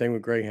doing the thing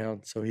with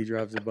Greyhound, so he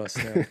drives the bus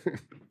now.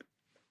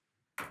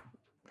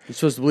 You're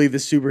supposed to believe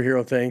this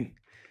superhero thing.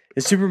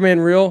 Is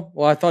Superman real?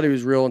 Well, I thought he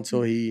was real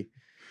until he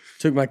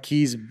took my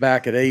keys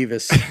back at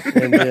Avis.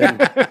 And then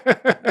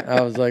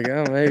I was like,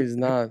 oh, maybe he's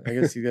not. I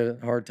guess he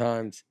got hard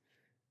times.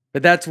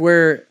 But that's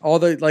where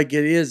it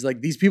is.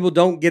 Like, these people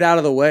don't get out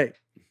of the way.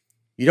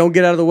 You don't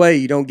get out of the way,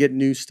 you don't get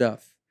new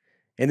stuff.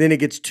 And then it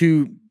gets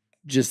too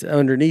just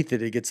underneath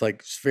it. It gets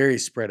like very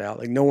spread out.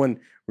 Like, no one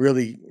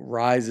really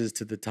rises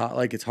to the top.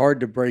 Like, it's hard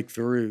to break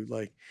through.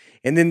 Like,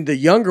 and then the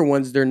younger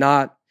ones, they're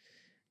not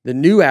the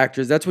new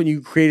actors. That's when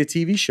you create a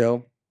TV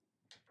show.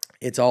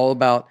 It's all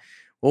about,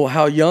 well,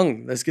 how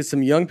young? Let's get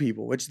some young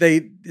people, which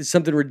is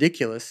something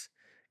ridiculous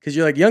because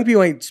you're like, young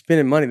people ain't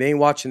spending money. They ain't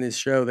watching this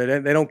show. They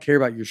don't care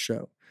about your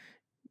show.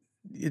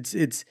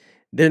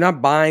 They're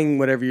not buying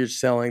whatever you're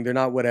selling. They're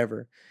not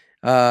whatever.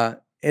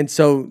 And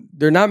so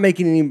they're not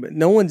making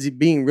no one's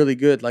being really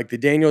good. Like the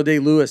Daniel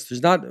Day-Lewis,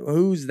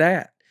 who's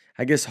that?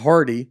 I guess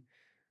Hardy.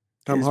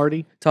 Tom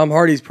Hardy? Tom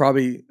Hardy's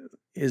probably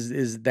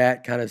is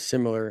that kind of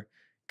similar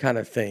kind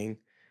of thing.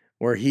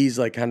 Where he's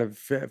like kind of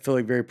feel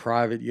like very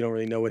private. You don't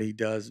really know what he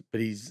does,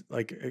 but he's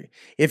like,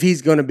 if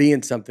he's going to be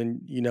in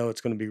something, it's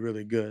going to be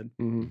really good.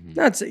 Mm-hmm.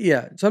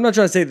 So I'm not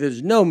trying to say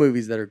there's no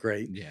movies that are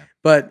great. Yeah.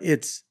 But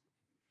it's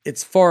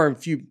far and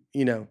few.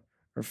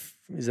 Or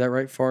is that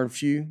right? Far and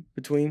few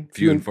between.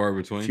 Few and far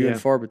between. Few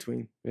and far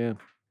between. Yeah.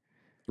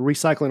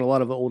 Recycling a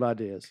lot of the old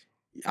ideas.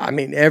 I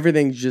mean,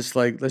 everything's just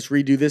like, let's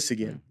redo this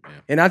again. Yeah.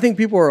 And I think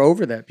people are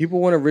over that.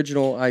 People want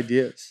original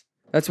ideas.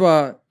 That's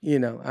why I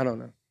don't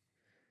know.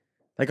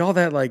 Like all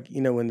that, like,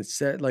 when it's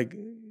set, like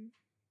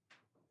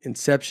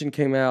Inception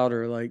came out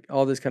or like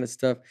all this kind of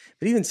stuff.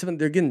 But even some,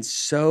 they're getting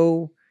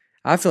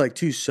I feel like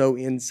so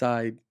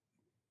inside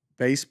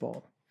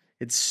baseball.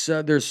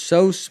 They're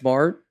so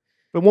smart.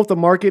 But won't the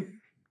market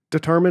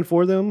determine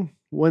for them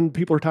when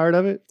people are tired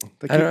of it?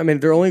 I mean,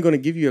 they're only going to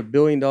give you $1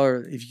 billion.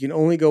 If you can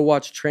only go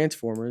watch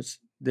Transformers,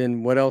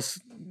 then what else?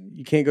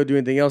 You can't go do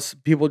anything else.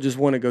 People just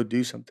want to go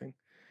do something.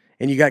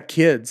 And you got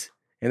kids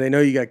and they know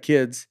you got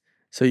kids.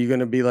 So you're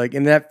gonna be like,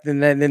 and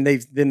then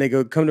they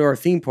go come to our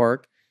theme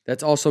park.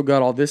 That's also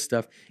got all this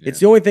stuff. Yeah. It's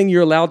the only thing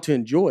you're allowed to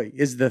enjoy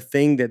is the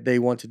thing that they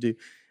want to do.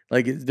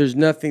 Like there's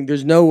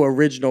no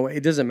original. It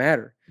doesn't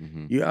matter.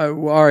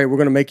 Mm-hmm. All right, we're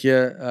gonna make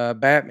you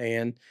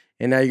Batman,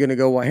 and now you're gonna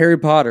go Harry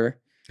Potter,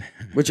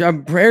 which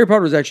Harry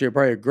Potter was actually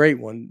probably a great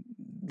one.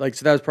 Like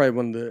so that was probably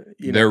one of the.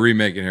 They're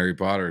remaking Harry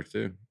Potter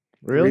too.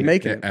 Really,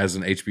 remaking it as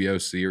an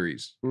HBO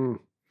series. Mm.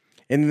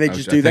 And then they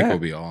just do that. I think will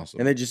be awesome.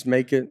 And they just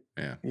make it.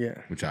 Yeah.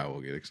 Which I will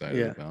get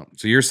excited about.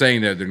 So you're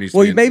saying that there needs to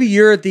be. Well, maybe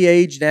you're at the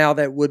age now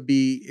that would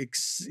be.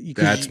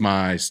 That's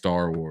my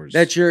Star Wars.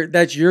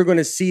 You're going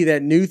to see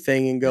that new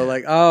thing and go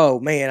like, oh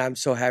man, I'm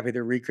so happy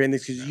they're recreating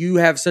this because you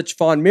have such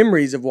fond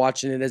memories of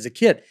watching it as a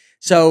kid.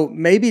 So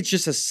maybe it's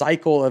just a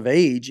cycle of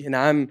age, and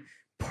I'm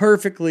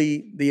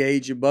perfectly the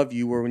age above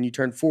you, where when you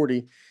turn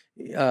 40,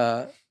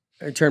 I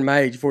turn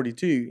my age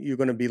 42, you're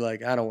going to be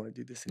like, I don't want to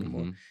do this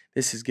anymore. Mm-hmm.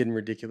 This is getting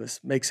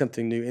ridiculous. Make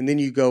something new. And then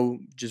you go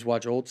just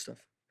watch old stuff.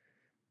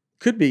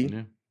 Could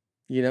be,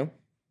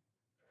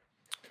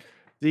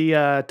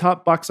 The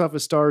top box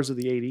office stars of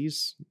the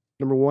 80s.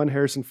 Number 1,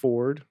 Harrison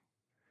Ford.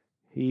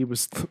 He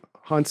was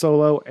Han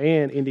Solo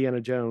and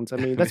Indiana Jones. I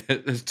mean,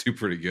 that's two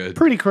pretty good.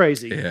 Pretty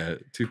crazy. Yeah,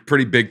 two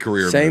pretty big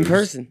career Same moves.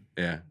 person.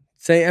 Yeah.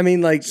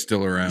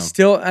 Still around.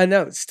 I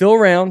know, still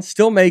around,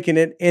 still making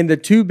it. And the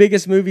 2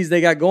 biggest movies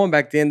they got going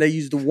back then, they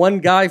used one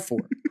guy for.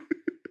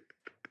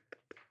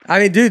 I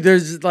mean, dude,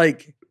 there's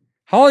like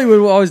Hollywood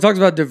always talks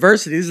about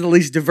diversity. This is the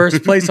least diverse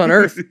place on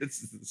earth.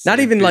 Not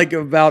even like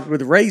about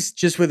with race,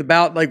 just with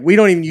about like we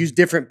don't even use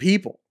different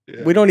people.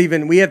 Yeah.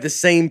 We have the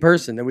same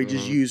person that we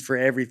just use for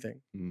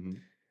everything. Mm-hmm.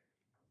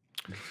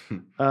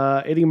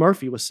 Eddie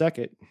Murphy was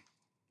second.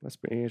 That's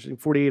pretty interesting.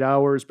 48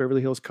 Hours,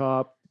 Beverly Hills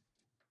Cop,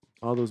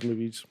 all those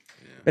movies.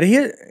 But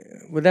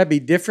would that be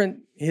different?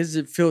 His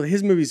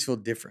movies feel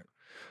different.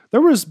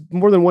 There was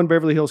more than one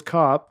Beverly Hills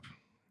Cop.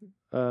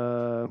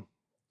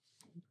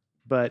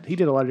 But he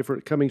did a lot of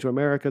different Coming to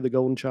America, The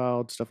Golden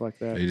Child, stuff like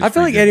that. I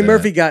feel like Eddie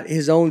Murphy got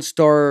his own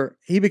star.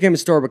 He became a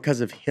star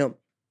because of him.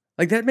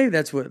 Like that, maybe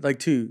that's what, like,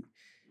 too.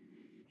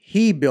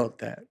 He built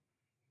that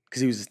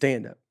because he was a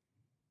stand-up.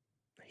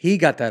 He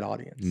got that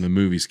audience. And the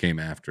movies came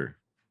after.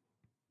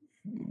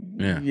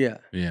 Yeah. Yeah.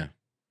 Yeah.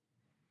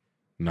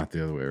 Not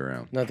the other way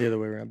around. Not the other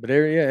way around. But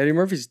Eddie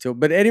Murphy's still.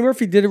 But Eddie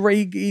Murphy did it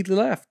right. He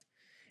left.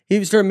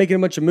 He started making a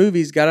bunch of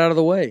movies, got out of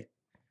the way.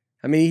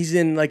 I mean, he's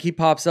in, like, he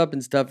pops up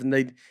and stuff,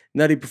 and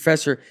Nutty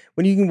Professor.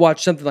 When you can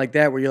watch something like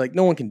that where you're like,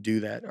 no one can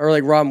do that. Or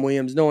like Robin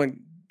Williams,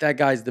 that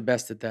guy's the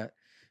best at that.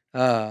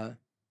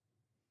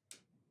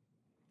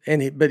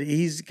 But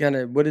he's kind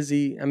of, what is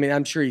he? I mean,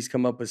 I'm sure he's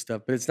come up with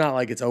stuff, but it's not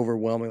like it's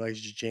overwhelming, like it's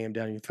just jammed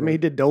down your throat. I mean, he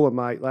did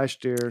Dolomite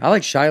last year. I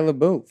like Shia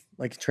LaBeouf,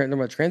 like talking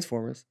about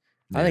Transformers.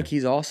 Yeah. I think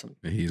he's awesome.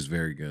 He's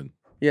very good.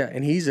 Yeah,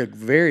 and he's a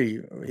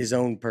very his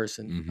own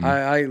person.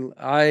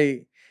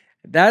 Mm-hmm.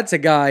 That's a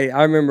guy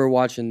I remember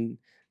watching.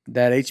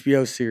 That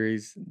HBO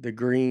series, The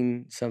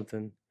Green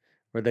something,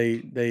 where they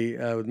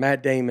with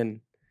Matt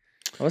Damon.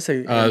 I want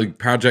to say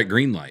Project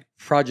Greenlight.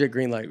 Project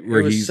Greenlight.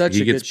 Where he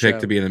gets picked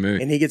to be in the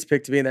movie, and he gets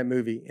picked to be in that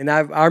movie. And I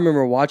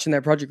remember watching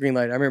that Project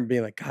Greenlight. I remember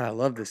being like, God, I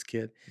love this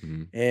kid.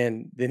 Mm-hmm.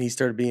 And then he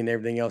started being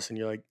everything else, and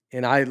you're like,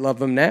 and I love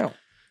him now.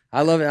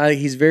 I love it.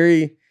 He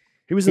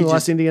was in the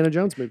last Indiana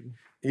Jones movie.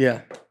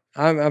 Yeah,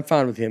 I'm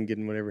fine with him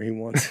getting whatever he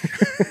wants.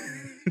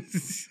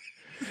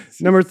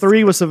 Number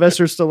 3 was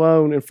Sylvester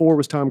Stallone, and 4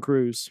 was Tom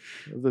Cruise,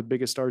 the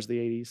biggest stars of the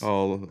 80s.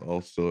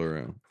 All still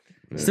around.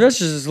 Yeah.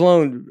 Sylvester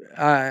Stallone,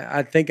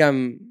 I think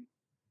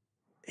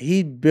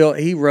he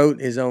wrote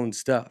his own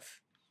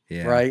stuff.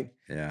 Yeah. Right?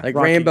 Yeah. Like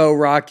Rocky. Rambo,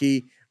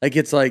 Rocky. Like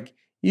it's like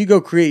you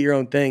go create your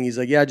own thing. He's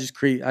like, yeah,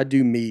 I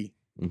do me.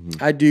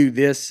 Mm-hmm. I do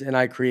this and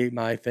I create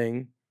my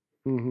thing.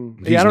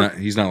 Mm-hmm.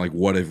 He's not like,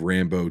 what if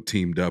Rambo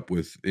teamed up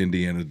with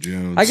Indiana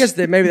Jones? I guess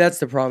that maybe that's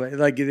the problem.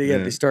 Like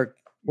they start.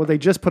 Well, they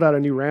just put out a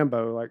new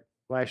Rambo like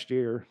last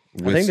year.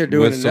 I think they're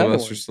doing another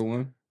Sylvester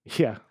one. Stallone?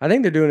 Yeah. I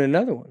think they're doing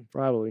another one.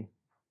 Probably.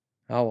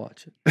 I'll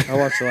watch it. I'll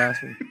watch the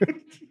last one.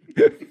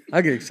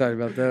 I get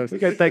excited about those.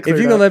 If you're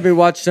going to let me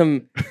watch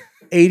some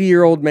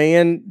 80-year-old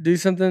man do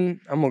something,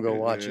 I'm going to go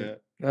watch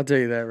it. I'll tell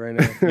you that right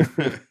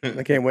now.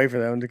 I can't wait for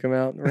that one to come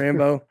out.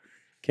 Rambo.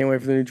 Can't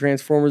wait for the new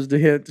Transformers to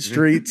hit the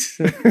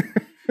streets.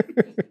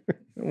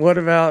 What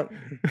about,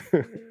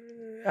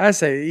 I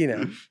say,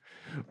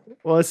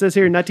 Well, it says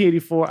here in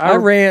 1984. I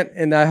rant,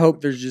 and I hope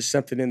there's just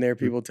something in there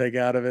people take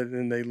out of it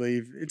and they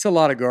leave. It's a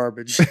lot of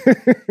garbage.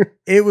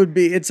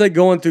 It's like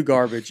going through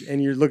garbage,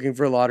 and you're looking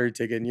for a lottery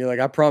ticket, and you're like,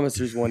 I promise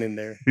there's one in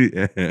there.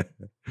 Yeah.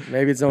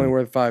 Maybe it's only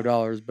worth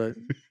 $5, but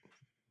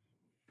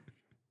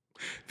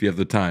if you have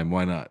the time,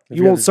 why not?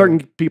 You want certain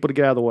people to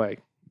get out of the way.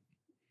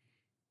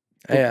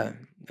 Yeah.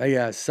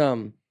 Yeah,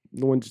 some.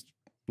 The ones,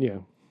 yeah.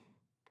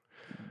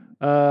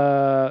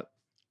 In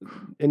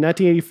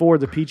 1984,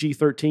 the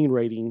PG-13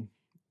 rating.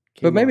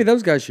 But maybe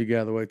those guys should get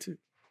out of the way too.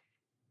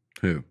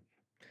 Who?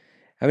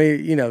 I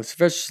mean,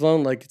 Sylvester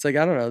Stallone, like, it's like,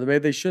 I don't know, maybe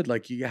they should.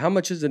 Like, how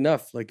much is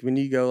enough? Like, when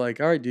you go, like,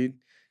 all right, dude,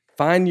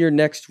 find your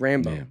next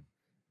Rambo. Yeah.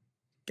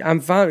 I'm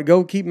fine.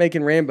 Go keep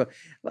making Rambo.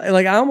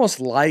 Like, I almost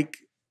like,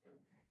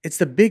 it's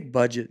the big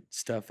budget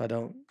stuff. I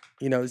don't,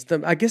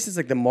 I guess it's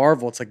like the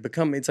Marvel. It's like the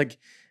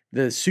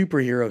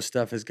superhero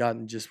stuff has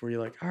gotten just where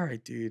you're like, all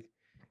right, dude,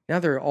 now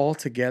they're all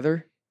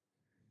together.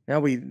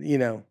 Now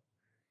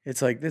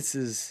it's like, this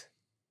is.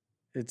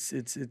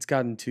 It's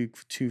gotten too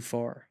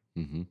far.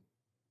 Mm-hmm.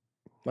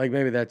 Like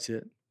maybe that's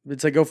it.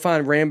 It's like go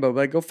find Rambo,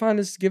 but go find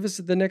us, give us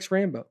the next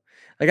Rambo.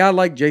 Like I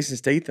like Jason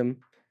Statham.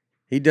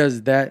 He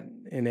does that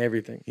in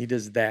everything. He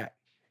does that,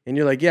 and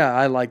you're like, yeah,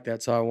 I like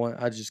that. So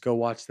I just go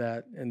watch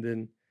that, and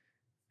then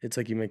it's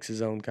like he makes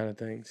his own kind of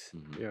things.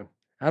 Mm-hmm. Yeah,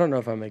 I don't know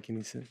if I make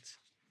any sense.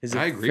 Is it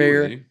I agree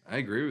fair? With you. I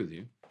agree with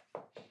you.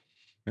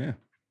 Yeah,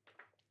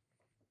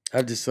 I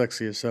have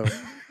dyslexia, so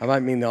I might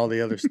mean all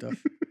the other stuff.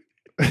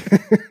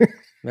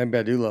 Maybe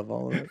I do love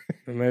all of it.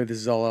 And maybe this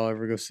is all I'll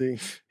ever go see.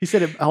 He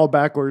said it all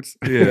backwards.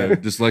 Yeah,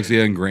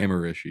 dyslexia and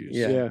grammar issues.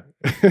 Yeah.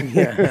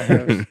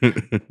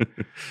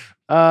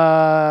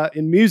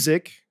 In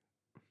music,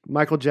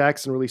 Michael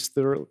Jackson released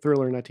Thriller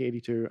in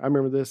 1982. I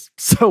remember this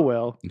so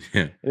well.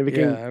 Yeah. And it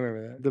became I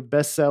remember that. The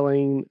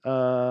best-selling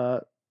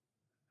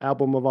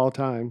album of all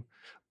time.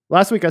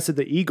 Last week I said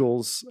the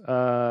Eagles.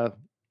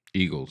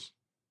 Eagles.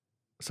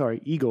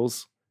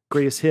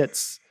 Greatest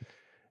Hits.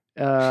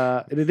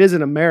 And it is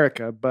in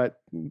America, but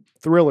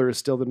Thriller is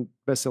still the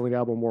best-selling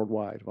album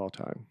worldwide of all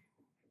time.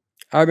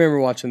 I remember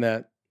watching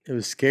that. It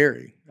was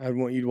scary.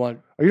 You'd want.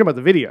 Oh, you're talking about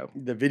the video?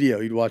 The video.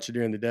 You'd watch it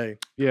during the day.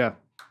 Yeah,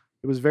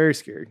 it was very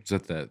scary. Is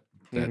that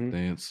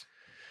dance?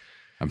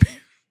 I mean,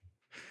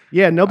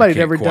 yeah, nobody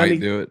had ever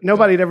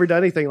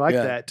done anything like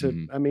Yeah. that.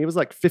 I mean, it was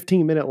like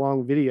 15-minute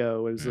long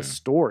video. It was a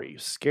story,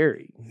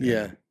 scary.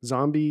 Yeah,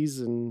 zombies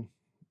and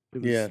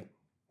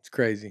it's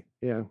crazy.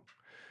 Yeah.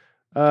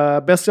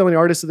 Best-selling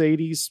artist of the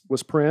 80s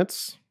was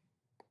Prince.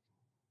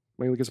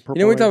 Mainly because of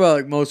Purple we Rain. talk about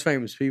like most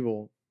famous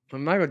people.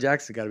 Michael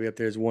Jackson got to be up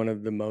there as one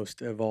of the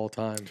most of all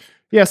time.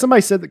 Yeah,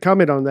 somebody said the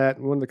comment on that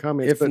in one of the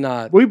comments. If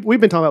not, we've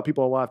been talking about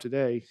people alive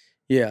today.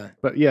 Yeah,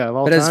 but yeah, of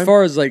all but time. as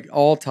far as like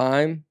all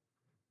time,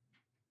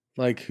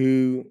 like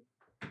who,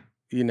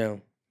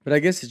 But I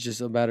guess it's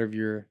just a matter of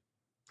your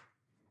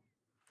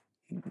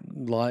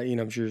life.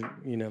 I'm sure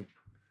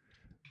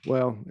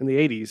Well, in the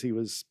 80s, he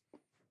was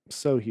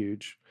so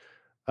huge.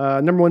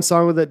 Number one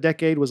song of that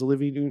decade was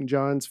Olivia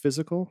Newton-John's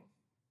 "Physical."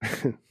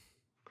 Did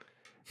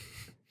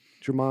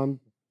your mom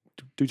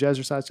do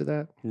jazzercise to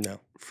that? No.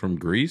 From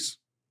Greece?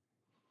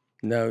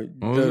 No,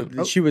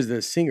 she was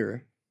the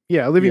singer.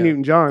 Yeah, Olivia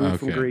Newton-John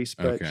from Greece,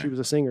 but okay. she was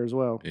a singer as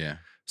well. Yeah.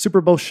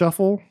 Super Bowl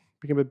Shuffle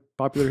became a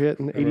popular hit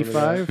in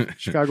 '85.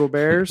 Chicago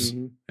Bears.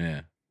 Mm-hmm.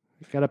 Yeah.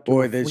 Got up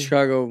Boy, the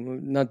Chicago,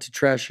 not to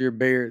trash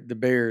the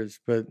Bears,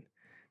 but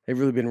they've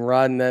really been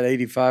riding that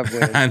 85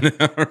 win. I know,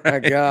 right? My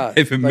God.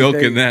 They've been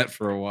milking that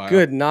for a while.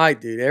 Good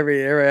night, dude.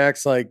 Everybody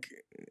acts like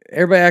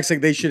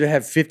they should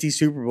have 50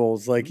 Super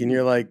Bowls. Like, and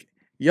you're like,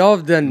 y'all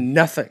have done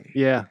nothing.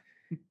 Yeah.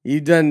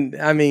 You've done,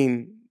 I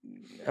mean,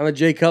 I'm a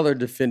Jay Cutler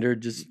defender,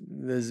 just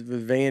as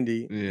with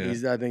Vandy. Yeah.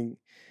 He's, I think,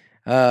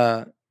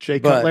 Jay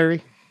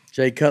Cutlery.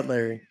 Jay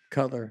Cutlery.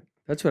 Cutler.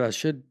 That's what I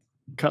should.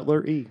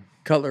 Cutlery.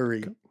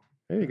 Cutlery.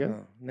 There you go.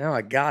 Oh, now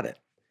I got it.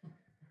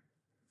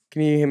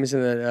 Can you hear me say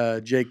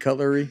that? Jay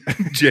Cutlery?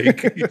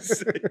 Jake. You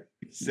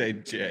say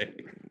Jay.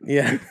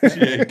 Yeah.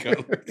 Jay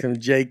Cutlery. Some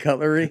Jay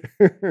Cutlery.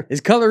 Is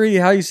Cutlery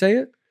how you say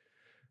it?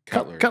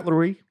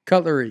 Cutlery.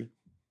 Cutlery.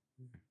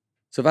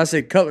 So if I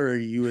say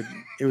cutlery,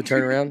 it would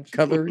turn around.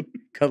 Cutlery.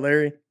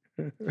 Cutlery.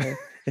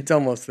 It's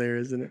almost there,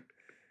 isn't it?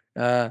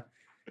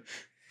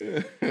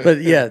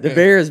 But yeah, the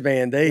Bears,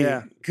 man,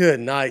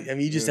 good night. I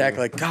mean, you just act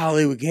like,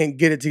 golly, we can't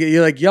get it together.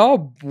 You're like,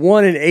 y'all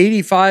won in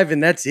 '85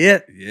 and that's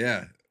it.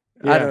 Yeah.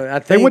 I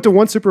think they went to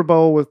one Super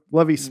Bowl with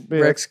Lovie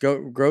Smith. Rex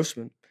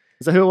Grossman.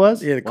 Is that who it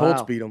was? Yeah, the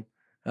Colts beat them.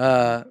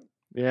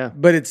 Yeah.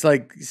 But it's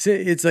like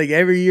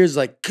every year is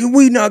like, can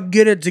we not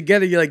get it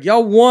together? You're like,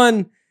 y'all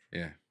won.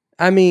 Yeah.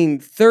 I mean,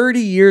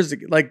 30 years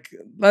ago. Like,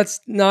 let's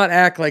not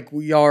act like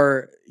we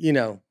are,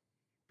 Yeah.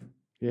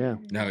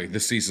 No,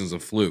 this season's a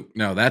fluke.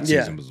 No, that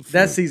season was a fluke.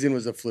 That season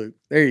was a fluke.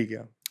 There you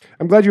go.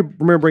 I'm glad you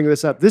remember bringing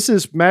this up. This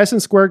is Madison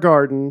Square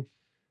Garden,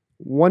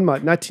 1 year,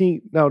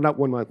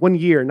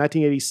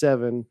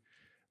 1987.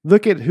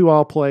 Look at who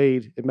all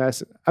played at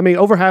Madison. I mean,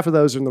 over half of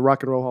those are in the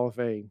Rock and Roll Hall of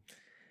Fame.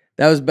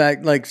 That was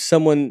back like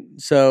someone.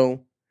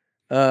 So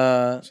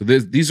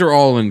these are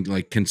all in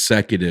like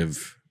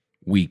consecutive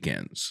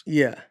weekends.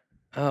 Yeah.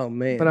 Oh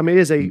man. But I mean,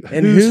 it is a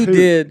and who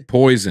did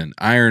Poison,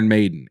 Iron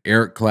Maiden,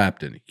 Eric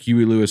Clapton,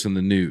 Huey Lewis and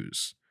the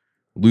News,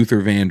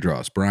 Luther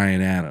Vandross,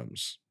 Bryan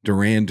Adams,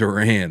 Duran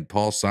Duran,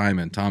 Paul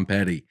Simon, Tom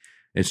Petty.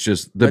 It's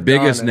just the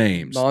biggest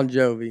names. Bon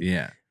Jovi.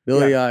 Yeah.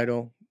 Billy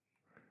Idol,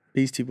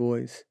 Beastie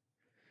Boys,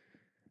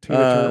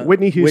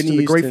 Whitney Houston,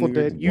 the Grateful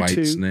Dead, U2,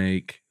 White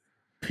Snake,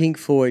 Pink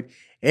Floyd,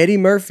 Eddie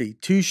Murphy,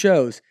 2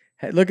 shows.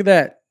 Hey, look at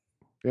that.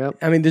 Yep.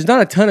 I mean, there's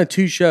not a ton of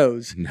 2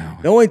 shows. No.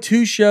 The only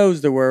 2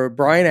 shows there were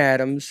Bryan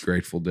Adams,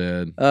 Grateful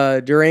Dead,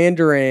 Duran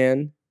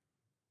Duran,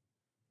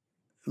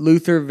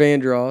 Luther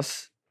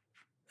Vandross,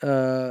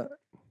 the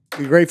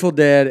Grateful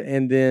Dead,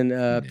 and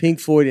then Pink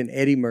Floyd and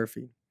Eddie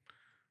Murphy.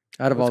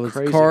 Out of all this,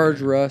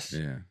 Cars, Rush.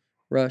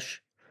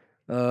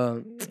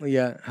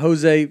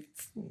 Jose,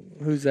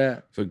 who's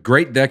that? So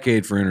great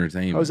decade for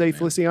entertainment. Jose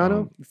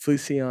Feliciano.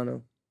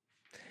 Feliciano.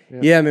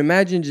 Yeah, I mean,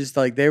 imagine just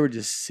like they were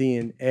just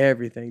seeing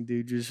everything,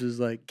 dude. Just was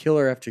like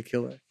killer after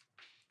killer.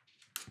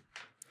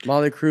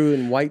 Motley Crue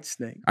and White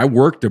Snake. I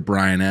worked a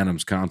Bryan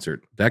Adams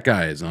concert. That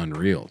guy is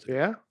unreal. Dude.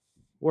 Yeah,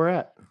 where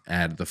at?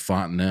 At the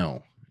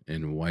Fontanelle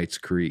in Whites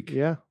Creek.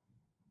 Yeah,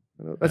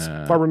 that's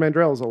Barbara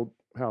Mandrell's old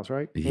house,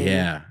 right?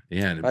 Yeah,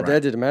 yeah. My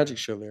dad did a magic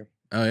show there.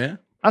 Oh yeah.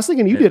 I was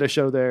thinking you did a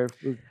show there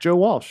with Joe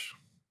Walsh.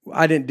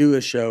 I didn't do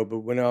a show, but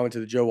when I went to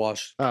the Joe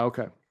Walsh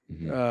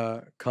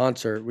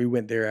concert, we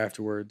went there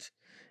afterwards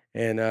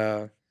and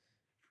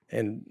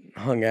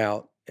hung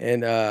out.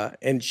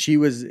 And she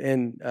was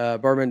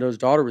Barbara Mandrell's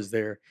daughter was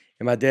there,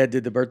 and my dad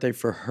did the birthday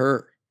for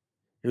her.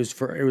 It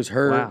was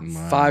her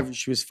 5.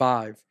 She was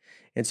 5,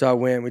 and so I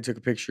went. We took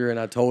a picture, and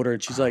I told her,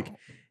 and she's like,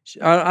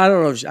 I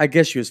don't know. I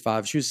guess she was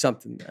 5. She was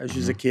something. She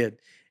was a kid,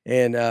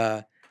 and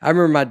I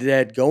remember my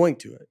dad going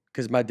to it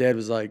because my dad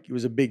was like, it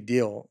was a big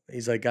deal.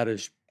 He's like got a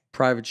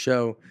private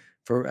show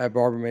at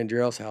Barbara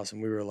Mandrell's house,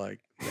 and we were like,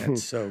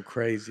 that's so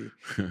crazy.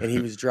 And he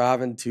was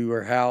driving to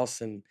her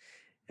house, and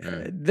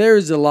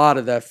there's a lot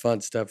of that fun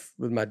stuff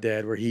with my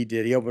dad where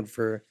he opened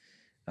for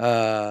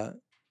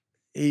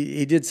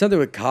he did something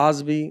with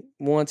Cosby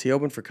once. He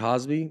opened for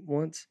Cosby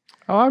once.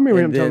 Oh, I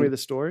remember him telling me the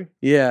story.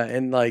 Yeah,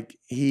 and like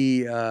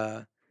he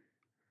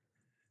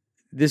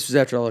this was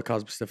after all the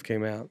Cosby stuff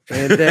came out.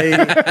 And they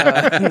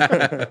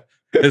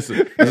this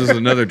is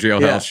another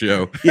jailhouse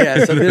show.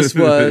 Yeah, so this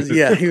was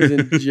he was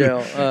in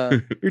jail.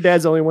 Your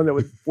dad's the only one that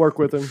would work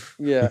with him.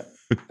 Yeah.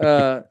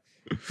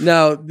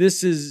 No,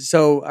 this is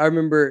so I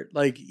remember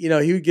like, he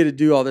would get to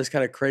do all this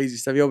kind of crazy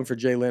stuff. He opened for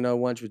Jay Leno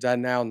once, which I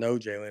now know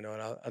Jay Leno,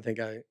 and I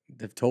think I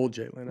have told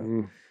Jay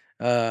Leno.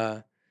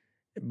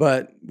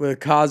 But with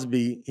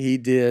Cosby, he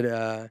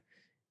did.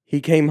 He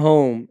came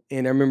home,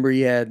 and I remember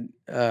he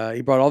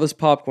brought all this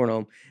popcorn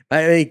home.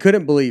 He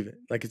couldn't believe it.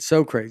 Like, it's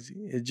so crazy.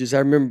 It just, I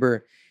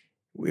remember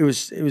it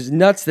was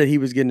nuts that he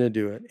was getting to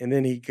do it. And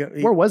then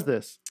where was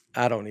this?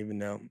 I don't even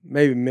know.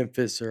 Maybe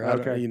Memphis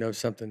or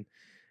something.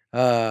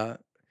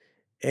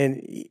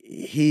 And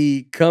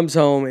he comes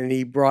home and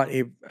he brought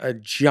a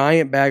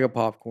giant bag of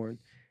popcorn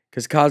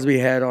because Cosby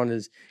had on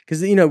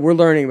because we're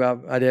learning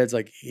about my dad's,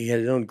 like, he had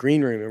his own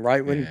green room, and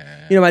right when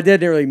my dad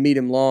didn't really meet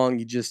him long.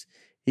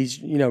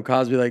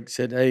 Cosby, like,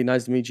 said, "Hey,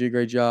 nice to meet you,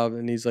 great job,"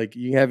 and he's like,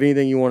 "You can have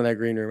anything you want in that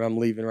green room. I'm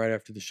leaving right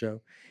after the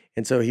show."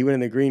 And so he went in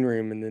the green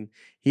room, and then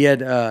he had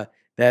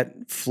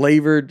that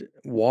flavored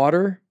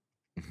water,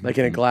 like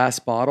in a glass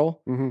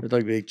bottle with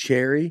like a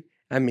cherry.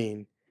 I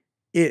mean,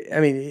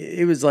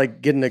 it was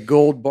like getting a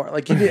gold bar.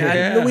 Like, we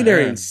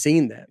never even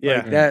seen that. Yeah.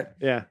 Like that.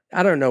 Yeah.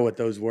 I don't know what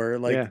those were.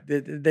 Like,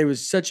 they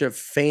was such a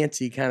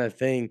fancy kind of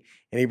thing.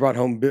 And he brought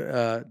home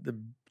the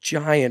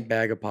giant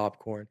bag of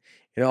popcorn.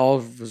 And all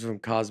of it was from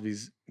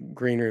Cosby's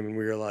green room. And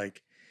we were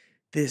like,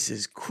 this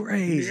is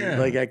crazy. Yeah.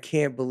 Like, I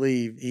can't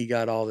believe he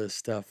got all this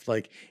stuff.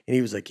 Like, and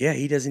he was like, yeah,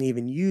 he doesn't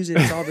even use it.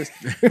 It's all this.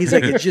 He's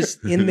like, it's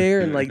just in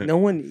there. And like, no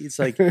one, it's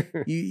like,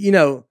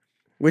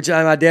 which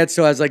my dad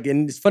still has, like,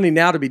 and it's funny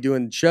now to be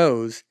doing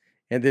shows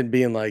and then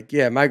being like,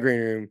 yeah, my green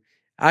room,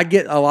 I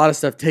get a lot of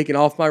stuff taken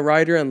off my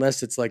rider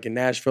unless it's like in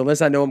Nashville,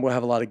 unless I know I'm going to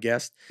have a lot of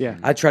guests. Yeah.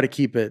 I try to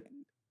keep it,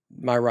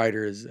 my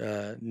rider is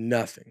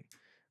nothing.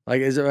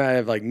 Like, I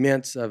have like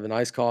mints, I have an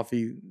iced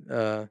coffee,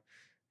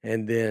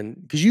 and then,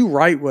 because you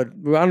write I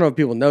don't know if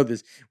people know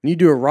this, when you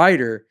do a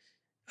rider,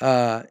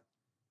 I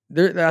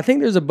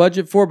think there's a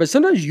budget for it, but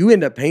sometimes you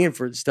end up paying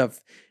for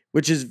stuff,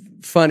 which is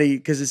funny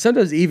because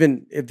sometimes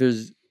even if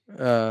there's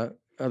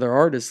other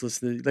artists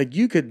listening, like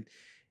you could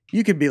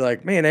be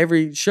like, man,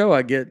 every show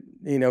I get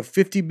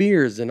 50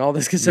 beers and all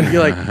this kind of stuff.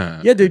 You're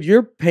like, yeah, dude,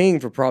 you're paying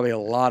for probably a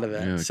lot of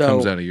that. Yeah, it so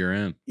comes out of your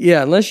end.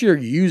 Yeah, unless you're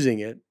using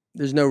it,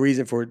 there's no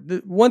reason for it.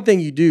 The one thing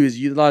you do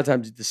is a lot of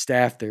times the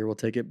staff there will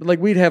take it, but like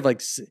we'd have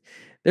like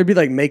there'd be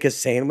like make a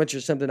sandwich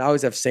or something. I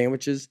always have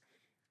sandwiches,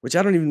 which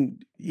I don't even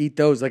eat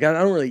those. Like, I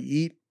don't really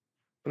eat.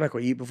 I'm not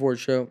going to eat before a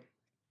show,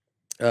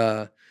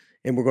 and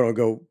we're going to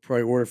go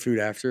probably order food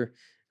after.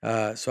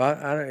 So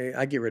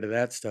I get rid of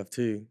that stuff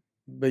too.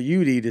 But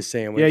you'd eat a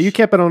sandwich. Yeah, you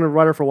kept it on the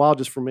rider for a while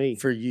just for me.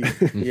 For you.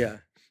 Yeah.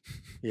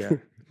 Yeah.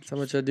 That's how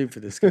much I do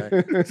for this guy.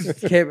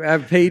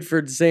 I've paid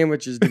for the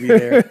sandwiches to be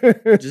there.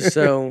 Just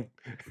so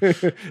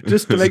to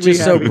make me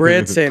so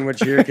bread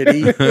sandwich here could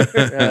eat.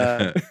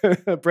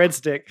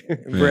 Breadstick.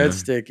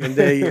 Breadstick. And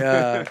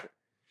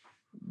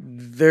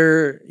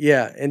they're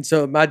and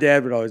so my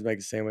dad would always make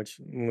a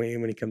sandwich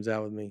when he comes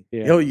out with me.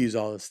 Yeah. He'll use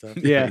all this stuff.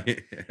 Yeah.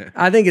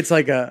 I think it's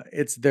like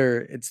it's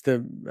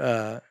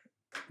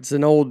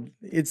an old,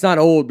 it's not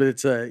old,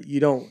 but you're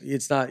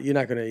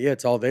not gonna,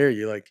 it's all there.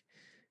 You're like,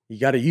 you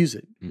got to use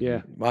it.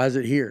 Yeah. Why is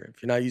it here?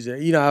 If you're not using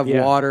it, I have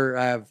water,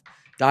 I have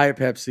Diet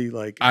Pepsi.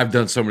 Like, I've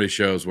done so many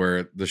shows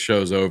where the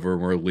show's over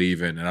and we're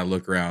leaving, and I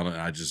look around and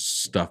I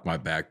just stuff my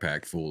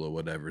backpack full of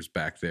whatever's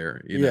back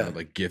there. You know,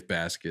 like gift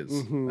baskets.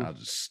 I'll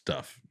just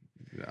stuff.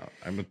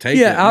 I'm gonna take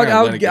it.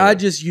 I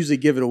just usually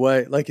give it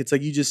away. Like, it's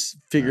like you just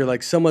figure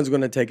like someone's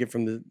going to take it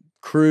from the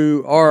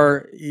crew,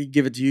 or you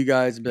give it to you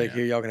guys and be like,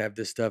 here, y'all can have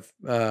this stuff.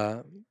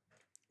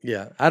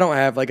 I don't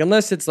have, like,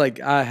 unless it's like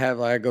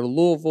I go to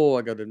Louisville,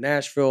 I go to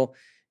Nashville,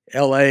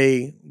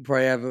 LA,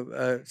 probably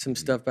have some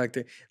stuff back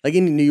there. Like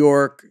in New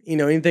York,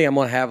 anything I'm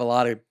gonna have a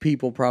lot of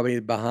people probably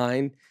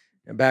behind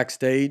and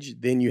backstage.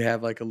 Then you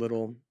have like a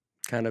little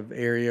kind of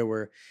area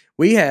where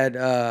we had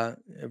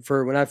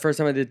for when first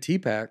time I did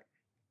T-Pack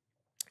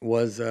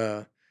was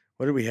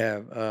what did we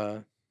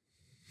have?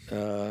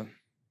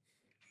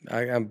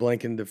 I'm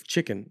blanking the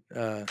chicken.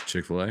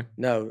 Chick-fil-A?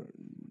 No.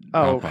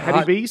 Oh,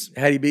 Hattie B's?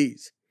 Hattie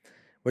B's.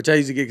 Which I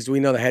usually get because we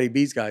know the Hattie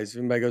B's guys.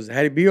 Everybody goes,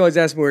 Hattie B always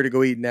asks me where to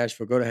go eat in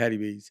Nashville. Go to Hattie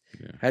B's.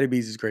 Yeah. Hattie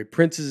B's is great.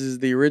 Prince's is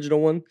the original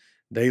one.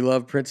 They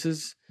love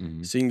Prince's.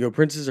 Mm-hmm. So you can go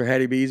Prince's or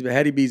Hattie B's, but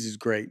Hattie B's is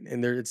great.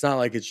 And it's not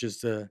like it's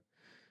just a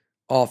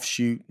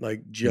offshoot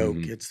like joke.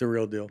 Mm-hmm. It's the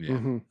real deal. Yeah.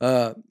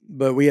 Mm-hmm.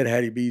 But we had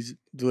Hattie B's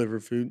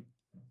deliver food,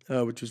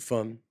 which was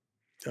fun.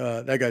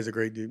 That guy's a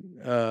great dude.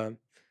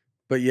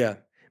 But yeah.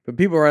 But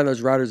people around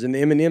those riders and the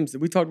M&Ms.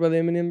 We talked about the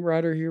M&M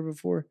rider here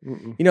before.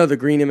 Mm-mm. The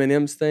green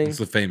M&Ms thing. It's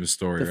the famous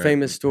story. The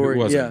famous story.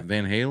 Who was it?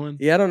 Van Halen?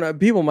 Yeah, I don't know.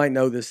 People might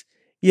know this.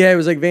 Yeah, it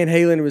was like Van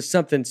Halen. It was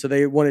something. So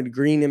they wanted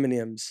green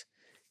M&Ms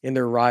in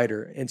their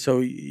rider. And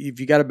so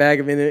if you got a bag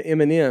of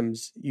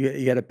M&Ms,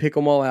 you had to pick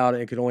them all out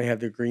and it could only have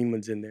the green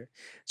ones in there.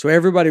 So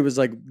everybody was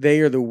like,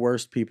 they are the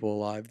worst people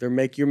alive.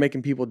 You're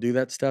making people do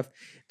that stuff.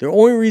 The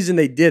only reason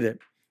they did it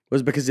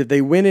was because if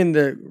they went in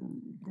the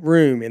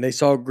room and they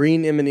saw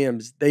green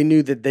M&Ms, they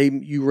knew that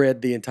you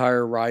read the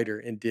entire rider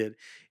and did.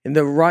 And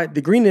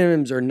the green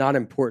M&Ms are not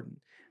important.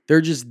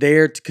 They're just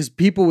there because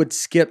people would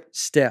skip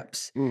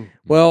steps. Mm.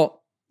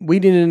 Well, we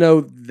didn't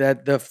know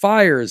that the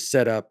fire is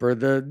set up or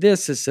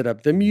this is set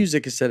up, the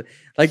music is set up.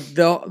 Like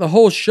the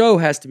whole show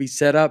has to be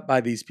set up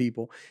by these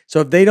people. So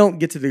if they don't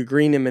get to the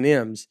green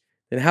M&Ms,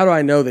 then how do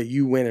I know that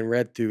you went and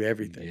read through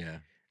everything? Yeah.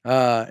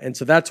 And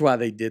so that's why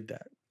they did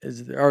that.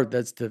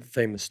 That's the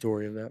famous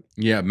story of that.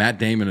 Yeah, Matt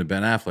Damon and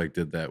Ben Affleck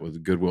did that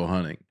with Good Will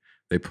Hunting.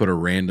 They put a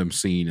random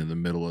scene in the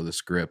middle of the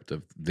script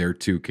of their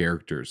two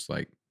characters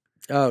like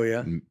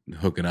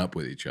hooking up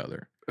with each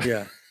other.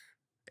 Yeah.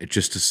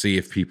 Just to see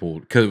if people,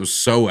 because it was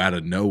so out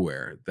of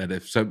nowhere that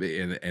if somebody,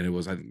 and it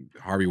was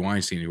Harvey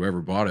Weinstein,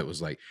 whoever bought it,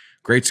 was like,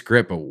 great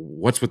script, but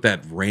what's with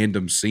that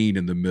random scene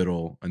in the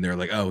middle? And they're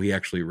like, oh, he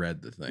actually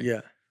read the thing.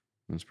 Yeah.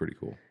 That's pretty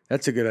cool.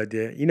 That's a good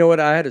idea. You know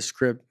what? I had a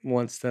script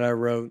once that I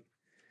wrote,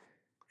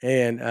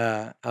 and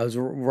I was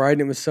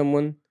writing it with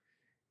someone,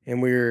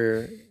 and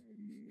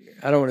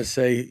I don't want to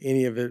say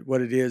any of it,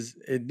 what it is.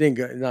 It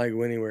didn't not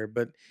go anywhere,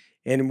 but,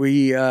 and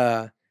we,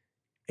 and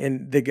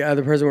the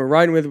other person we're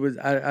writing with was,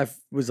 I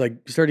was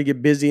like, starting to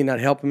get busy and not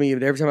helping me.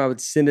 But every time I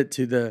would send it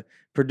to the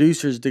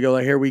producers to go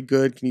like, here, we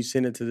good? Can you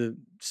send it to the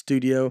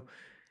studio?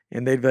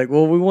 And they'd be like,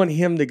 well, we want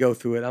him to go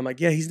through it. I'm like,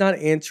 yeah, he's not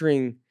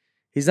answering.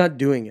 He's not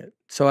doing it.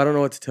 So I don't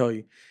know what to tell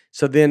you.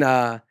 So then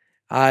I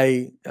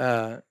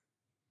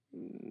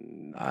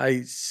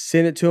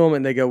sent it to them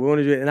and they go, we want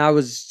to do it. And I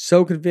was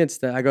so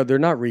convinced that I go, they're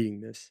not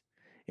reading this.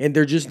 And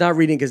they're just not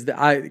reading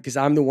because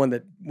I'm the one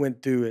that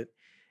went through it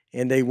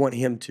and they want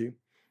him to.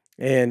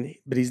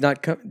 But he's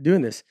not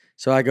doing this.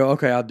 So I go,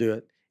 okay, I'll do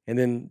it. And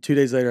then 2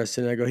 days later I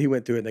sent it. I go, he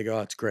went through it. And they go,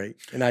 oh, it's great.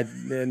 And I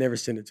never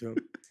sent it to him.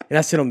 And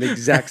I sent him the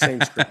exact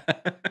same script.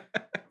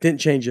 Didn't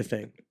change a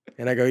thing.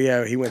 And I go,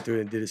 yeah, he went through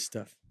it and did his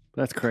stuff.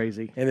 That's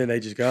crazy. And then they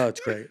just go, oh, it's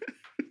great.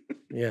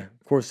 Yeah,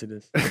 of course it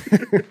is.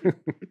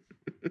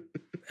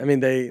 I mean,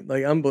 they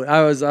like unbelievable.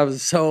 I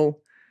was so.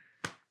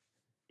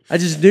 I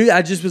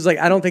just was like,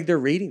 I don't think they're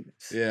reading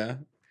this. Yeah.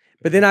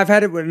 But then I've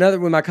had it with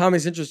my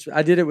Comedy Central.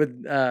 I did it with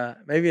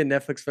maybe a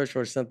Netflix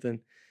special or something,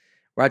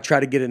 where I try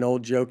to get an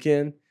old joke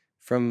in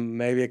from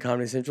maybe a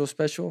Comedy Central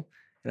special,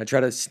 and I try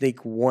to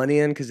sneak one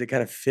in because it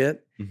kind of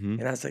fit. Mm-hmm.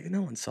 And I was like,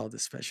 no one saw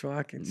this special.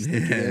 I can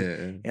sneak it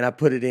in. And I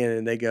put it in,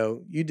 and they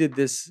go, you did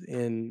this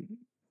in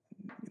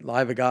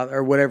Live a God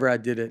or whatever I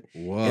did it.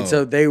 Whoa. And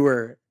so they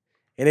were,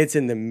 and it's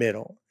in the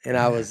middle. And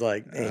I was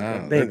like, they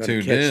ain't going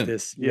to catch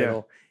this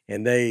middle.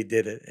 And they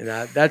did it. And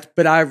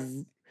I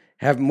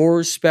have more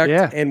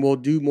respect and will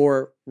do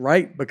more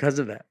right because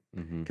of that.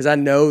 Because I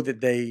know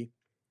that they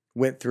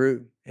went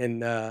through.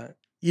 And,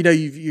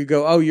 you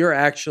go, oh, you're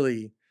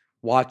actually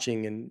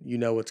watching and you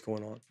know what's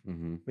going on.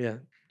 Mm-hmm. Yeah.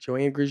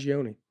 Joanne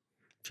Grigioni, if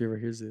she ever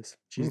hears this,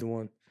 she's the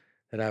one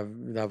that I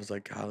was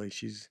like, golly,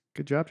 she's.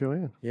 Good job,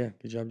 Joanne. Yeah,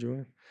 good job,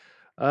 Joanne.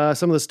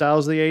 Some of the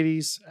styles of the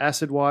 80s,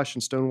 acid wash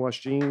and stone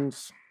wash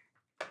jeans.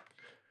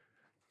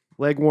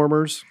 Leg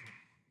warmers.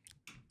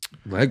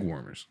 Leg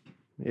warmers.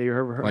 Yeah, you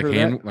ever heard like of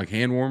that? Like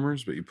hand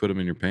warmers, but you put them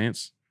in your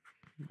pants?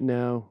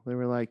 No, they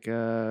were like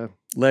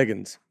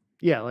leggings.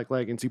 Yeah, like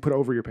leggings. You put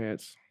over your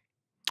pants.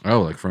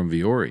 Oh, like from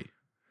Viore.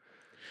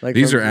 Like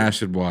these are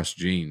acid wash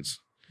jeans.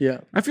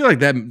 Yeah, I feel like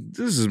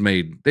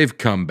they've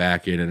come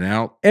back in and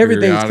out.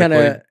 Everything's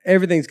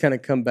kind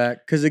of come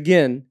back because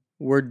again,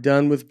 we're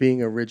done with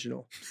being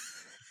original,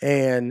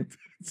 and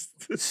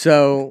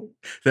so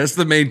that's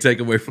the main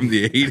takeaway from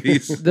the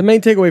 80s. The main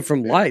takeaway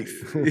from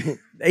life. The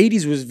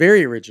 80s was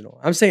very original.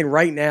 I'm saying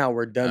right now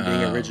we're done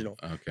being original.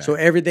 Okay. So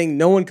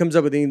no one comes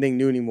up with anything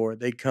new anymore.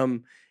 They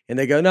come and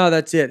they go, no,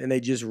 that's it, and they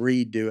just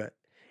redo it,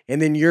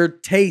 and then your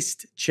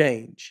taste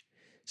change.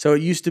 So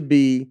it used to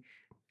be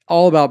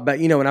all about,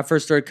 when I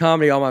first started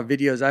comedy, all my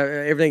videos,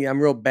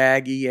 I'm real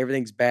baggy.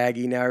 Everything's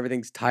baggy now.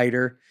 Everything's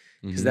tighter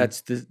because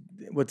that's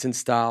what's in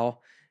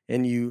style.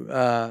 And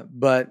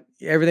but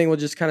everything will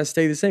just kind of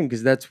stay the same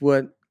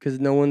because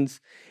no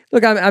one's,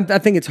 look, I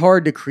think it's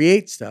hard to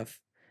create stuff.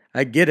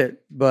 I get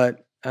it,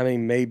 but I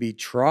mean, maybe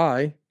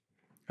try.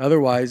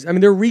 Otherwise, I mean,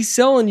 they're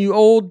reselling you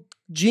old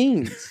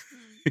jeans.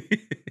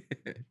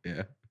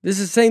 Yeah. This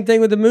is the same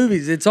thing with the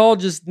movies. It's all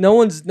just no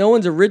one's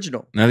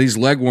original. Now these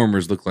leg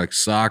warmers look like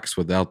socks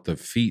without the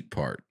feet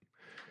part.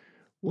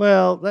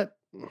 Well, I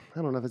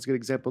don't know if it's a good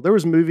example. There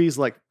was movies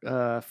like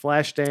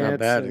Flashdance. Not a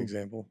bad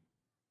example.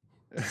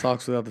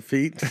 Socks without the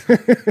feet.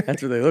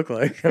 That's what they look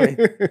like. I mean,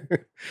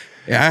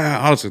 yeah,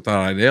 I honestly thought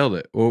I nailed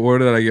it. Where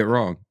did I get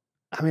wrong?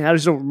 I mean, I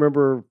just don't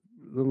remember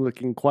them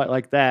looking quite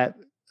like that.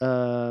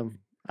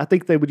 I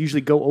think they would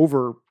usually go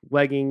over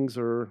leggings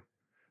or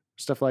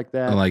stuff like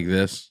that. Like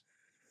this.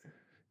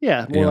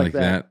 Yeah, more like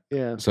that.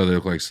 Yeah. So they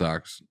look like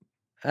socks.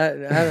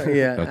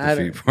 Yeah.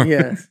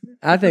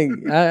 I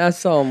think I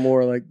saw them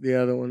more like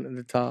the other one at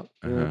the top.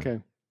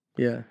 Okay.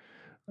 Yeah.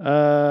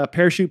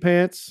 Parachute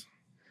pants.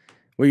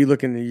 Were you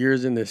looking at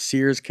yours in the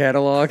Sears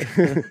catalog?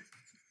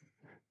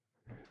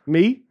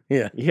 Me?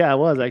 Yeah. Yeah, I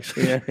was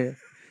actually. Yeah.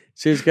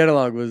 Sears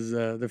catalog was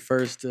the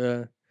first,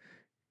 I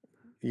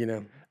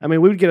mean, we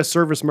would get a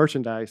service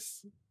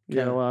merchandise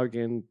catalog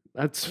and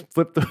I'd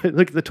look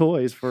at the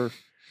toys for.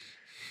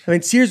 I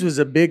memean, Sears was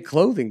a big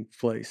clothing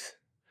place.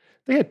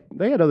 They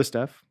had other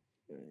stuff.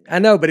 I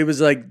know, but it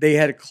was like they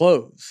had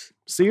clothes.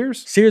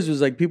 Sears was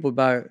like people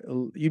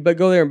you'd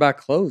go there and buy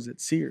clothes at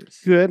Sears.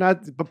 Good,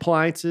 not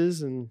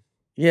appliances and.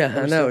 Yeah,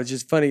 I know. Stuff. It's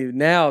just funny.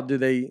 Now, are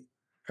they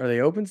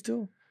open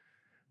still?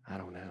 I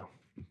don't know.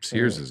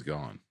 Sears is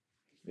gone.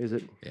 Is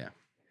it? Yeah.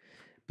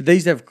 But they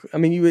used to have. I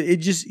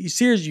mean,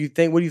 Sears. You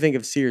think? What do you think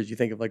of Sears? You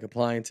think of like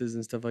appliances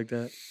and stuff like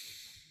that?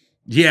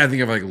 Yeah, I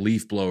think of like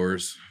leaf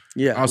blowers.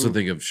 Yeah. I also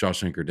think of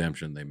Shawshank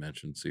Redemption. They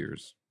mentioned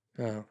Sears.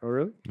 Oh,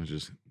 really? It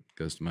just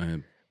goes to my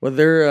head. Well,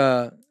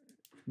 they're.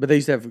 But they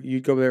used to have.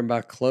 You'd go there and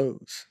buy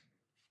clothes.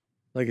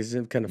 Like it's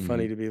kind of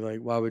funny to be like,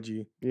 why would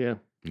you? Yeah.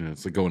 Yeah,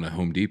 it's like going to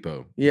Home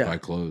Depot. Yeah. Buy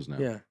clothes now.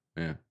 Yeah.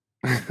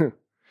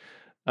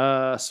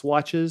 Yeah.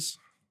 Swatches.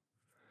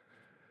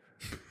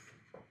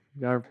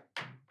 You ever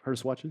heard of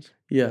swatches?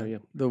 Yeah. Yeah.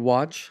 The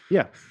watch.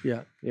 Yeah.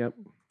 Yeah. Yep.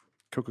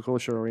 Coca-Cola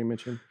shirt already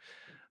mentioned.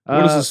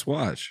 What is a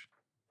swatch?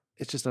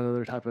 It's just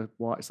another type of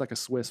watch. It's like a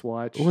Swiss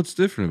watch. What's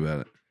different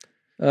about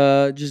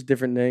it? Just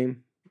different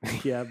name.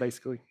 Yeah,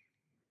 basically.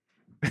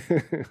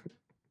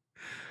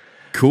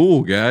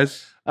 Cool,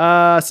 guys.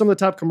 Some of the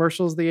top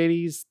commercials of the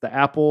 80s. The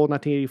Apple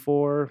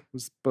 1984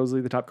 was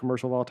supposedly the top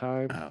commercial of all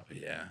time. Oh,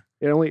 yeah.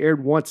 It only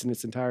aired once in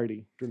its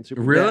entirety during the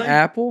Super Bowl. Really? The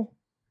Apple?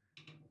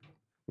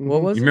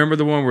 What was You it? remember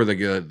the one where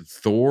the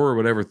Thor or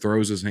whatever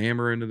throws his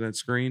hammer into that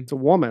screen? It's a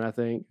woman, I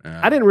think.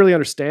 I didn't really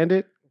understand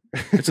it.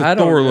 It's a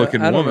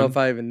Thor-looking woman. I don't know if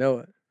I even know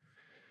it.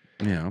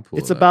 Yeah, I'll pull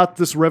It's it about up.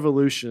 this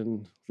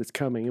revolution that's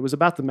coming. It was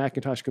about the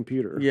Macintosh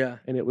computer. Yeah.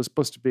 And it was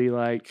supposed to be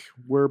like,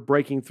 we're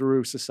breaking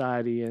through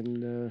society.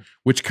 And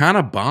which kind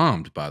of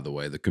bombed, by the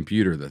way, the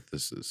computer that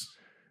this is.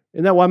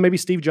 isn't that why maybe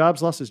Steve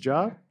Jobs lost his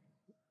job?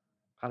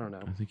 I don't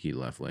know. I think he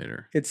left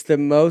later. This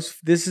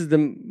is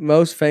the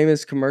most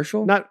famous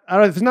commercial? I don't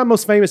know. If it's not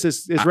most famous,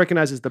 it's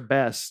recognized as the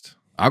best.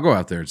 I'll go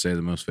out there and say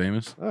the most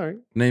famous. All right.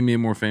 Name me a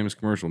more famous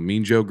commercial.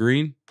 Mean Joe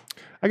Green?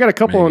 I got a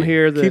couple on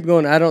here. That, Keep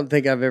going. I don't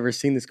think I've ever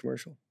seen this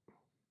commercial.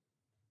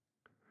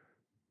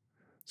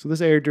 So this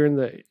aired during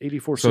the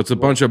 84 So it's a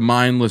bunch of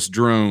mindless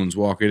drones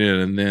walking in,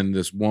 and then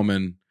this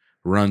woman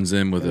runs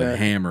in with a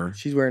hammer.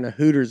 She's wearing a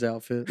Hooters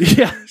outfit.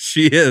 Yeah.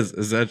 She is,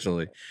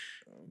 essentially.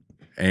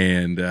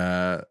 And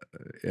I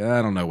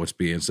don't know what's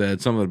being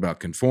said. Something about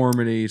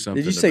conformity.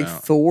 Something. Did you say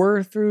about,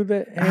 Thor through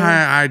the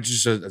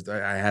hammer?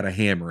 I had a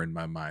hammer in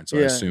my mind, so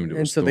I assumed it was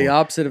And so Thor. the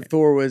opposite of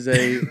Thor was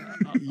a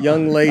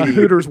young lady. A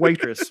Hooters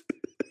waitress.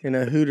 In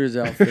a Hooters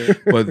outfit.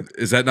 But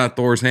is that not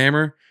Thor's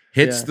hammer?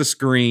 Hits Yeah. the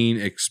screen,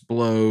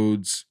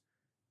 explodes.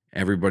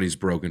 Everybody's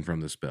broken from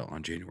the spell.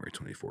 On January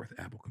 24th,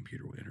 Apple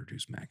Computer will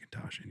introduce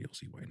Macintosh, and you'll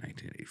see why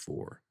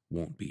 1984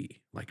 won't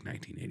be like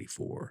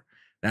 1984.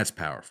 That's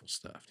powerful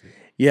stuff, dude.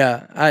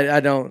 Yeah, I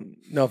don't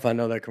know if I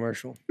know that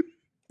commercial.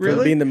 Really?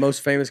 For being the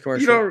most famous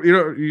commercial.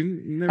 You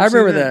never I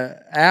remember seen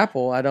that? the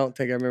Apple. I don't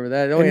think I remember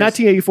that. And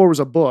 1984 was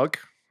a book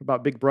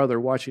about Big Brother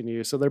watching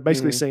you. So they're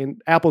basically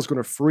saying Apple's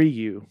going to free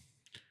you.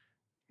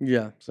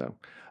 Yeah. So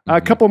a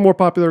couple more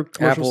popular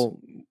commercials.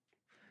 Apple.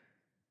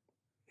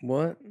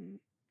 What?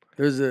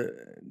 There's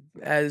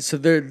so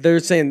they're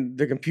saying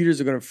the computers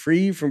are going to free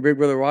you from Big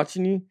Brother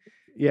watching you.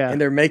 Yeah.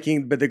 And they're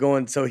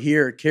going, so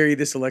here, carry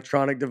this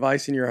electronic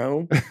device in your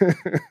home.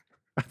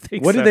 I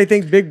think What did they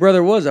think Big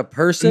Brother was? A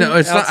person? No,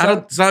 it's outside?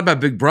 not. It's not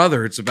about Big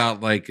Brother. It's about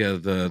like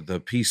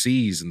the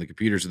PCs and the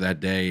computers of that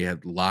day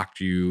had locked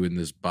you in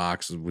this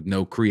box with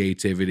no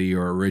creativity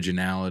or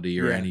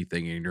originality or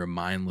anything, and you're a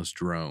mindless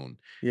drone.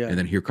 Yeah. And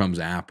then here comes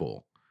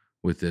Apple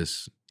with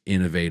this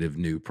innovative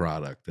new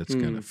product that's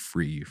going to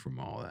free you from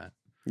all that.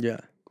 Yeah.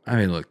 I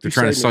mean, look, they're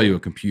trying to sell you a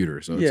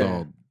computer, so it's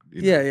all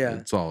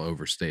it's all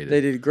overstated.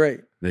 They did great.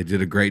 They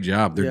did a great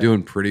job. They're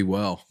doing pretty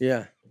well.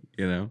 Yeah.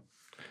 You know.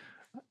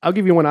 I'll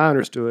give you one I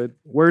understood.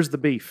 Where's the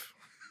beef?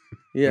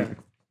 Yeah.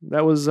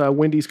 That was a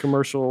Wendy's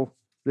commercial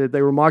that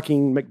they were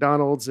mocking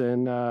McDonald's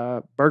and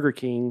Burger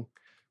King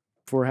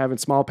for having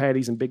small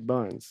patties and big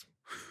buns.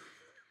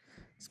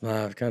 It's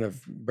my kind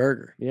of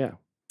burger. Yeah.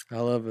 I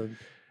love it.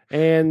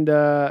 And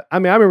I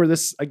remember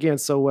this again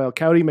so well.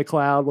 Cody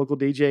McLeod, local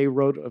DJ,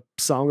 wrote a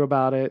song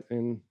about it,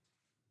 and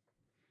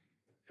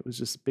it was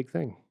just a big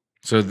thing.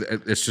 So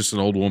it's just an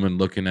old woman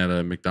looking at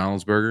a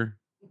McDonald's burger?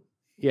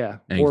 Yeah.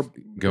 And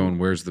going,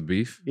 where's the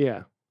beef?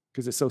 Yeah.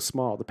 Because it's so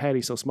small. The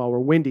patty's so small, where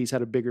Wendy's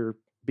had a bigger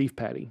beef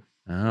patty.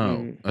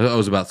 Oh. It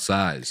was about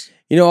size.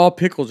 You know, all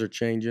pickles are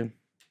changing.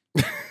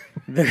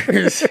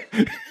 There's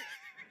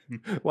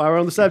While we're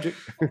on the subject.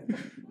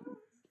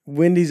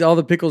 Wendy's, all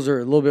the pickles are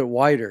a little bit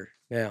whiter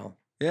now.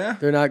 Yeah.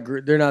 They're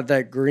not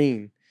that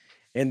green.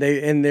 And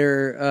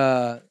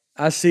they're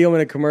I see them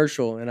in a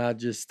commercial and I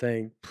just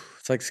think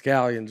it's like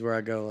scallions where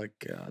I go like,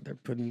 God, they're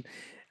putting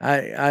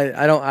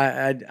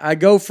I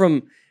go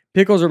from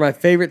pickles are my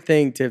favorite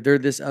thing to if they're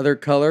this other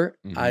color,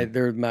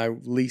 they're my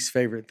least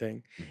favorite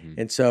thing. Mm-hmm.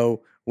 And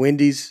so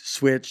Wendy's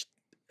switched.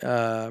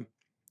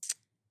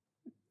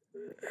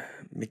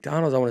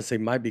 McDonald's, I want to say,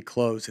 might be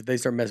close. If they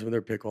start messing with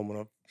their pickle, I'm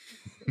gonna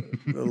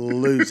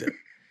lose it.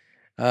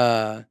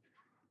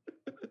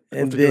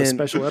 And do then a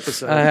special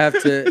episode. I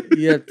have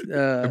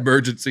to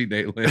Emergency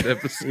Nateland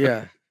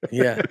episode.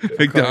 Yeah.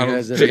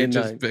 McDonald's Guys,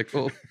 changes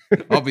pickle.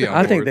 I'll be on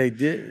board. I think they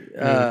did.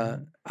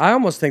 I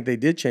almost think they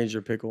did change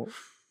their pickle.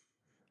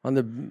 On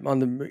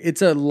the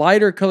it's a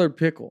lighter colored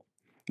pickle.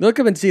 Look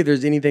up and see if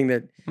there's anything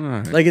that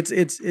right. like it's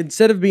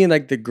instead of being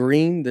like the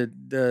green,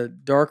 the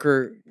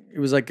darker. It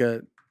was like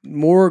a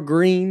more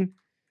green,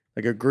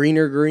 like a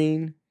greener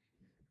green,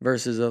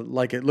 versus it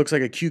looks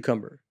like a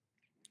cucumber.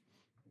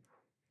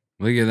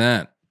 Look at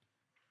that.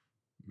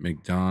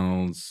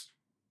 McDonald's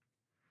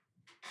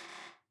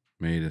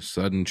made a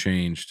sudden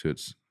change to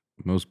its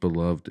most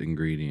beloved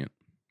ingredient.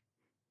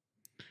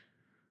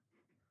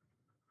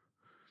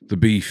 The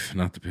beef,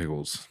 not the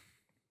pickles.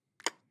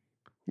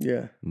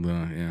 Yeah.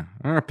 Yeah.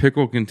 Our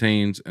pickle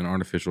contains an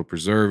artificial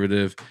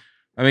preservative.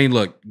 I mean,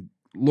 look,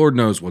 Lord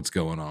knows what's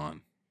going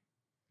on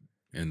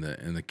in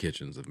the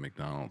kitchens of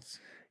McDonald's.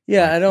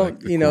 Yeah, Like, I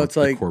don't, it's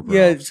like,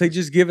 it's like,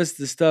 just give us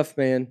the stuff,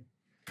 man.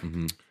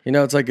 Mm-hmm.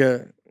 It's like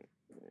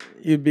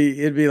it'd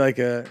be like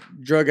a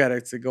drug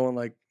addict that going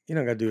like, you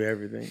don't got to do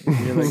everything.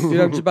 And you're like, dude,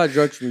 I'm just about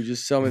drugs from you.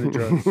 Just sell me the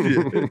drugs.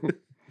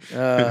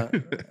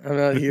 I'm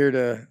not here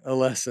to a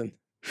lesson.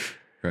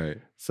 Right.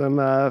 Some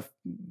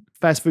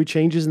fast food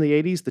changes in the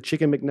 80s. The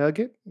Chicken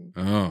McNugget.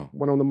 Oh.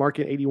 Went on the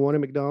market in 81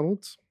 at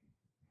McDonald's.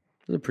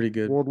 Those are pretty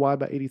good. Worldwide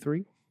by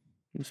 83.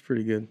 That's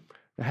pretty good.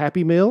 A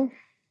Happy Meal.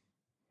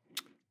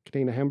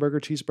 Contain a hamburger,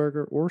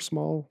 cheeseburger, or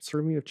small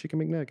serving of Chicken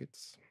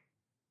McNuggets.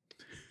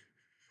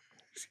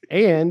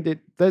 And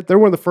they're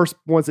one of the first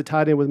ones that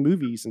tied in with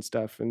movies and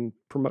stuff and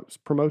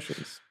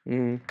promotions.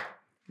 Mm-hmm.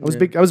 I was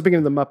big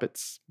into the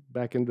Muppets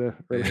back in the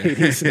early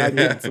 80s. And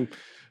I had some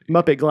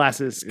Muppet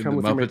glasses come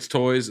with Muppets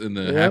toys and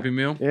the Happy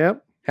Meal.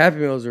 Yep. Happy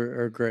Meals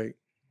are great.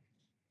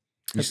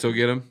 You still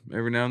get them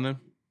every now and then?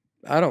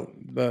 I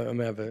don't, but I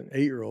have an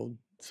 8-year-old,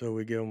 so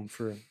we get them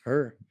for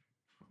her.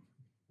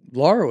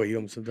 Laura will eat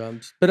them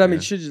sometimes, but I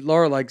mean,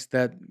 Laura likes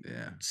that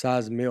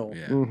size meal.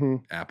 Yeah, mm-hmm.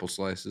 Apple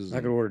slices. I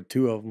could order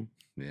 2 of them.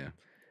 Yeah,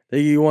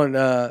 you want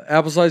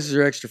apple slices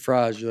or extra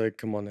fries? You're like,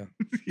 come on now.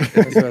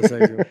 That's what I say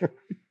to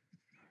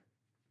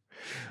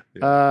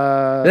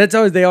them. That's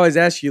always they always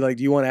ask you like,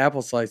 do you want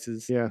apple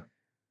slices? Yeah,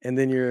 and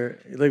then you're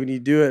like, when you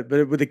do it,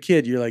 but with a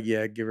kid, you're like,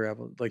 yeah, give her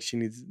apple. Like she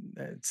needs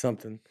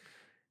something.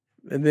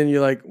 And then you're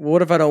like, well,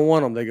 what if I don't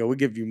want them? They go, we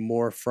give you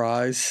more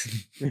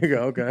fries. You go,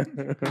 okay.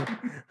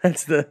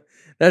 That's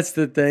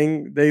the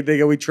thing. They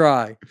go, we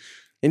try.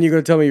 And you're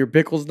going to tell me your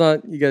pickle's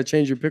not, you got to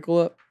change your pickle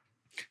up?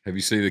 Have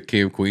you seen the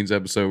King of Queens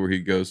episode where he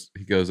goes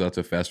out to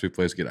a fast food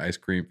place to get ice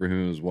cream for him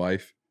and his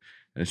wife?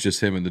 And it's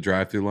just him in the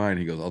drive-through line.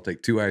 He goes, I'll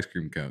take 2 ice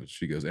cream cones.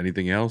 She goes,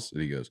 anything else? And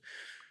he goes,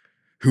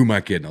 who am I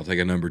kidding? I'll take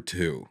a number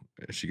 2.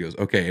 And she goes,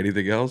 okay,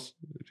 anything else?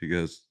 She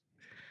goes,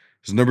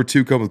 does number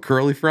 2 come with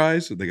curly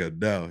fries? And they go,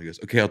 no. He goes,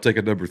 okay, I'll take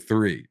a number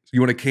 3.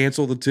 You want to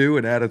cancel the 2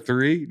 and add a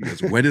 3? He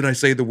goes, when did I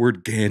say the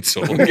word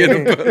cancel?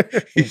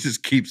 He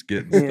just keeps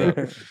getting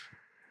stuff.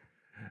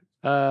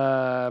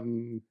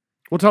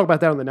 We'll talk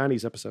about that on the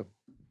 90s episode.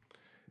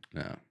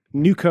 No.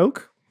 New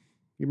Coke.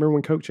 You remember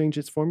when Coke changed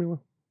its formula?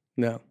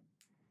 No.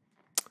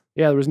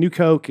 Yeah, there was New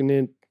Coke, and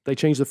then they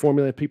changed the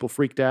formula. People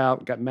freaked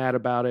out, got mad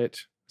about it.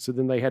 So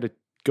then they had to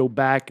go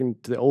back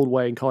into the old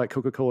way and call it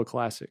Coca-Cola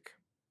Classic.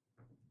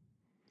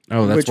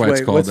 Oh, that's why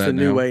it's called what's that the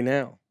now? new way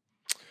now?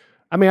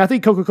 I mean, I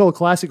think Coca-Cola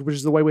Classic, which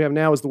is the way we have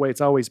now, is the way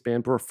it's always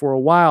been. But for a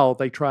while,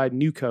 they tried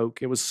New Coke.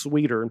 It was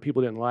sweeter, and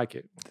people didn't like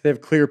it. Did they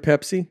have Clear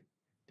Pepsi?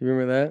 Do you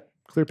remember that?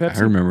 Clear Pepsi?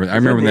 I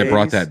remember when they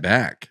brought that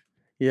back.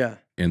 Yeah.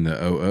 In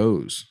the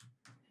OOs.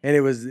 And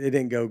it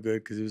didn't go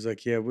good because it was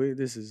like,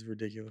 this is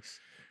ridiculous.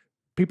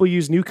 People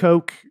use New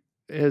Coke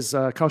as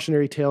a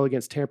cautionary tale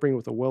against tampering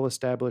with a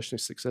well-established and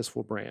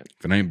successful brand.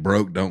 If it ain't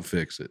broke, don't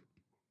fix it.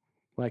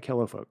 Like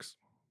Hello Folks.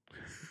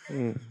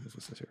 That's what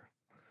it says here.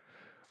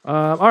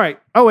 All right.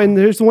 Oh, and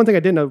there's the one thing I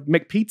didn't know.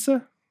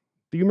 McPizza.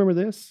 Do you remember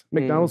this?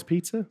 McDonald's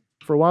pizza.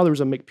 For a while, there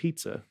was a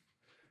McPizza.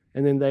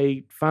 And then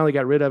they finally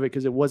got rid of it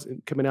because it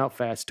wasn't coming out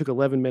fast. It took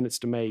 11 minutes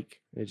to make.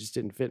 It just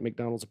didn't fit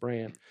McDonald's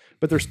brand.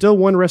 But there's still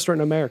one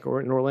restaurant in America,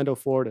 or in Orlando,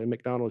 Florida, at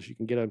McDonald's, you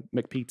can get a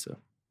McPizza.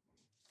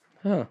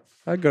 Huh.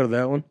 I'd go to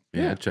that one.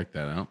 Yeah, check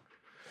that out.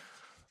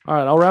 All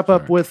right. I'll wrap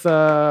up with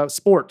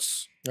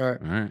sports. All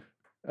right. All right.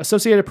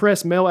 Associated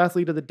Press Male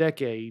Athlete of the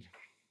Decade.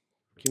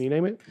 Can you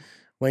name it?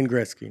 Wayne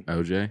Gretzky.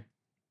 OJ.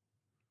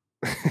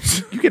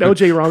 You get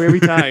OJ wrong every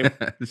time.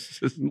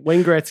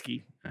 Wayne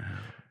Gretzky.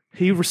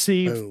 He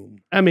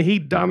received, he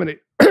dominated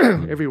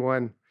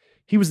everyone.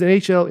 He was the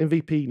NHL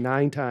MVP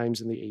 9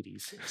 times in the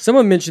 80s.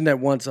 Someone mentioned that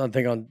once, I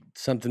think, on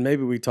something.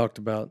 Maybe we talked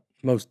about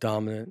most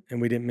dominant, and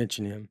we didn't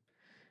mention him.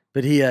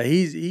 But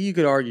you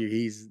could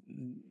argue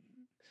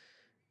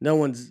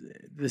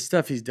the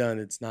stuff he's done,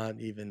 it's not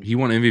even. He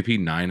won MVP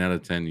 9 out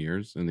of 10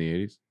 years in the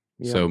 80s.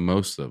 Yeah. So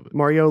most of it.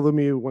 Mario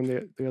Lemieux won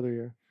the other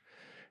year.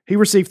 He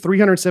received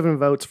 307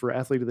 votes for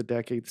Athlete of the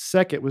Decade. The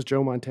second was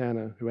Joe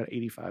Montana, who had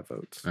 85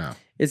 votes. Oh.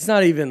 It's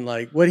not even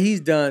like what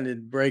he's done to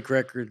break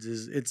records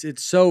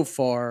it's so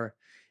far.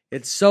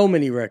 It's so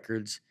many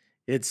records.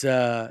 It's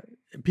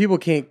people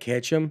can't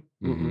catch him.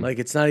 Mm-hmm. Like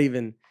it's not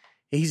even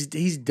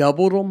he's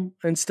doubled them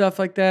and stuff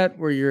like that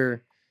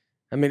where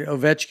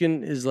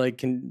Ovechkin is like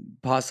can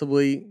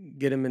possibly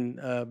get him in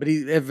but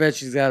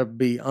Ovechkin's got to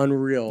be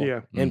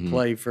unreal and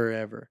play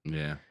forever.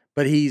 Yeah.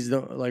 But he's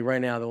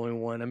right now the only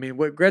one. I mean,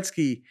 what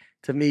Gretzky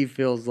to me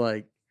feels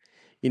like,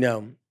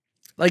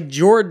 like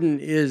Jordan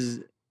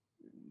is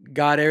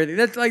got everything.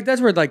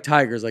 That's where like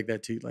Tiger's like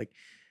that too. Like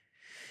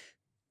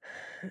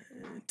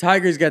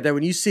Tiger's got that.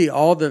 When you see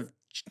all the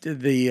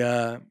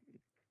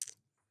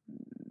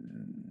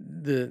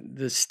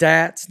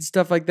stats and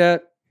stuff like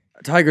that,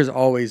 Tiger's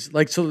always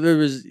like. So there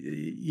was,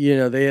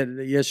 they had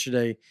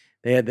yesterday.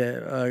 They had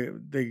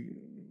the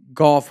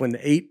golf win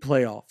the 8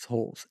 playoffs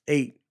holes,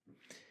 8,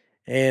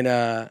 and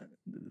the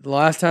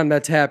last time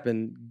that's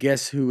happened,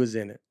 guess who was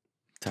in it?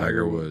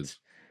 Tiger Woods.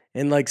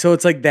 And like, so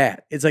it's like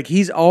that. It's like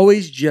he's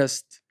always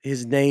just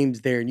his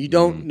name's there, and you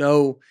don't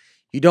know,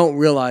 you don't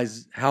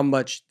realize how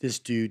much this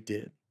dude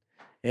did.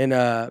 And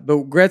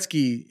but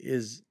Gretzky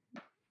is,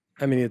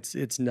 I mean,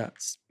 it's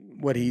nuts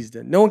what he's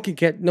done. No one can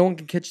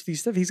catch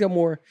these stuff. He's got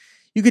more.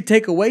 You could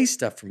take away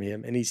stuff from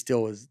him, and he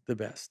still is the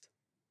best.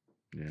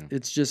 Yeah,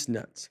 it's just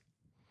nuts.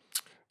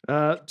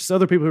 Just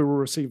other people who will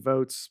receive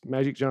votes: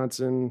 Magic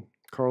Johnson,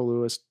 Carl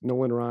Lewis,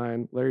 Nolan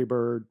Ryan, Larry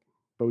Bird,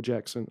 Bo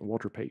Jackson, and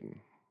Walter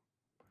Payton.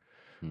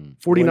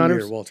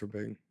 49ers. Walter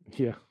Payton.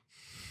 Yeah.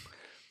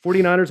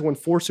 49ers won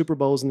 4 Super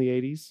Bowls in the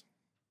 80s.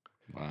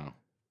 Wow.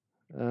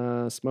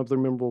 Some other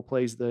memorable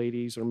plays of the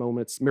 80s or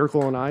moments.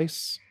 Miracle on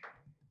Ice,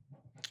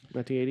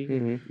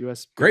 1980.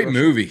 U.S. Great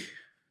movie.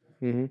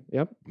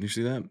 Yep. You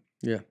see that?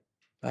 Yeah.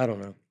 I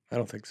don't know. I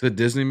don't think so. The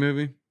Disney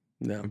movie?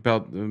 No.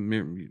 About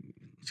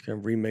He's going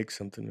to remake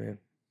something, man.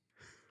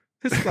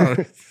 It's not.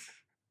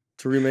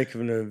 It's a remake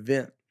of an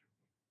event.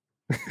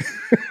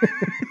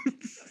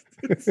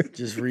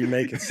 Just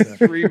remaking stuff.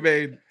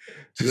 Remade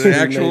the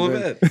actual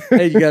event.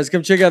 Hey, you guys,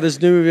 come check out this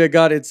new movie I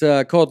got. It's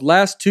called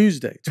Last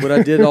Tuesday. It's what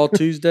I did all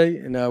Tuesday,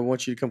 and I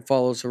want you to come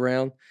follow us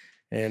around.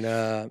 And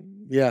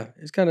yeah,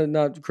 it's kind of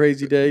not a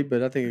crazy day,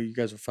 but I think you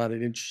guys will find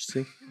it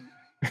interesting.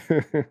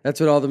 That's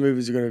what all the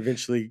movies are going to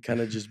eventually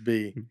kind of just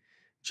be.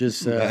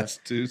 Just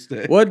Last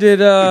Tuesday. What did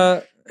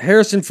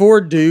Harrison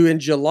Ford do in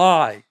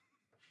July?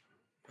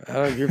 I don't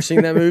know. Have you ever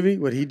seen that movie?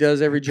 What he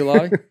does every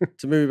July?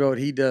 It's a movie about what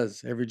he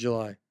does every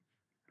July.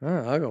 Oh,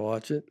 I'll go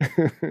watch it.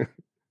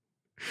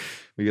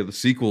 We got the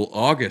sequel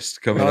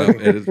August coming up,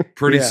 and it's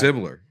pretty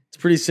similar. It's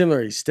pretty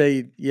similar. He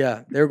stayed,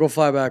 they were going to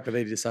fly back, but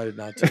they decided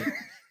not to.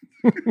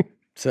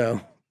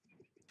 So.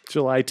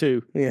 July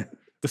 2. Yeah.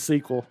 The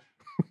sequel.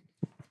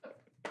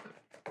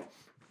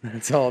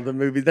 That's all the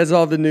movies. That's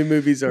all the new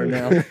movies are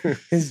now.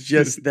 It's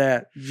just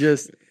that.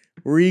 Just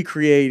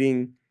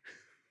recreating.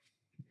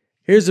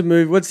 Here's a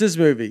movie. What's this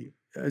movie?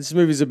 This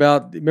movie's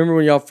about, remember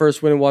when y'all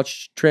first went and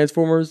watched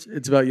Transformers?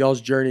 It's about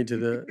y'all's journey to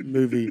the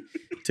movie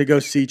to go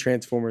see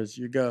Transformers.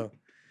 You go,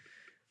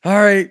 all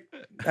right,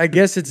 I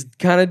guess it's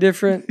kind of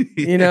different,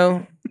 you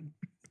know?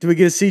 Do we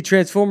get to see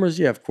Transformers?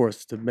 Yeah, of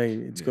course. We're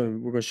going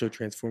to show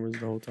Transformers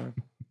the whole time.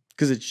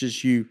 Because it's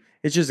just you.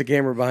 It's just a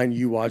camera behind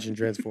you watching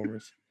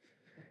Transformers.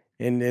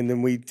 And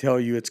then we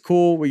tell you it's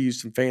cool. We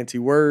use some fancy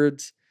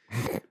words.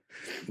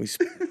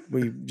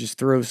 We just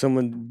throw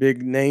someone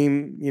big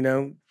name, you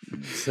know?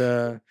 It's,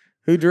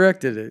 who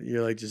directed it?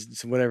 You're like,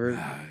 just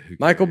whatever.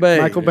 Michael Bay.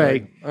 Michael Bay.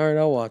 Like, all right,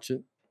 I'll watch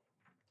it.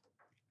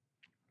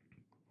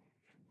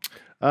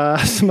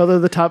 Some other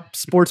of the top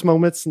sports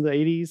moments in the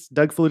 80s.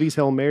 Doug Flutie's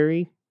Hail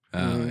Mary.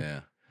 Oh, yeah.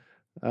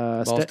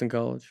 Boston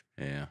College.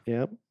 Yeah.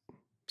 Yep.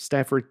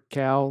 Stafford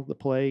Cow, the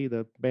play,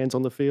 the bands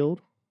on the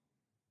field.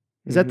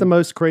 Is that the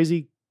most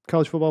crazy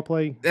college football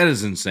play? That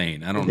is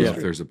insane. I don't know if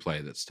there's a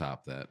play that's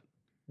topped that.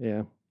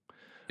 Yeah.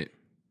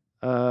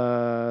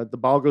 The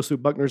ball goes through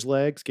Buckner's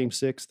legs, Game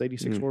 6, the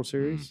 86 World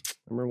Series. I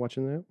remember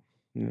watching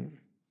that.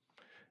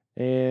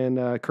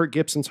 And Kirk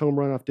Gibson's home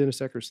run off Dennis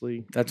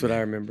Eckersley. That's what I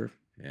remember.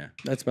 Yeah.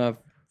 That's my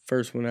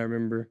first one I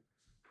remember.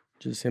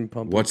 Just him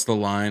pumping. What's the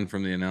line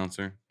from the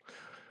announcer?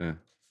 Do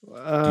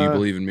you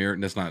believe in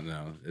miracles? That's not,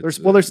 no.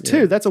 There's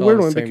two. That's a weird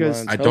one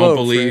because I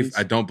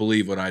don't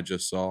believe what I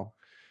just saw.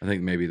 I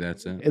think maybe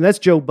that's it. And that's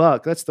Joe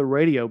Buck. That's the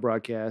radio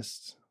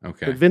broadcast.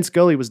 Okay. But Vince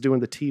Scully was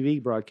doing the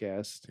TV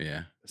broadcast.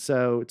 Yeah.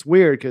 So it's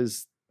weird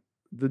because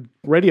the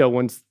radio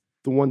one's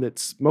the one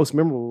that's most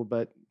memorable,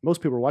 but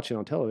most people are watching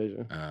on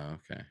television. Oh,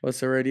 okay. What's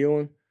the radio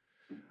one?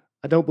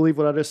 I don't believe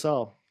what I just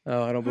saw.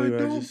 Oh, I don't believe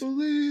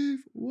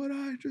what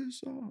I just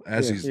saw.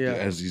 As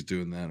he's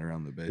doing that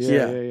around the base.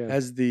 Yeah.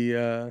 As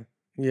the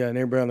and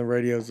everybody on the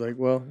radio is like,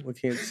 well, we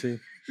can't see.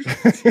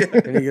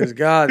 And he goes,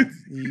 God,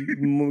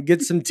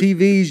 get some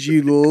TVs,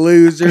 you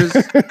losers.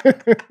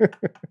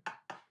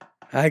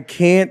 I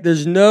can't.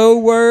 There's no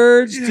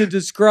words to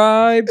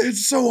describe.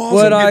 It's so awesome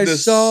what I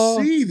saw.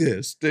 See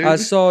this, dude. I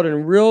saw it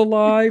in real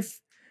life.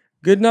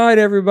 Good night,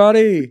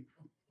 everybody.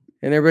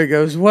 And everybody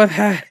goes, what?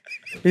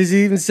 Does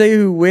he even say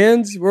who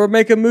wins? We'll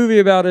make a movie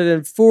about it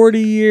in 40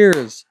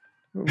 years.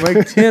 We'll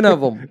make 10 of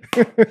them.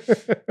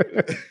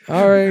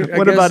 All right.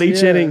 What about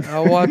each inning?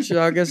 I'll watch it.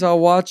 I guess I'll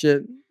watch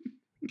it.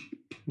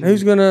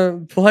 Who's going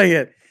to play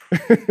it?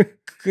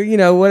 You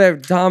know, whatever.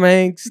 Tom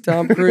Hanks,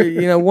 Tom Cruise,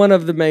 you know, one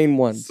of the main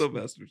ones.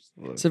 Sylvester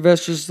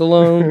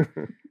Stallone.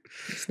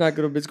 It's not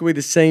going to be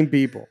the same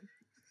people.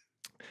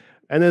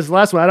 And this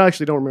last one, I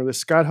actually don't remember this.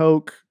 Scott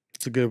Hoke.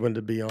 It's a good one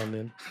to be on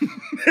then.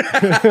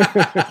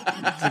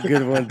 It's a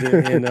good one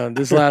to, and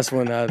this last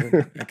one I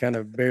kind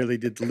of barely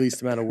did the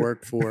least amount of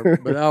work for,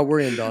 but we'll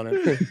end on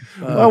it.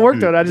 Well, I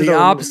worked on it. I just the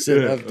don't-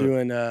 opposite of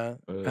doing how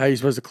you're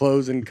supposed to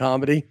close in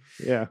comedy.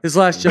 Yeah. This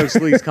last joke's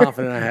the least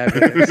confident I have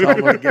in it, so I'm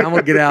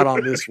gonna get out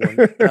on this one.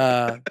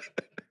 I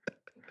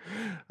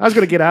was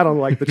going to get out on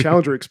like the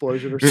Challenger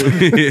explosion or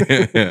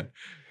something,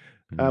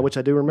 which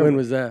I do remember. When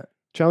was that?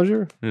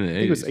 Challenger? In the I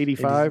think it was 80s.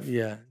 85.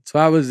 Yeah. So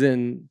I was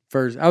in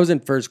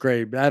first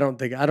grade, but I don't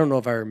know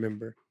if I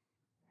remember.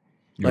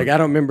 Like I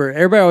don't remember.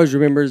 Everybody always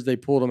remembers they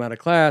pulled them out of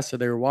class or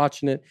they were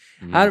watching it.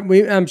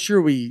 I'm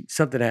sure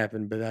something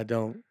happened, but I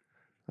don't.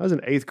 I was in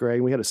 8th grade.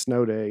 And we had a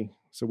snow day,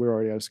 so we were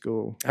already out of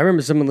school. I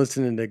remember someone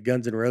listening to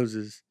Guns N'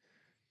 Roses.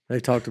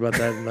 They talked about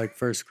that in like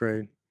first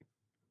grade.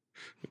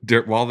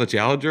 While the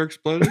Challenger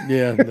exploded?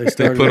 Yeah, They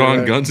started put it, on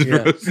right? Guns N' Yeah.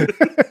 Roses.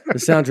 The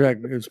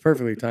soundtrack, it was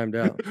perfectly timed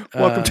out.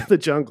 Welcome to the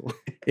jungle.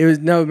 It was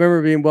I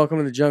remember being Welcome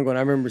to the Jungle, and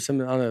I remember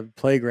something on a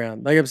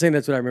playground. Like I'm saying,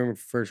 that's what I remember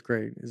from first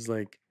grade. Is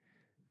like,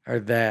 or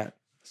that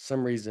for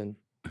some reason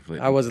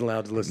I wasn't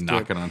allowed to listen to it.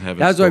 Knocking on heaven's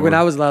That's like when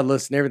door. I was allowed to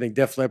listen to everything.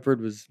 Def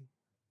Leppard was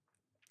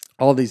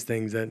all these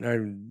things that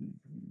aren't even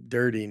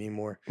dirty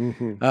anymore.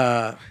 Mm-hmm.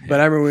 But I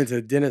remember we went to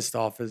the dentist's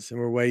office and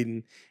we're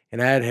waiting,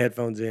 and I had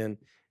headphones in,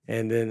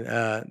 and then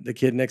the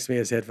kid next to me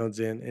has headphones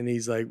in, and he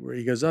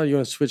goes, "Oh, you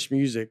want to switch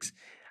musics?"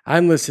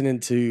 I'm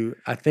listening to,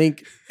 I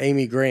think,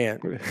 Amy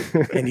Grant,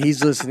 and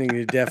he's listening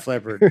to Def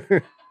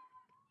Leppard.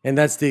 And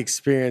that's the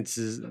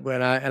experiences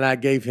when I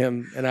give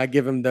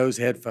him those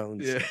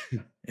headphones. Yeah.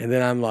 And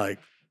then I'm like,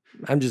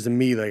 I'm just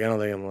immediately like, I don't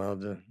think I'm allowed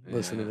to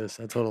listen to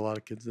this. I told a lot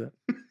of kids that.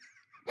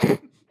 I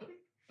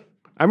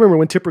remember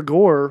when Tipper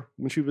Gore,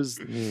 when she was...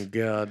 Oh,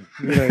 God.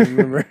 You don't even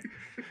remember.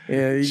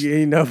 Yeah,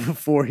 you know,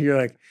 before you're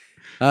like,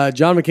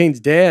 John McCain's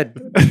dad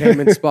came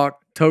and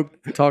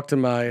talked to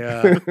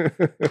my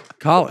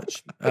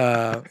college.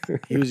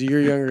 He was a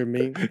year younger than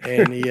me,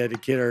 and he had a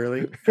kid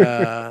early.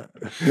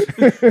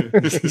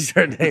 He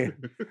started hanging.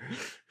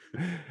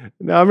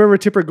 No, I remember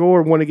Tipper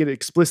Gore wanted to get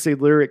explicit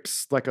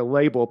lyrics, like a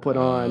label put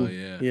on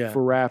Yeah,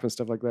 for rap and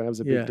stuff like that. That was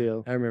a big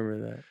deal. I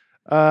remember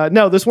that.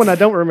 No, this one I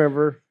don't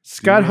remember.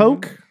 Scott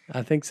Hoke.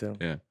 I think so.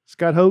 Yeah.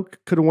 Scott Hoke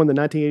could have won the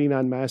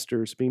 1989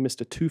 Masters, but he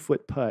missed a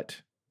 2-foot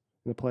putt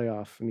in the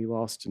playoff, and he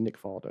lost to Nick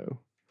Faldo.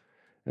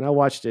 And I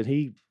watched it.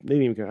 He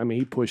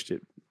pushed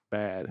it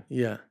bad.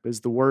 Yeah. It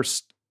was the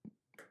worst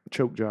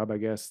choke job, I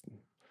guess, in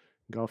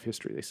golf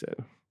history, they said.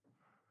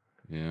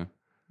 Yeah.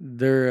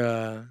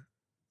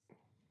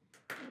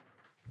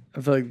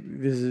 I feel like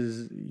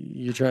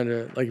you're trying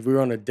to, like, if we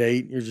were on a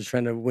date, you're just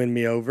trying to win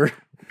me over.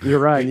 You're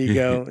right. And you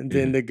go, and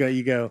then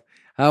you go,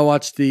 I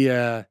watched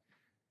the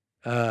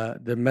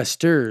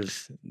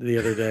Masters the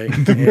other day.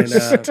 And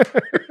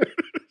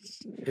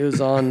it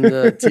was on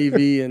the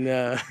TV, and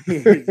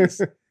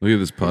Look at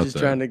this putt. he's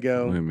just trying to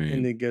go, Look at me.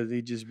 and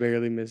he just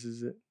barely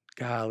misses it.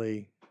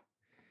 Golly.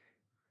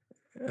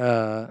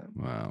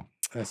 Wow.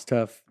 That's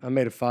tough. I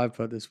made a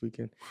 5-putt this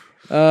weekend.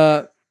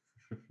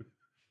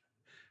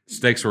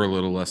 Stakes were a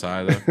little less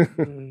high, though.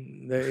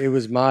 It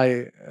was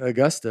my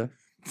Augusta.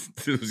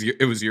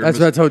 it was your That's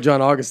what I told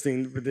John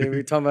Augustine. But then we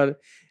were talking about it.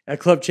 At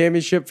club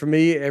championship, for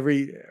me,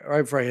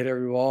 right before I hit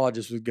every wall, I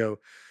just would go,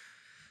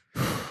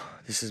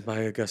 "This is my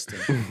Augusta.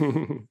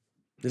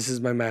 This is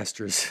my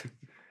Masters."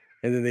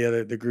 And then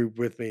the group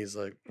with me is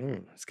like,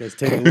 "This guy's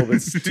taking a little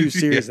bit too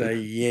serious." And I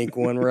yank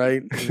one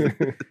right.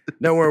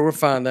 Don't worry, we'll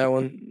find that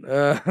one.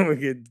 We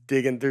get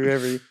digging through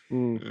every.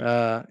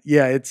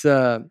 Yeah, it's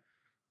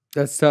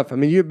that's tough. I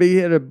mean, it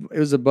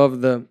was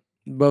above the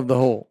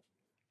hole.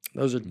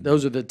 Those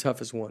are the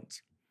toughest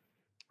ones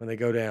when they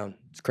go down.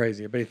 It's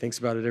crazy. I bet he thinks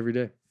about it every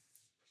day.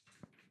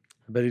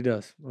 I bet he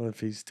does. I don't know if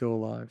he's still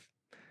alive.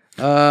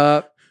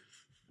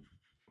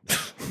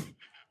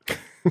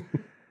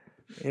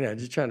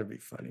 Just trying to be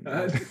funny,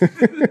 man.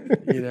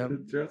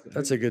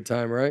 That's a good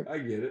time, right? I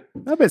get it.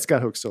 I bet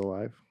Scott Hoke's still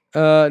alive.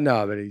 No,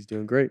 I bet he's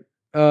doing great.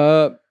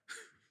 Yeah,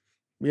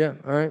 all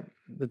right.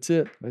 That's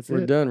it.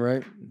 We're done,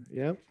 right?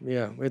 Yep.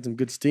 Yeah, we had some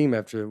good steam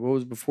after. What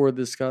was before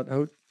this Scott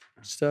Hoke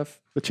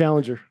stuff? The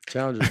Challenger.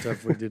 Challenger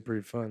stuff we did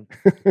pretty fun.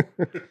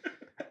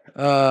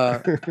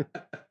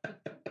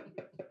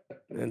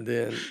 And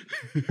then,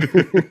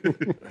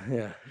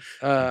 yeah.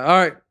 All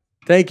right.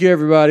 Thank you,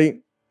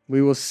 everybody.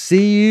 We will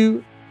see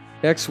you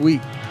next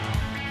week.